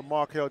Dorn from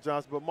Markel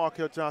Johnson, but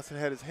Markel Johnson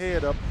had his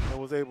head up and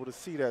was able to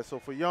see that. So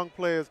for young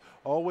players,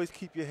 always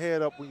keep your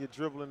head up when you're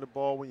dribbling the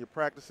ball, when you're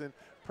practicing.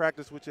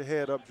 Practice with your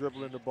head up,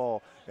 dribbling the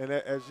ball. And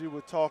as you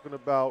were talking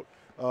about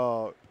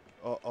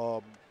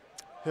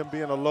him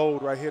being a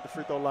load right here at the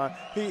free throw line.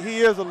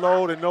 He is a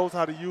load and knows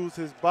how to use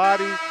his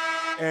body,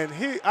 and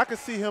I can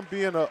see him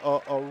being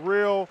a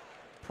real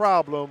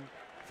problem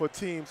for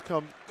teams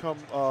come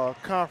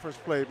conference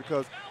play,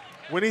 because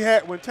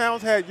when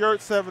Towns had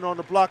Yurt-7 on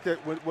the block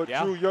that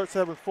drew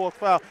Yurt-7's fourth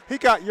foul, he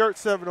got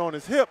Yurt-7 on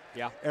his hip,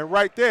 and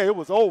right there it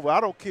was over. I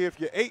don't care if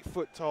you're 8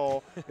 foot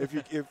tall.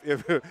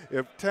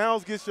 if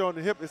Towns gets you on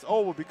the hip, it's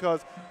over,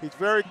 because he's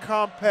very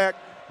compact,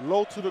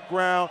 low to the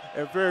ground,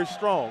 and very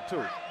strong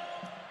too.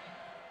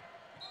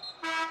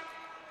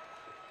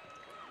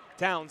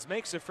 Towns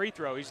makes a free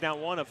throw. He's now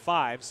 1 of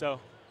 5, so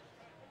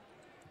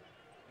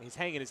he's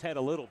hanging his head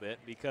a little bit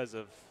because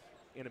of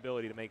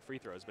inability to make free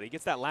throws, but he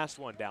gets that last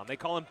one down. They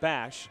call him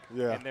Bash,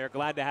 and they're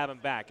glad to have him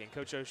back. And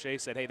Coach O'Shea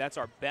said, hey, that's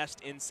our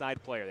best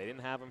inside player. They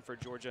didn't have him for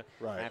Georgia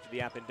after the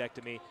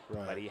appendectomy,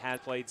 but he has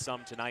played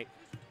some tonight,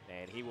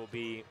 and he will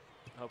be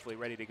hopefully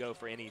ready to go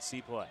for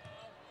NEC play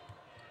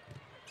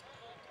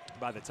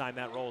by the time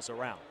that rolls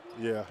around.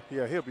 Yeah,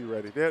 he'll be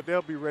ready.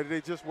 They'll be ready.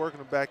 They're just working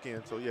him back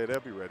in, so yeah, they'll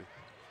be ready.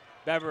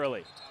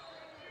 Beverly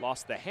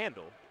lost the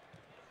handle.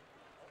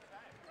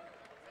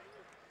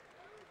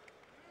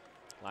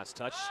 Last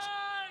touched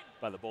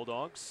by the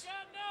Bulldogs.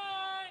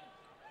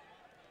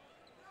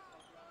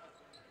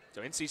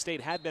 So NC State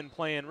had been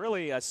playing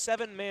really a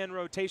 7-man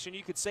rotation.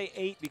 You could say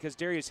 8 because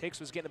Darius Hicks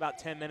was getting about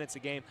 10 minutes a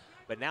game.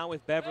 But now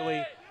with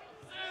Beverly,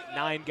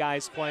 9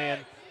 guys playing.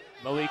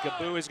 Malik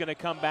Abu is going to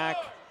come back.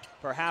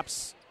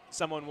 Perhaps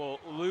someone will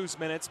lose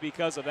minutes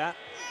because of that.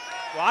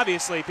 Well,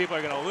 obviously people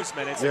are going to lose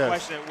minutes. The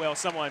question is, will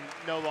someone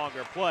no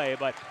longer play?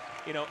 But,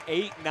 you know,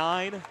 8,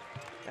 9,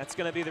 that's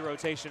going to be the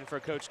rotation for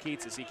Coach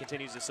Keats as he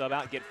continues to sub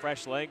out, get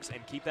fresh legs,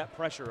 and keep that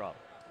pressure up.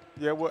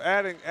 Yeah, well,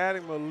 adding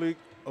Malik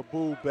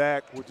Abu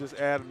back will just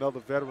add another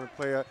veteran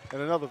player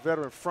and another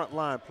veteran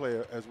frontline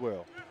player as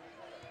well.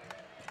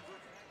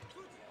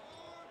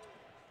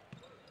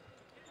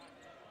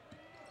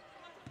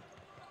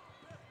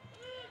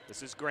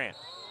 This is Grant.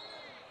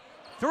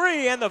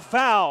 3 and the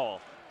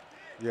foul.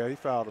 Yeah, he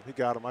fouled him. He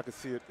got him. I could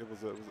see it.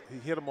 He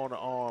hit him on the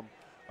arm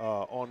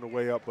on the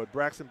way up. But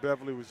Braxton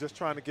Beverly was just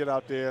trying to get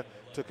out there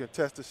to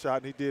contest the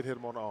shot, and he did hit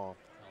him on the arm.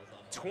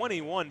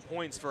 21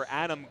 points for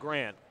Adam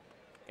Grant,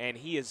 and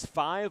he is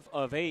 5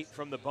 of 8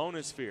 from the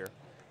bonus sphere.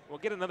 We'll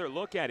get another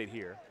look at it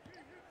here.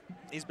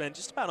 He's been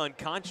just about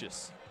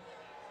unconscious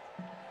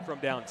from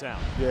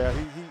downtown. Yeah,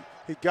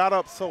 he got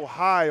up so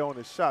high on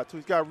his shot, too.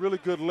 He's got really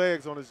good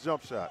legs on his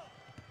jump shot.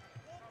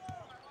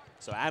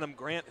 So Adam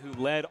Grant, who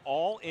led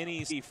all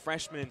NEC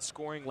freshmen in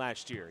scoring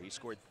last year. He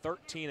scored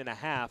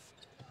 13.5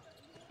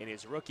 in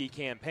his rookie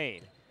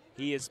campaign.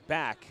 He is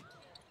back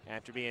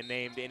after being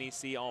named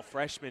NEC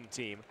All-Freshman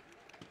Team.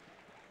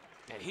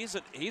 And he's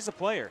a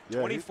player. Yeah,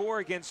 24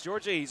 against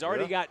Georgia. He's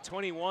already got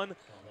 21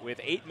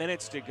 with 8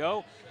 minutes to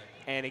go.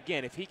 And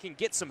again, if he can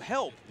get some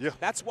help,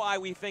 that's why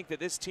we think that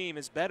this team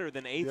is better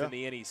than 8th in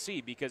the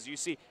NEC, because you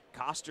see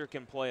Koster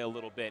can play a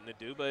little bit.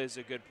 Naduba is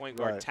a good point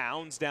guard.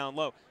 Towns down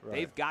low.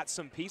 They've got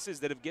some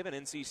pieces that have given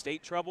NC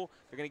State trouble.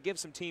 They're going to give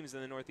some teams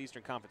in the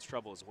Northeastern Conference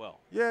trouble as well.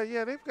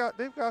 Yeah,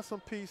 they've got some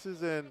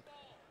pieces, and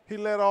he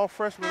led all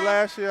freshmen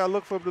last year. I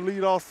look for him to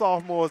lead all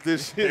sophomores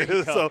this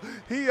year. So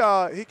he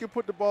can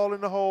put the ball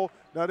in the hole.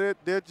 Now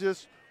they're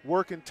just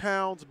working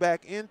Towns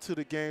back into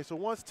the game. So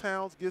once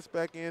Towns gets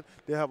back in,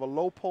 they have a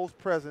low post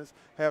presence,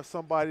 have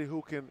somebody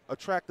who can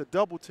attract a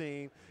double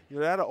team. You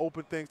know, that'll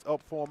open things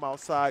up for them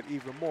outside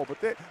even more.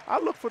 But I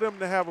look for them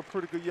to have a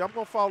pretty good year. I'm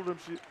going to follow them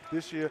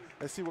this year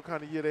and see what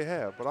kind of year they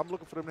have. But I'm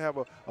looking for them to have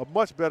a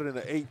much better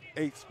than an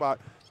 8 spot,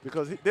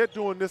 because they're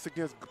doing this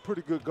against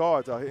pretty good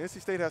guards out here.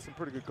 NC State has some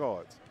pretty good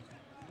guards.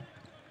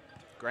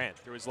 Grant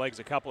threw his legs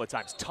a couple of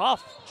times.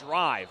 Tough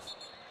drive.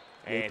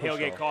 And he'll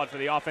get called for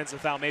the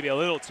offensive foul. Maybe a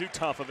little too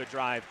tough of a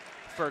drive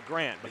for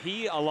Grant. But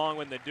he, along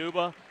with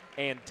Naduba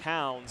and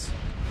Towns,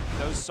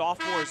 those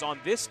sophomores on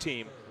this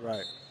team,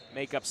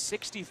 make up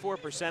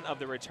 64% of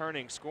the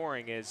returning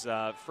scoring. Is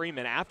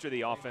Freeman after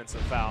the offensive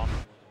foul.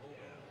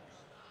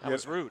 That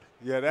was rude.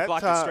 Yeah, that he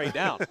blocked it straight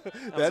down.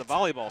 That was a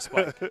volleyball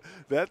spike.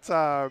 That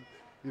time,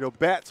 you know,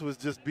 Batts was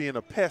just being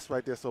a pest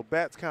right there. So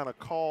Batts kind of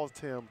caused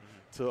him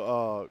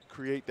to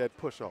create that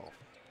push-off.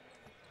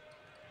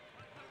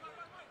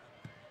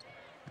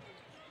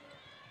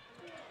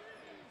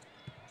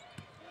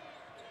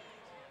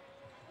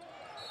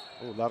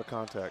 Oh, a lot of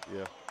contact,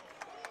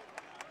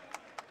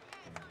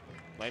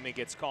 Lehman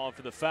gets called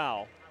for the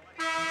foul.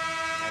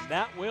 And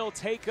that will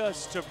take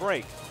us to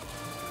break.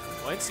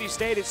 Well, NC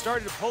State has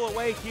started to pull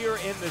away here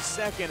in the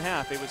second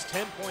half. It was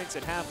 10 points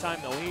at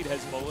halftime. The lead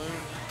has ballooned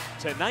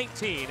to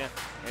 19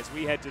 as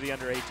we head to the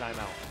under 8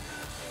 timeout.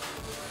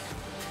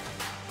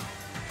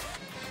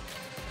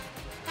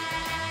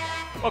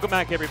 Welcome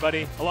back,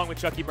 everybody. Along with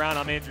Chucky Brown,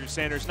 I'm Andrew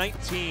Sanders.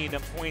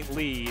 19-point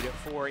lead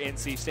for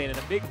NC State, and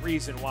a big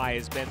reason why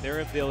has been their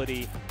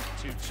ability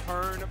to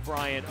turn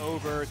Bryant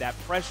over. That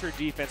pressure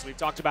defense, we've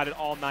talked about it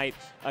all night.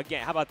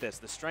 Again, how about this?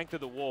 The strength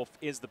of the Wolf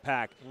is the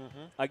pack.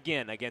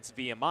 Again, against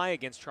VMI,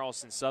 against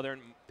Charleston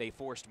Southern, they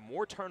forced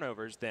more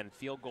turnovers than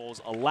field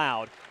goals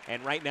allowed,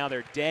 and right now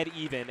they're dead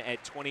even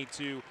at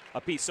 22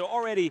 apiece. So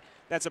already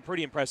that's a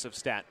pretty impressive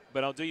stat,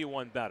 but I'll do you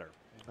one better.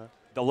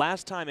 The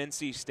last time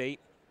NC State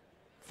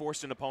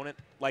forced an opponent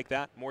like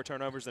that, more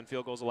turnovers than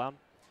field goals allowed,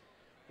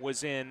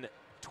 was in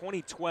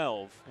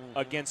 2012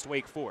 against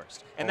Wake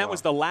Forest. And that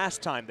was the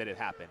last time that it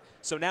happened.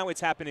 So now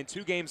it's happened in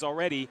 2 games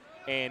already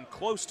and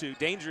close to,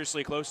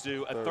 dangerously close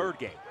to a third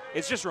game.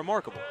 It's just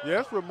remarkable.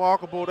 Yeah, it's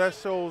remarkable. That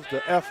shows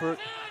the effort.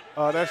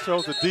 That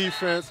shows the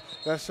defense.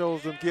 That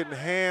shows them getting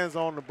hands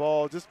on the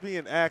ball, just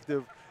being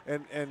active.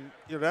 And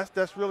you know,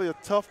 that's really a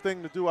tough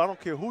thing to do. I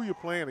don't care who you're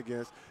playing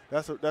against.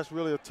 That's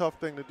really a tough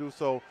thing to do.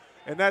 So,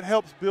 and that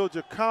helps build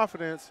your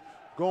confidence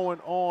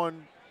going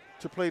on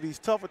to play these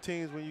tougher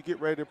teams when you get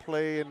ready to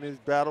play in this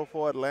battle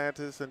for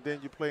Atlantis, and then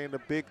you play in the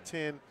Big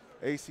Ten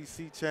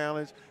ACC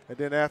Challenge, and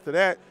then after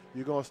that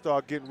you're going to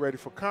start getting ready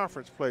for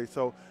conference play.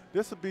 So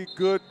this will be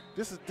good.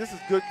 This is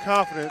good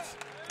confidence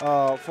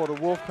for the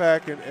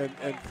Wolfpack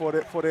and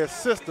for their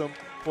system,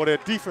 for their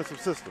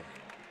defensive system.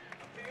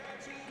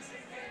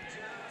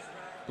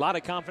 A lot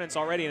of confidence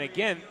already, and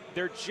again,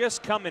 they're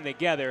just coming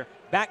together.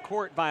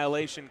 Backcourt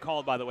violation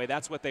called, by the way.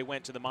 That's what they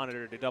went to the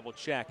monitor to double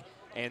check,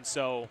 and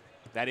so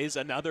that is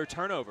another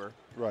turnover.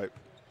 Right.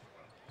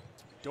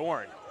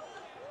 Dorn.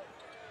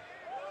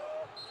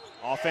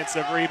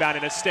 Offensive rebound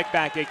and a stick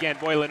back again.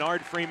 Boy,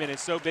 Leonard Freeman is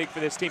so big for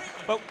this team.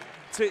 But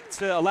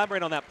to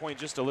elaborate on that point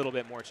just a little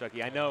bit more,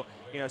 Chucky, I know,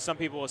 you know, some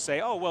people will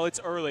say, oh, well, it's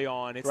early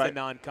on. It's the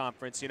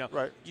non-conference. You know,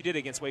 you did it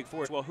against Wake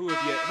Forest. Well, who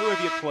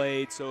have you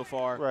played so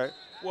far? Right.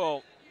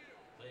 Well,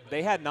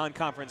 they had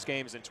non-conference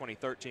games in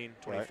 2013,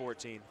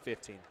 2014,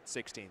 15,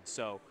 16.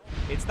 So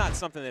it's not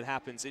something that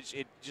happens.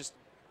 It just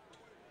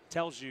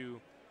tells you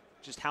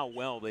just how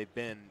well they've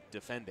been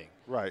defending.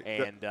 Right.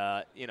 And,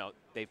 you know,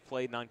 they've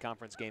played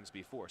non-conference games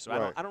before.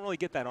 So I don't really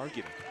get that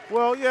argument.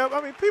 Well, yeah, I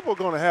mean, people are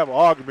going to have an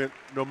argument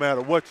no matter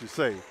what you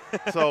say.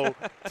 So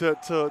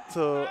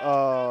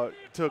to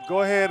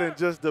go ahead and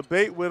just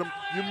debate with them,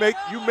 you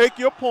make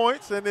your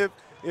points, and if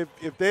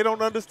they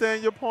don't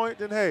understand your point,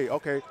 then, hey,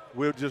 okay,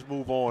 we'll just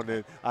move on.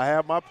 And I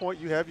have my point,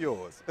 you have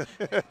yours.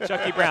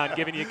 Chucky Brown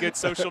giving you good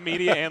social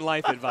media and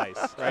life advice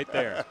right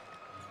there.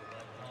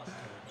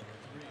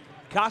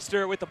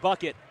 Coster with the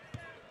bucket.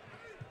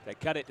 They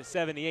cut it to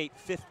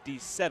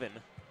 78-57.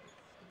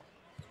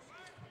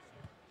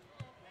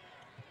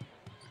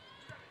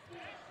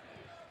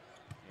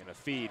 And a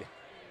feed,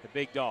 the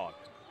big dog.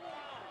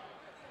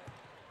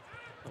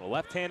 A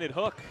left-handed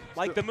hook,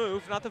 like the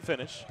move, not the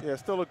finish. Yeah,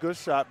 still a good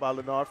shot by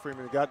Leonard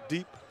Freeman. He got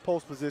deep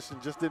post position,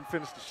 just didn't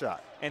finish the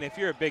shot. And if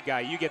you're a big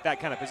guy, you get that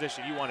kind of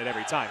position, you want it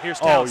every time. Here's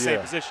Towns, same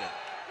position.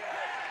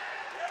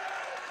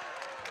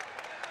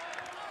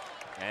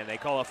 And they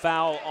call a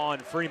foul on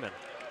Freeman.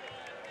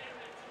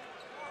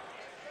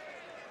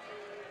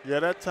 Yeah,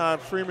 that time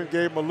Freeman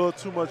gave him a little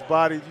too much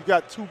body. You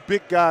got 2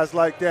 big guys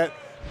like that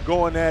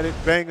going at it,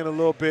 banging a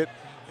little bit,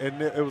 and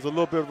it was a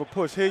little bit of a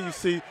push. Here you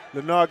see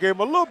Leonard gave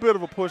him a little bit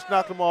of a push,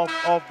 knocked him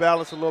off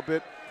balance a little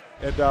bit,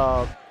 and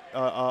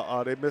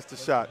they missed the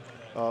shot.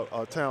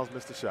 Towns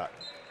missed the shot.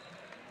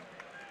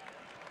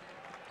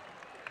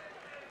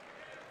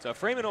 So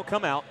Freeman will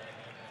come out.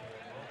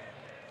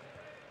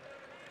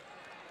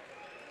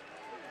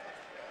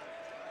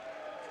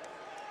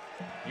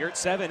 Yurt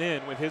 7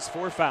 in with his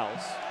 4 fouls.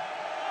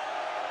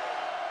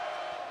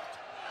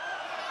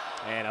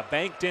 And a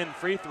banked-in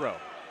free throw.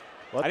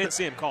 Well, I didn't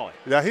see him call it.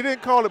 Yeah, he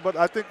didn't call it, but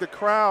I think the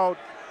crowd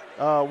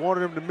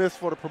wanted him to miss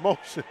for the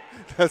promotion.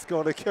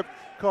 They kept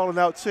calling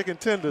out chicken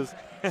tenders.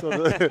 So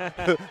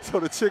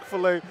the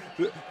Chick-fil-A,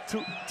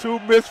 two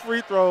missed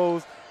free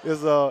throws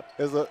is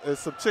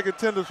some chicken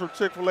tenders from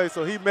Chick-fil-A.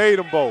 So he made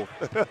them both.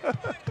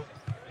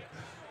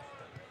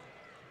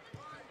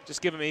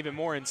 Just give him even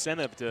more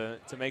incentive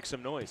to make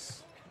some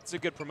noise. It's a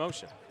good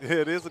promotion. Yeah,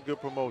 it is a good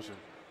promotion.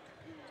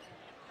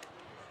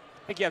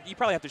 I think you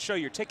probably have to show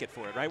your ticket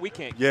for it, right? We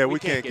can't. Yeah, we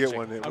can't get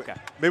one. Okay.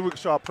 Maybe we can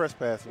show our press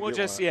pass. We'll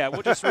just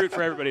root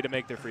for everybody to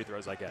make their free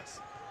throws, I guess.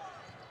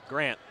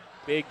 Grant,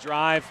 big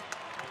drive,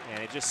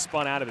 and it just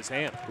spun out of his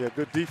hand. Yeah,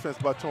 good defense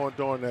by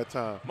Dorn that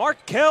time.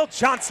 Markel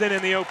Johnson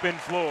in the open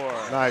floor.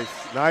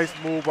 Nice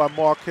move by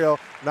Markel.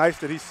 Nice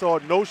that he saw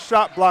no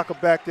shot blocker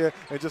back there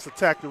and just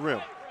attacked the rim.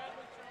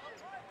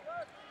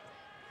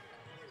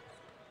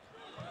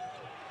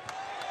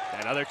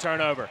 Another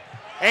turnover.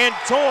 And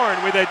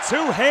Dorn with a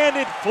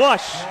 2-handed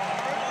flush.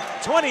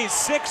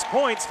 26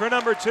 points for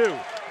number 2.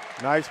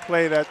 Nice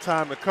play that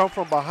time to come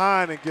from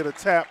behind and get a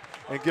tap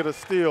and get a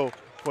steal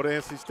for the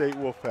NC State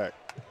Wolfpack.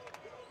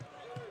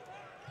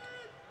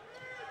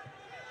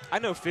 I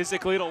know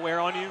physically it'll wear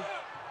on you.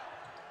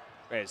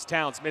 As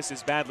Towns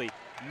misses badly.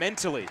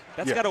 Mentally,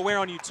 that's got to wear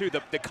on you too,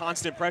 the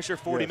constant pressure,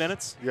 40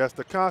 minutes. Yes,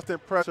 the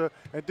constant pressure.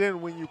 And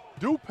then when you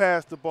do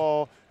pass the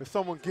ball, if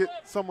someone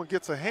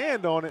gets a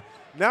hand on it,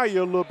 now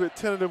you're a little bit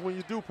tentative when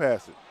you do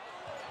pass it.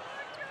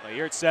 Well,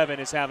 Yurt 7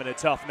 is having a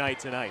tough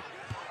night tonight.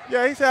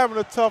 Yeah, he's having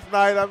a tough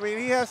night. I mean,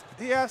 he has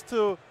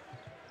to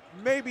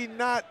maybe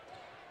not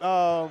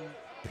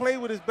play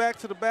with his back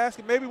to the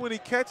basket. Maybe when he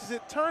catches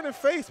it, turn and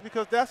face,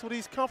 because that's what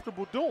he's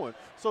comfortable doing.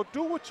 So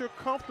do what you're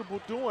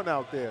comfortable doing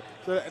out there.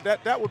 So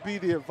that would be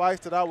the advice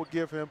that I would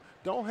give him.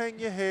 Don't hang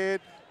your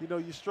head. You know,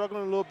 you're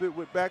struggling a little bit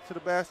with back to the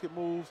basket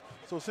moves.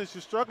 So since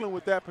you're struggling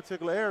with that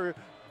particular area,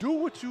 do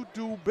what you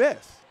do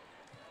best.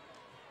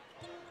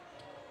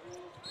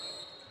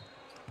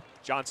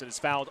 Johnson is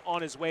fouled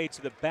on his way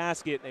to the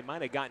basket. They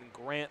might have gotten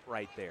Grant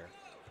right there.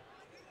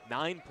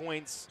 9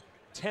 points,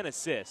 10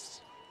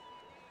 assists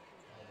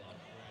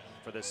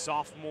for the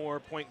sophomore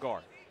point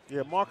guard.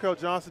 Yeah, Markel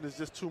Johnson is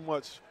just too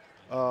much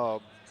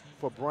for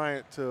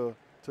Bryant to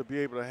be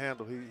able to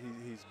handle.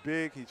 He's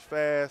big, he's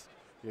fast,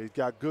 yeah, he's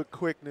got good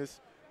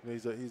quickness. You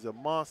know, he's a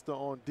monster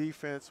on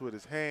defense with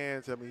his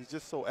hands. I mean, he's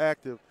just so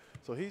active.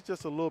 So he's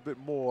just a little bit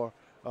more,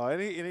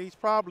 and he's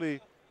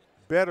probably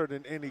better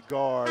than any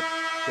guard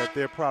that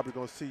they're probably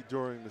going to see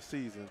during the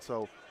season.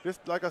 So this,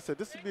 like I said,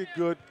 this would be a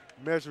good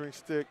measuring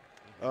stick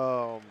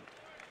for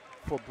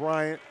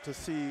Bryant to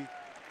see,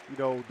 you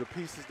know, the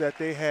pieces that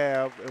they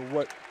have and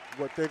what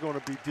they're going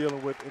to be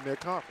dealing with in their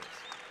conference.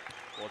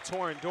 Well,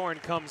 Torin Dorn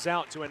comes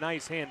out to a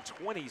nice hand,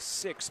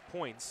 26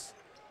 points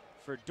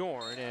for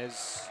Dorn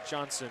as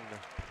Johnson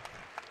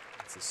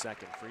gets the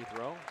second free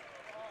throw.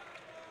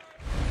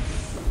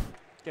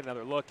 Get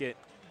another look at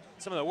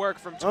some of the work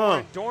from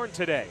Torin Dorn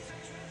today.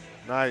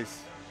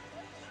 Nice.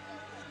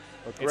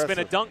 Aggressive. It's been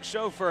a dunk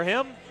show for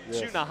him, yes.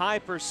 Shooting a high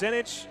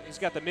percentage. He's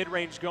got the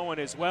mid-range going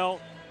as well.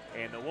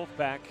 And the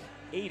Wolfpack,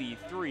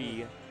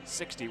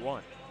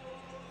 83-61.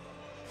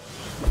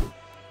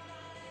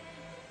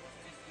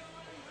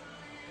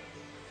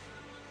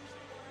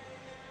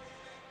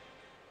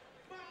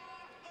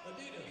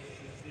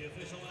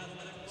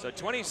 So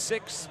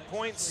 26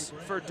 points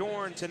for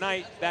Dorn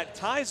tonight. That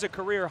ties a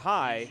career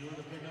high.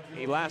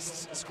 He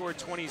last scored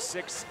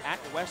 26 at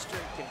Western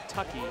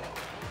Kentucky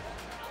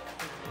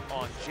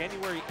on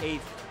January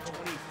 8th,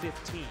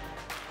 2015.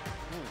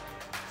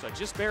 So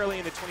just barely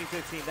into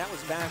 2015. That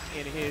was back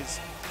in his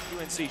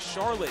UNC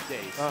Charlotte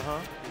days.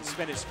 He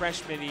spent his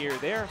freshman year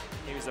there.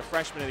 He was the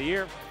freshman of the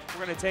year.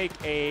 We're going to take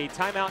a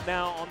timeout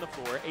now on the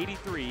floor,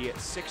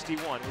 83-61.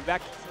 We'll be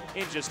back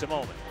in just a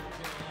moment.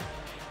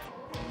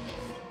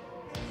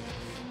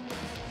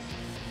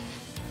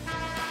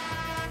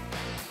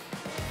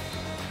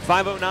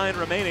 .509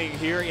 remaining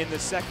here in the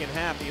second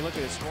half. And you look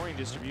at the scoring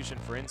distribution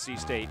for NC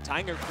State.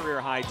 Tying a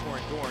career high,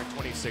 Torin Dorn,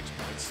 26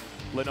 points.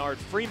 Leonard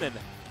Freeman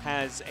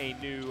has a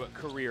new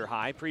career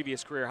high.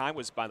 Previous career high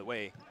was, by the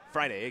way,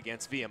 Friday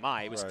against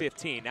VMI. It was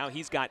 15. Now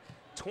he's got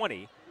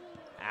 20.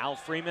 Al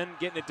Freeman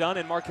getting it done,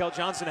 and Markel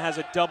Johnson has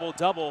a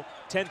double-double,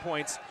 10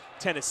 points,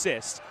 10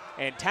 assists.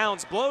 And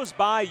Towns blows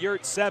by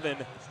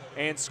Yurt-7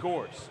 and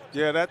scores.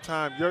 Yeah, that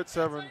time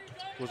Yurt-7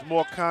 was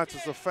more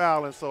conscious of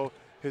fouling, so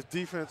his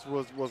defense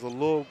was a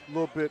little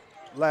bit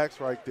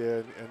lax right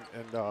there,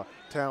 and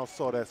Towns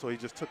saw that, so he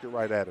just took it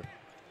right at him.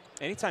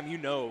 Anytime you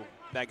know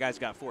that guy's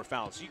got 4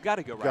 fouls, you got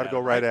to go right at him. Got to go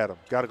right at him.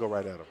 Got to go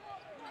right at him.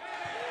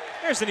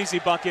 There's an easy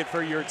bucket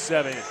for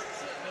Yurt-7.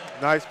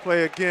 Nice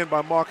play again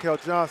by Markel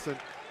Johnson,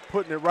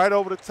 putting it right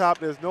over the top.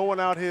 There's no one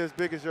out here as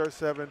big as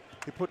Yurt-7.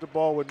 He put the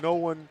ball where no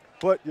one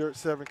but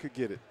Yurt-7 could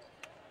get it.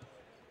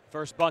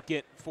 First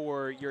bucket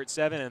for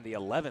Yurt-7 and the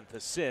 11th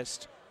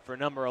assist for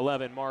number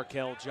 11,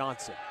 Markel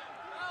Johnson.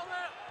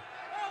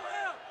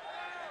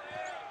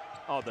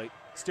 Oh, the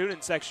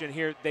student section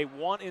here, they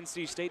want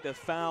NC State to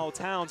foul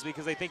Towns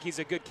because they think he's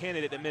a good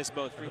candidate to miss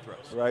both free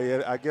throws. Right,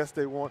 yeah, I guess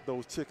they want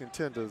those chicken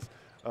tenders,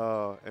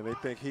 and they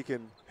think he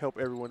can help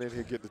everyone in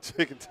here get the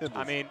chicken tenders.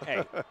 I mean,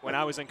 hey, when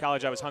I was in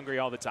college, I was hungry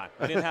all the time.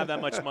 I didn't have that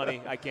much money.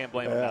 I can't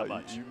blame him that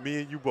much. Me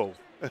and you both.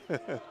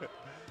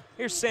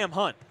 Here's Sam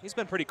Hunt. He's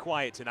been pretty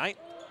quiet tonight.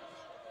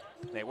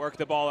 They work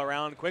the ball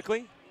around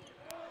quickly.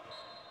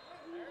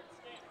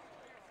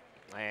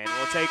 And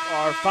we'll take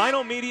our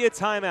final media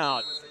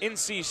timeout.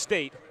 NC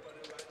State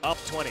up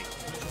 20.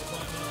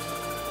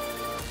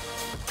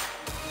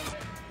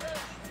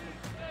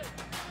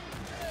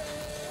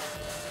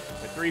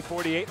 With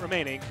 3:48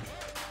 remaining.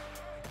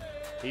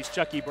 He's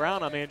Chucky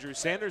Brown. I'm Andrew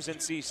Sanders.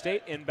 NC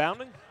State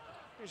inbounding.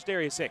 Here's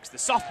Darius Hicks, the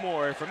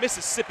sophomore from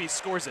Mississippi,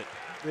 scores it.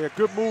 Yeah,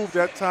 good move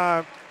that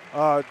time.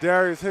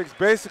 Darius Hicks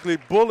basically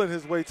bulling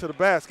his way to the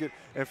basket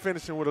and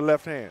finishing with a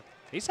left hand.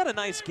 He's had a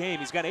nice game.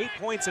 He's got 8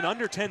 points in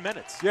under 10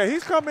 minutes. Yeah,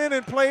 he's come in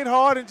and played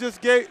hard and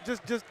just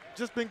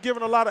been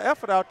given a lot of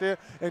effort out there,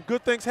 and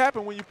good things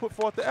happen when you put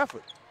forth the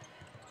effort.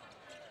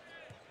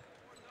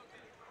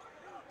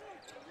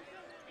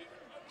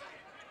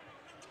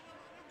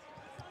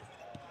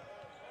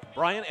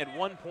 Bryant at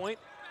 1 point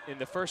in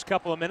the first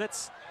couple of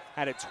minutes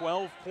had a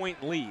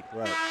 12-point lead.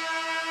 Right.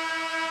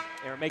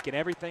 They were making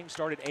everything,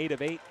 started 8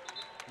 of 8.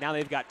 Now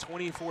they've got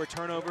 24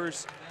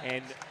 turnovers,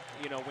 and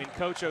you know, when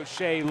Coach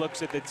O'Shea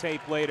looks at the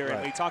tape later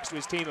and he talks to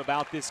his team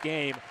about this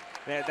game,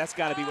 that's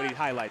got to be what he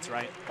highlights,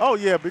 right? Oh,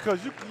 yeah, because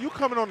you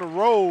coming on the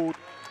road,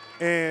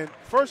 and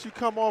first you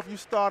come off, you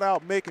start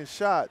out making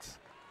shots,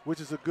 which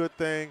is a good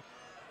thing.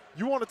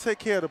 you want to take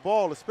care of the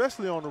ball,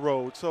 especially on the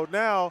road. So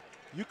now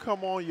you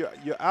come on,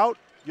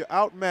 you're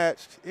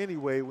outmatched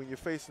anyway when you're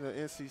facing an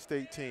NC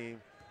State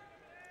team,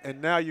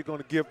 and now you're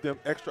going to give them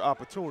extra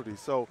opportunities.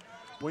 So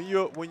when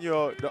you're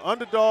the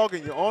underdog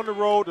and you're on the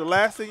road, the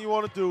last thing you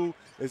want to do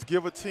is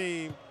give a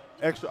team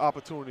extra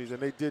opportunities, and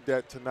they did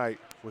that tonight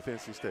with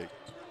NC State.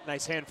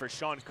 Nice hand for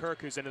Sean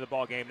Kirk, who's into the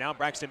ball game now.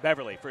 Braxton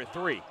Beverly for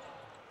 3. A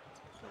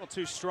little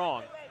too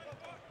strong.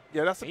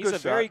 Yeah, that's a good shot. He's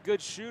a very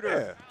good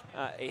shooter.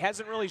 Yeah. He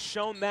hasn't really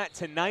shown that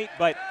tonight,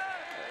 but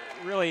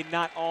really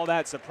not all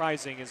that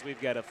surprising as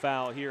we've got a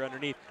foul here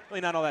underneath.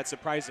 Really not all that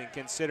surprising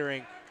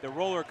considering the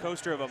roller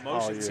coaster of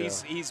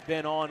emotions he's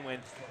been on when,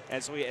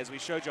 as we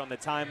showed you on the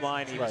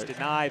timeline, he was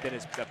denied, then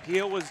his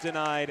appeal was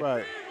denied.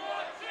 Right.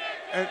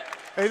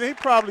 And he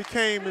probably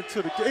came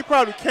to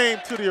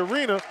the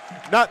arena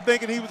not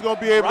thinking he was going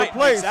to be able to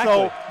play. Exactly.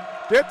 So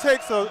there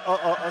takes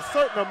a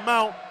certain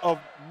amount of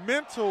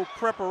mental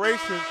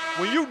preparation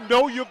when you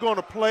know you're going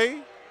to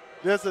play.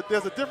 There's a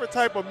different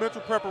type of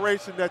mental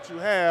preparation that you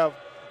have,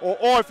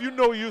 or if you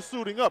know you're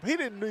suiting up. He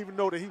didn't even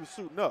know that he was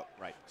suiting up.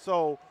 Right.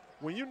 So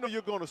when you know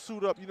you're going to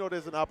suit up, you know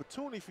there's an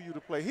opportunity for you to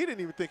play. He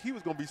didn't even think he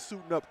was going to be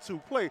suiting up to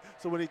play.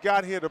 So when he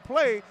got here to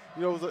play,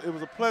 you know, it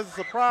was a pleasant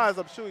surprise.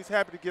 I'm sure he's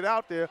happy to get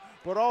out there.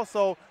 But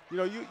also, you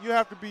know, you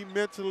have to be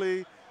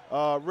mentally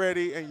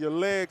ready, and your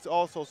legs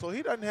also. So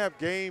he doesn't have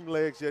game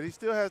legs yet. He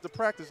still has the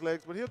practice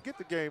legs, but he'll get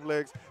the game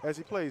legs as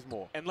he plays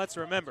more. And let's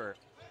remember,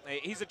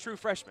 he's a true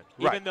freshman.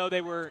 Even though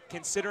they were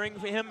considering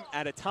him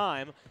at a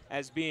time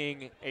as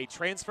being a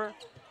transfer,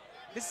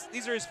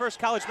 these are his first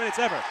college minutes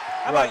ever.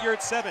 How about you're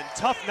at 7?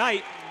 Tough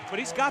night, but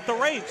he's got the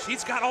range.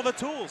 He's got all the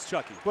tools,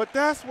 Chucky. But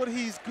that's what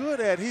he's good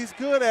at. He's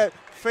good at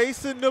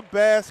facing the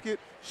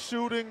basket,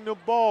 shooting the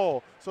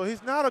ball. So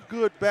he's not a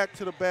good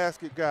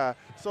back-to-the-basket guy.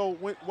 So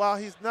while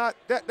he's not,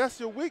 that's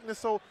your weakness.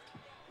 So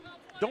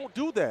don't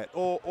do that,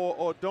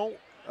 or don't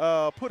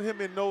put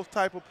him in those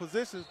type of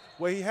positions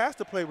where he has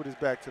to play with his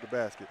back to the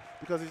basket,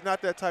 because he's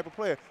not that type of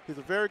player. He's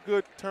a very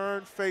good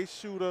turn-face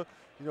shooter,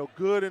 you know,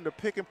 good in the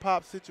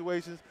pick-and-pop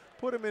situations.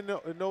 Put him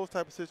in those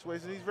type of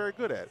situations. He's very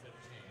good at it.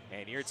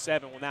 And here at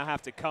 7 will now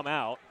have to come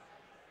out.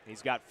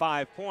 He's got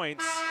 5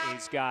 points.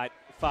 He's got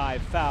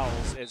 5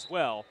 fouls as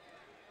well.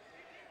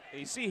 And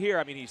you see here,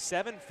 I mean, he's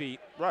 7 feet.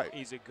 Right.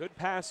 He's a good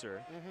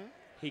passer.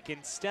 He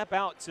can step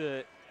out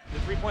to the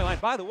three-point line.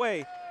 By the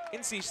way,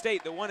 NC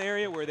State, the one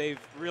area where they've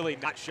really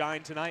not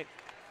shined tonight,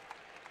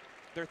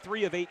 they're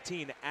 3 of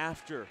 18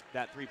 after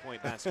that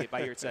three-point basket by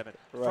year 7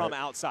 from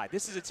outside.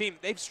 This is a team,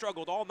 they've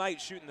struggled all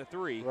night shooting the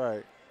 3.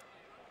 Right.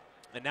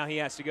 And now he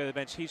has to go to the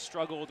bench. He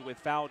struggled with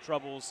foul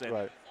troubles,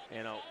 and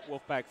you know,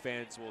 Wolfpack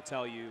fans will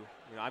tell you,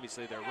 you know,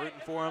 obviously they're rooting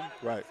for him.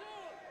 Right.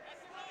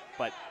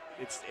 But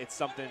it's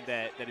something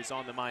that is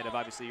on the mind of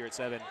obviously year at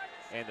 7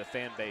 and the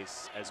fan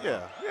base as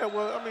well. Yeah.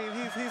 Well, I mean,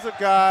 he's a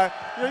guy.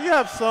 You know, you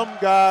have some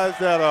guys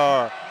that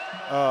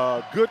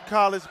are good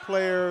college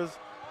players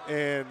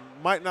and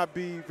might not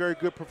be very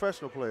good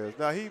professional players.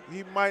 Now he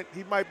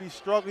might be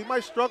struggling. He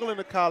might struggle in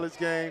the college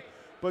game,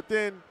 but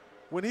then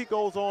when he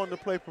goes on to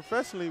play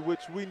professionally,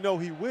 which we know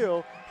he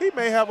will, he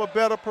may have a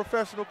better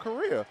professional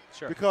career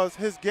because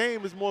his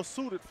game is more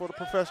suited for the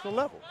professional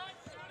level.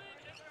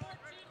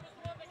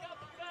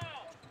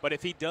 But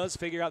if he does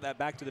figure out that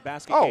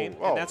back-to-the-basket game,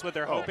 and that's what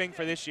they're hoping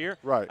for this year,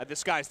 the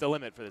sky's the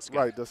limit for this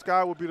guy. Right, the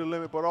sky will be the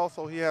limit, but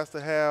also he has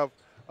to have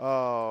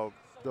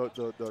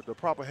the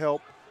proper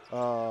help,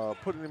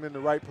 putting him in the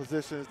right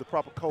positions, the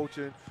proper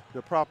coaching,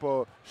 the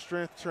proper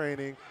strength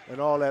training, and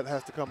all that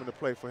has to come into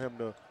play for him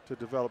to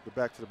develop the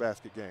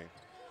back-to-the-basket game.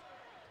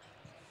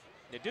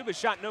 Naduba's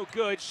shot no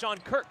good. Sean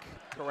Kirk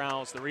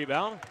corrals the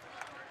rebound.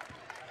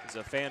 He's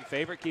a fan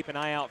favorite. Keep an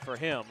eye out for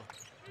him.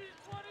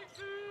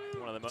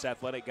 One of the most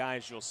athletic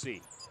guys you'll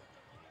see.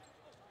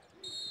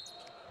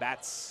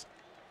 Batts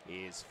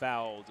is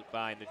fouled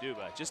by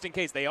Naduba. Just in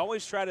case, they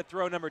always try to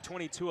throw number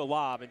 22 a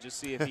lob and just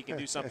see if he can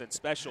do something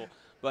special.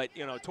 But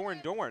you know,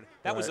 Torrin Dorn,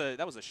 that was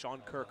a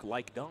Sean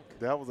Kirk-like dunk.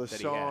 That was a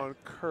Sean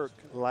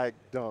Kirk-like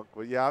dunk.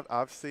 But yeah,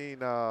 I've seen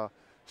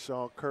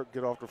Sean Kirk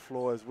get off the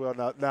floor as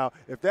well. Now,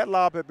 if that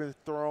lob had been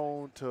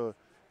thrown to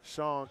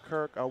Sean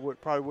Kirk, I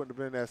probably wouldn't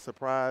have been that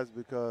surprised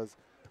because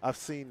I've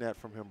seen that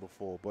from him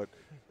before. But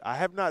I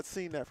have not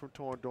seen that from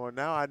Torrin Dorn.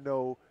 Now I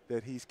know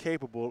that he's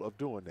capable of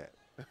doing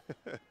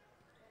that.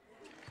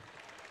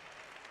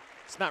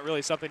 It's not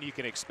really something you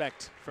can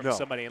expect from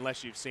somebody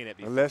unless you've seen it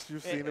before. Unless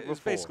you've seen it before. It's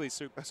basically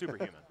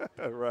superhuman.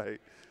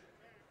 Right.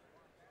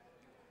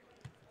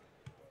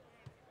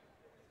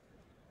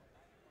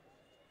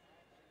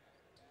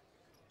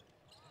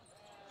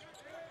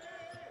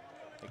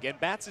 Again,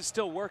 Batts is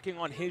still working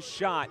on his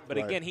shot, but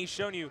again, he's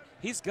shown you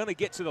he's going to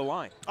get to the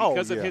line.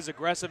 Because of his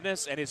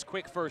aggressiveness and his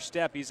quick first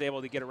step, he's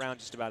able to get around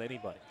just about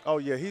anybody. Oh,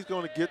 yeah, he's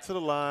going to get to the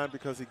line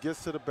because he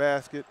gets to the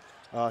basket.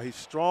 He's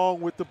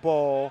strong with the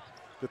ball.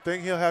 The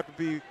thing he'll have to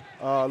be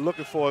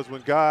looking for is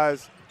when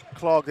guys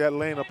clog that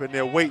lane up and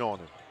they're waiting on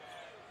him.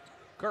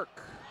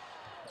 Kirk,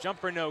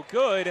 jumper no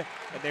good,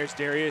 and there's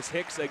Darius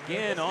Hicks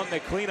again on the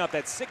cleanup.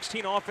 That's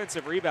 16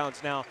 offensive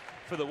rebounds now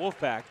for the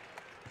Wolfpack.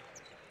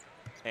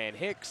 And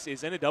Hicks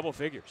is into double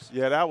figures.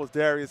 Yeah, that was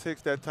Darius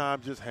Hicks that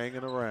time, just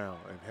hanging around,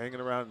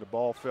 and the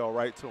ball fell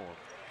right to him.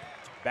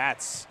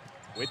 Batts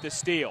with the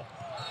steal.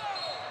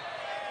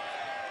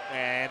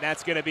 And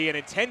that's going to be an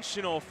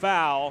intentional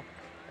foul.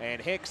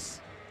 And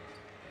Hicks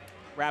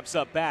wraps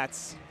up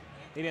Batts.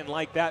 He didn't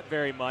like that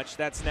very much.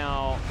 That's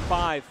now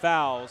 5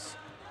 fouls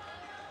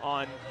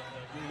on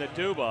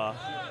Nduba.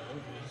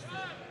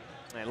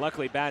 And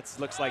luckily Batts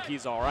looks like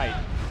he's all right.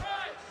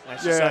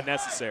 That's just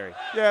unnecessary.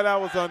 Yeah, that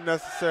was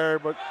unnecessary.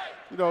 But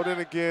then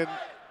again,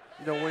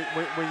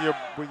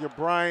 when you're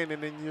Bryant,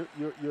 and then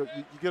you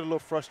get a little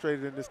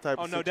frustrated in this type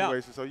of situation. No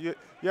doubt. So you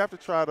have to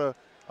try to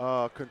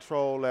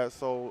control that.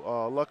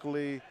 So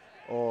luckily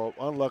or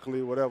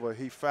unluckily, whatever,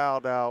 he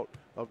fouled out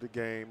of the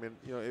game. And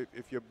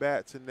if your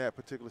Bat's in that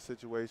particular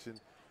situation,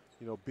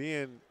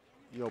 being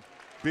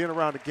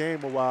around the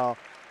game a while,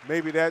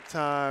 maybe that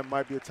time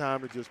might be a time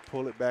to just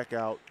pull it back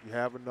out. You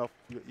have enough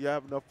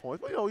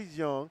points. But he's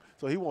young,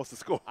 so he wants to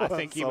score. I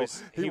think he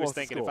was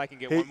thinking, if I can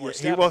get one more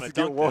step, he wants to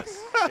get one.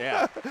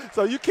 Yeah.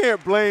 So you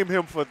can't blame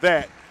him for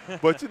that.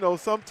 But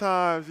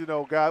sometimes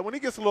guys, when he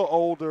gets a little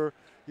older,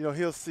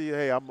 he'll see,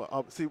 hey, I'm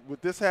see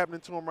with this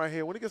happening to him right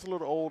here. When he gets a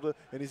little older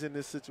and he's in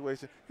this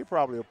situation, he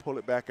probably will pull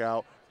it back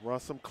out,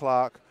 run some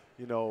clock,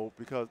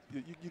 because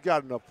you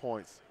got enough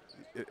points.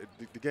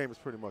 The game is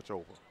pretty much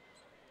over.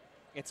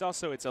 It's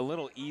a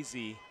little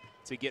easy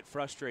to get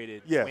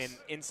frustrated when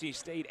NC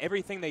State,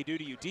 everything they do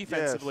to you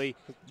defensively,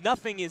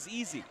 nothing is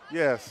easy.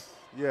 Yes.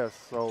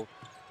 So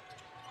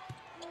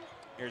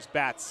here's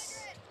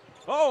Batts.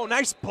 Oh,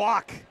 nice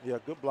block. Yeah,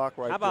 good block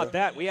right there. How about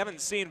that? We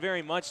haven't seen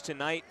very much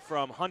tonight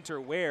from Hunter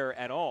Ware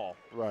at all.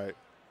 Right.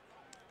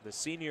 The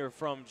senior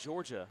from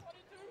Georgia.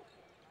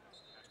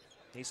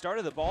 He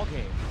started the ball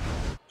game,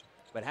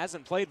 but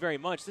hasn't played very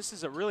much. This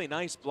is a really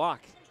nice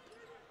block.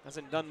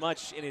 Hasn't done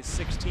much in his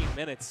 16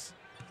 minutes.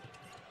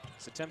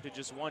 He's attempted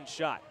just one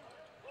shot.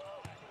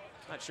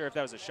 Not sure if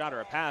that was a shot or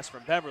a pass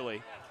from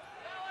Beverly.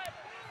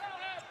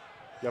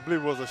 Yeah, I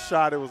believe it was a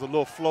shot. It was a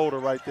little floater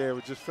right there.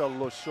 It just fell a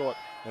little short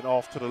and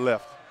off to the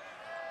left.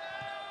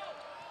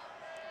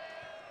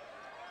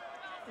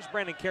 Here's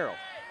Brandon Carroll.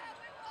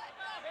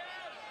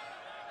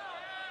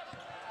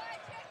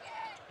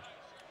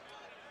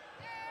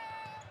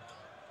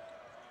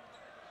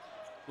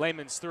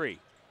 Lehman's 3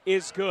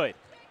 is good.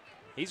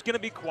 He's going to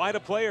be quite a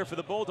player for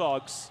the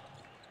Bulldogs.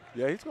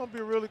 Yeah, he's going to be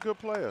a really good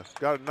player.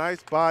 Got a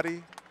nice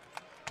body,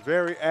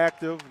 very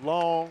active,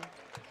 long.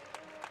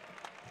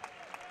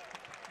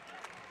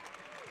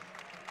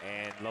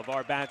 And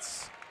LeVar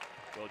Batts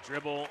will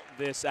dribble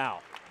this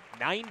out.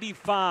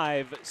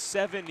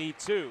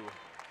 95-72.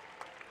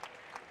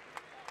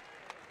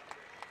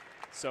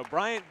 So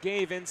Bryant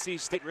gave NC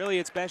State really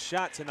its best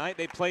shot tonight.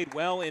 They played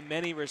well in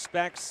many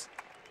respects,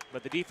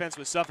 but the defense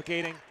was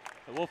suffocating.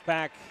 The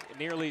Wolfpack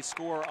nearly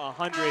score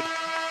 100.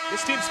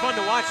 This team's fun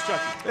to watch,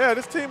 Chucky. Yeah,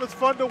 this team is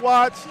fun to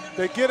watch.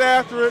 They get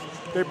after it.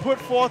 They put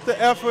forth the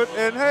effort.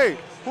 And, hey,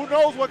 who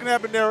knows what can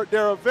happen.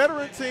 They're a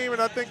veteran team,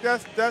 and I think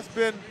that's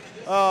been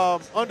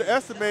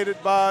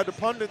underestimated by the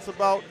pundits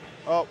about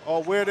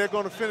where they're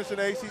going to finish in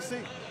the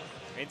ACC.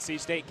 NC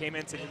State came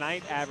into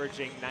tonight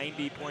averaging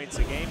 90 points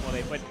a game. Well,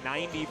 they put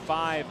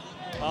 95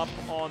 up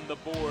on the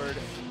board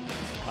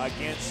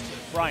against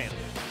Bryant.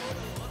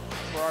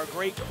 For our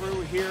great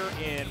crew here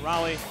in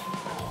Raleigh,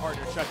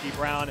 partner Chucky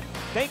Brown,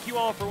 thank you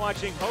all for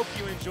watching. Hope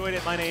you enjoyed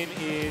it. My name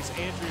is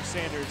Andrew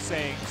Sanders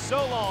saying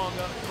so long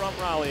from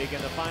Raleigh.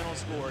 Again, the final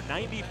score,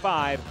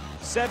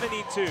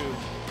 95-72.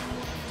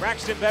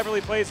 Braxton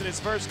Beverly plays in his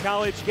first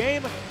college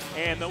game,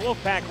 and the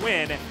Wolfpack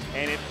win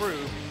and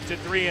improve to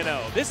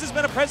 3-0. This has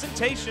been a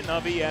presentation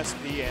of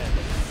ESPN.